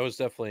that was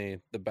definitely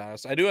the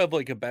best. I do have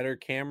like a better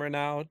camera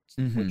now,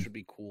 which would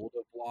be cool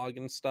to vlog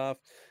and stuff.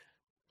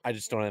 I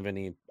just don't have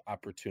any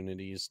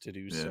opportunities to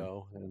do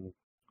so. And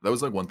that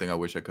was like one thing I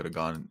wish I could have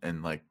gone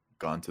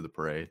to the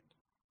parade.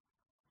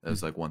 That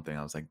was like one thing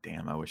I was like,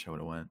 damn, I wish I would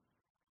have went.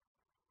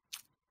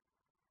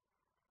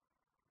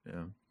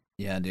 Yeah.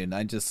 Yeah, dude.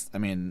 I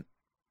mean,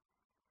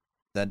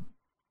 that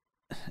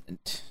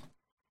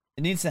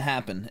it needs to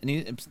happen.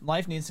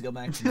 Life needs to go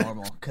back to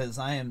normal because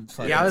I am.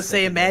 Yeah, I would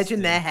say,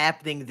 imagine that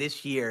happening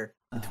this year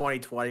in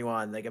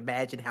 2021. Like,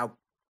 imagine how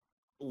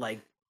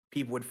like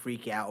people would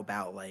freak out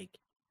about like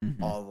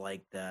all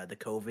like the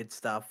COVID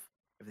stuff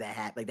if that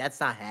happened. Like, that's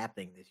not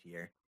happening this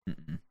year.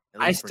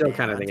 I still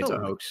kind of think it's a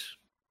hoax.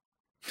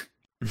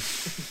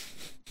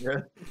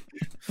 Yeah.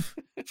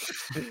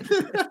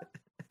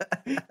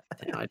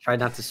 I tried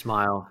not to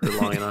smile for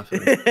long enough.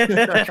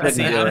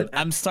 See,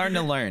 I'm starting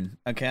to learn.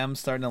 Okay, I'm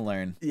starting to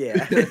learn.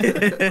 Yeah.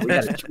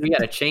 we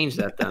gotta change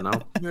that then, huh?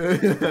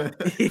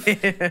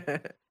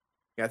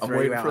 I'm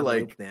waiting for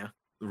like now.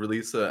 The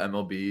release of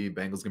MLB.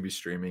 Bengal's gonna be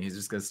streaming. He's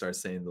just gonna start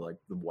saying the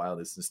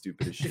wildest and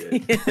stupidest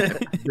shit.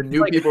 The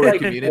new people in the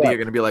community are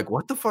gonna be like,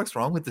 "What the fuck's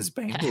wrong with this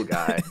Bengal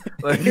guy?"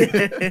 Like,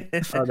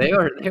 oh, they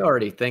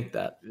already think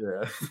that.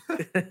 Yeah.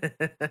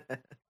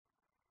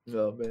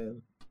 Oh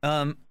man.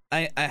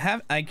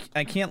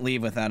 I can't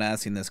leave without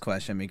asking this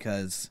question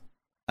because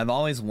I've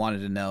always wanted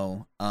to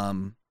know.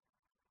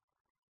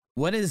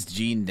 What is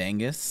Gene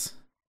Dangus?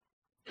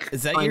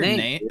 Is that your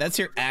name? That's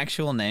your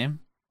actual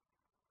name?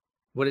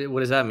 What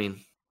does that mean?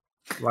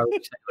 Why would you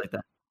say it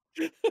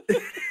like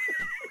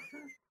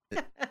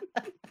that?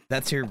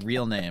 That's your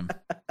real name.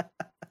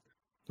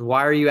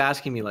 Why are you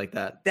asking me like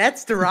that?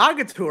 That's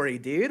derogatory,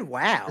 dude.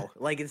 Wow.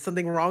 Like, is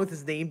something wrong with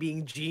his name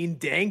being Gene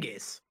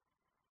Dangus?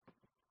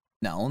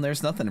 No,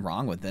 there's nothing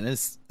wrong with it.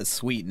 It's a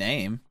sweet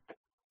name.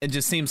 It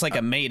just seems like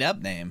a made-up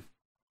name.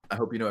 I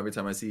hope you know every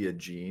time I see a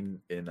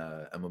Gene in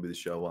MLB the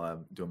Show while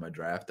I'm doing my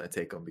draft, I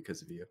take him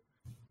because of you.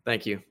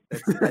 Thank you.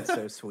 That's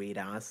so sweet,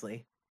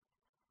 honestly.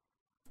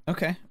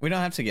 Okay, we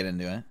don't have to get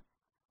into it.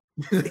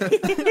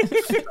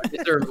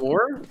 Is there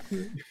more?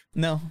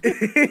 No.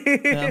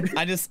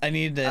 I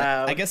needed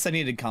to. I guess I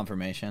needed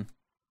confirmation.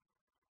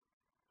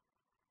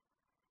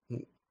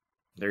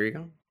 There you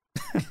go.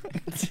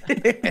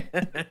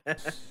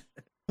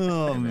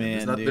 Oh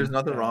man, there's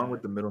nothing wrong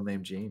with the middle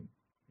name Gene,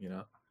 you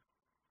know.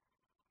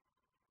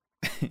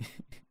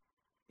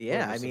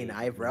 Yeah, I mean,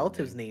 I have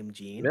relatives named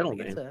Gene. Middle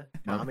name.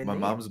 My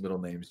mom's middle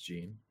name's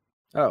Gene.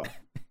 Oh,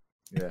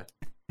 yeah.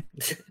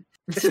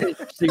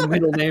 Your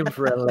middle name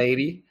for a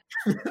lady.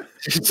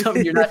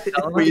 Something you're not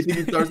telling me. You think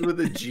it starts with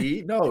a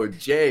G? No,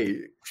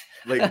 J.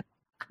 Like.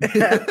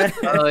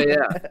 Oh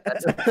yeah.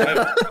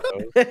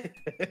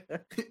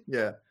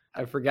 Yeah.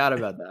 I forgot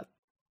about that.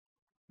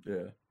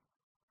 Yeah.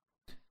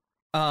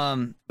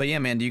 But yeah,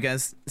 man. Do you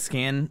guys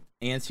Scann,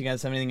 Ance? You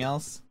guys have anything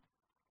else?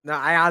 No,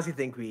 I honestly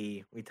think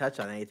we touched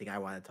on anything I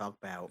want to talk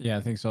about. Yeah,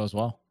 I think so as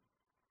well.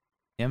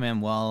 Yeah,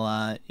 man.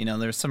 Well,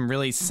 there's some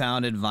really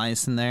sound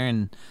advice in there,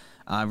 and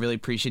I really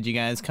appreciate you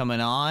guys coming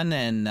on,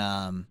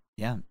 and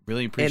yeah,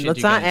 really appreciate. And let's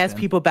you not guys, ask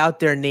people about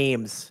their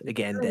names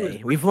again,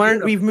 Day. We've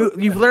learned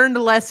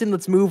the lesson.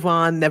 Let's move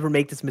on. Never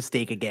make this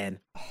mistake again.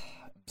 I'm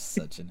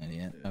such an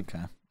idiot.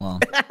 Okay, well.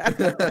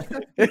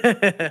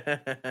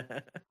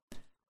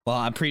 Well,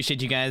 I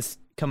appreciate you guys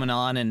coming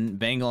on, and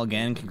Bengal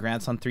again.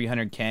 Congrats on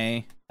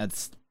 300K.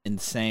 That's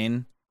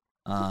insane.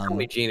 Call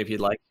me Gene if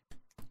you'd like.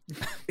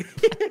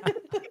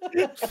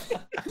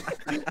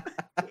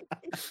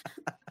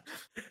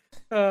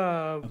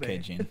 Oh, okay,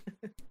 Gene.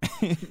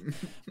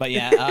 But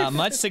yeah,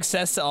 much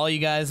success to all you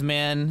guys,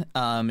 man.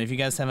 If you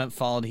guys haven't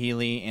followed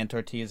Healy,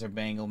 AntOrtiz, or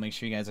Bengal, make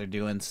sure you guys are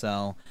doing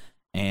so.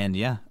 And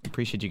yeah,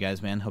 appreciate you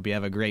guys, man. Hope you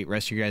have a great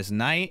rest of your guys'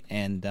 night.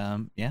 And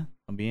yeah,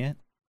 that'll be it.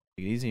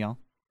 Take it easy, y'all.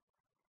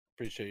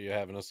 Appreciate you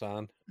having us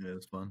on. Yeah,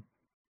 it's fun.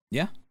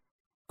 Yeah,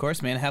 of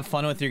course, man. Have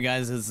fun with your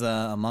guys'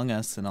 Among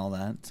Us and all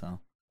that. So I'm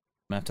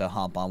gonna have to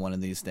hop on one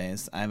of these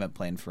days. I haven't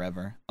played in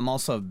forever. I'm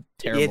also a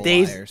terrible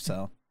liar,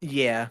 so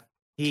yeah.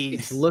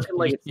 He's looking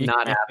like it's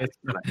not happening.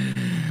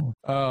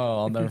 Oh,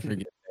 I'll never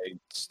forget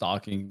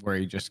stalking where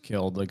he just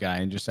killed the guy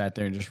and just sat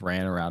there and just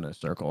ran around in a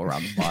circle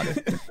around the body.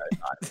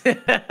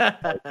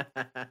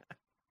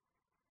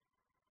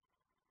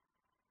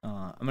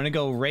 I'm gonna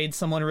go raid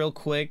someone real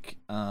quick.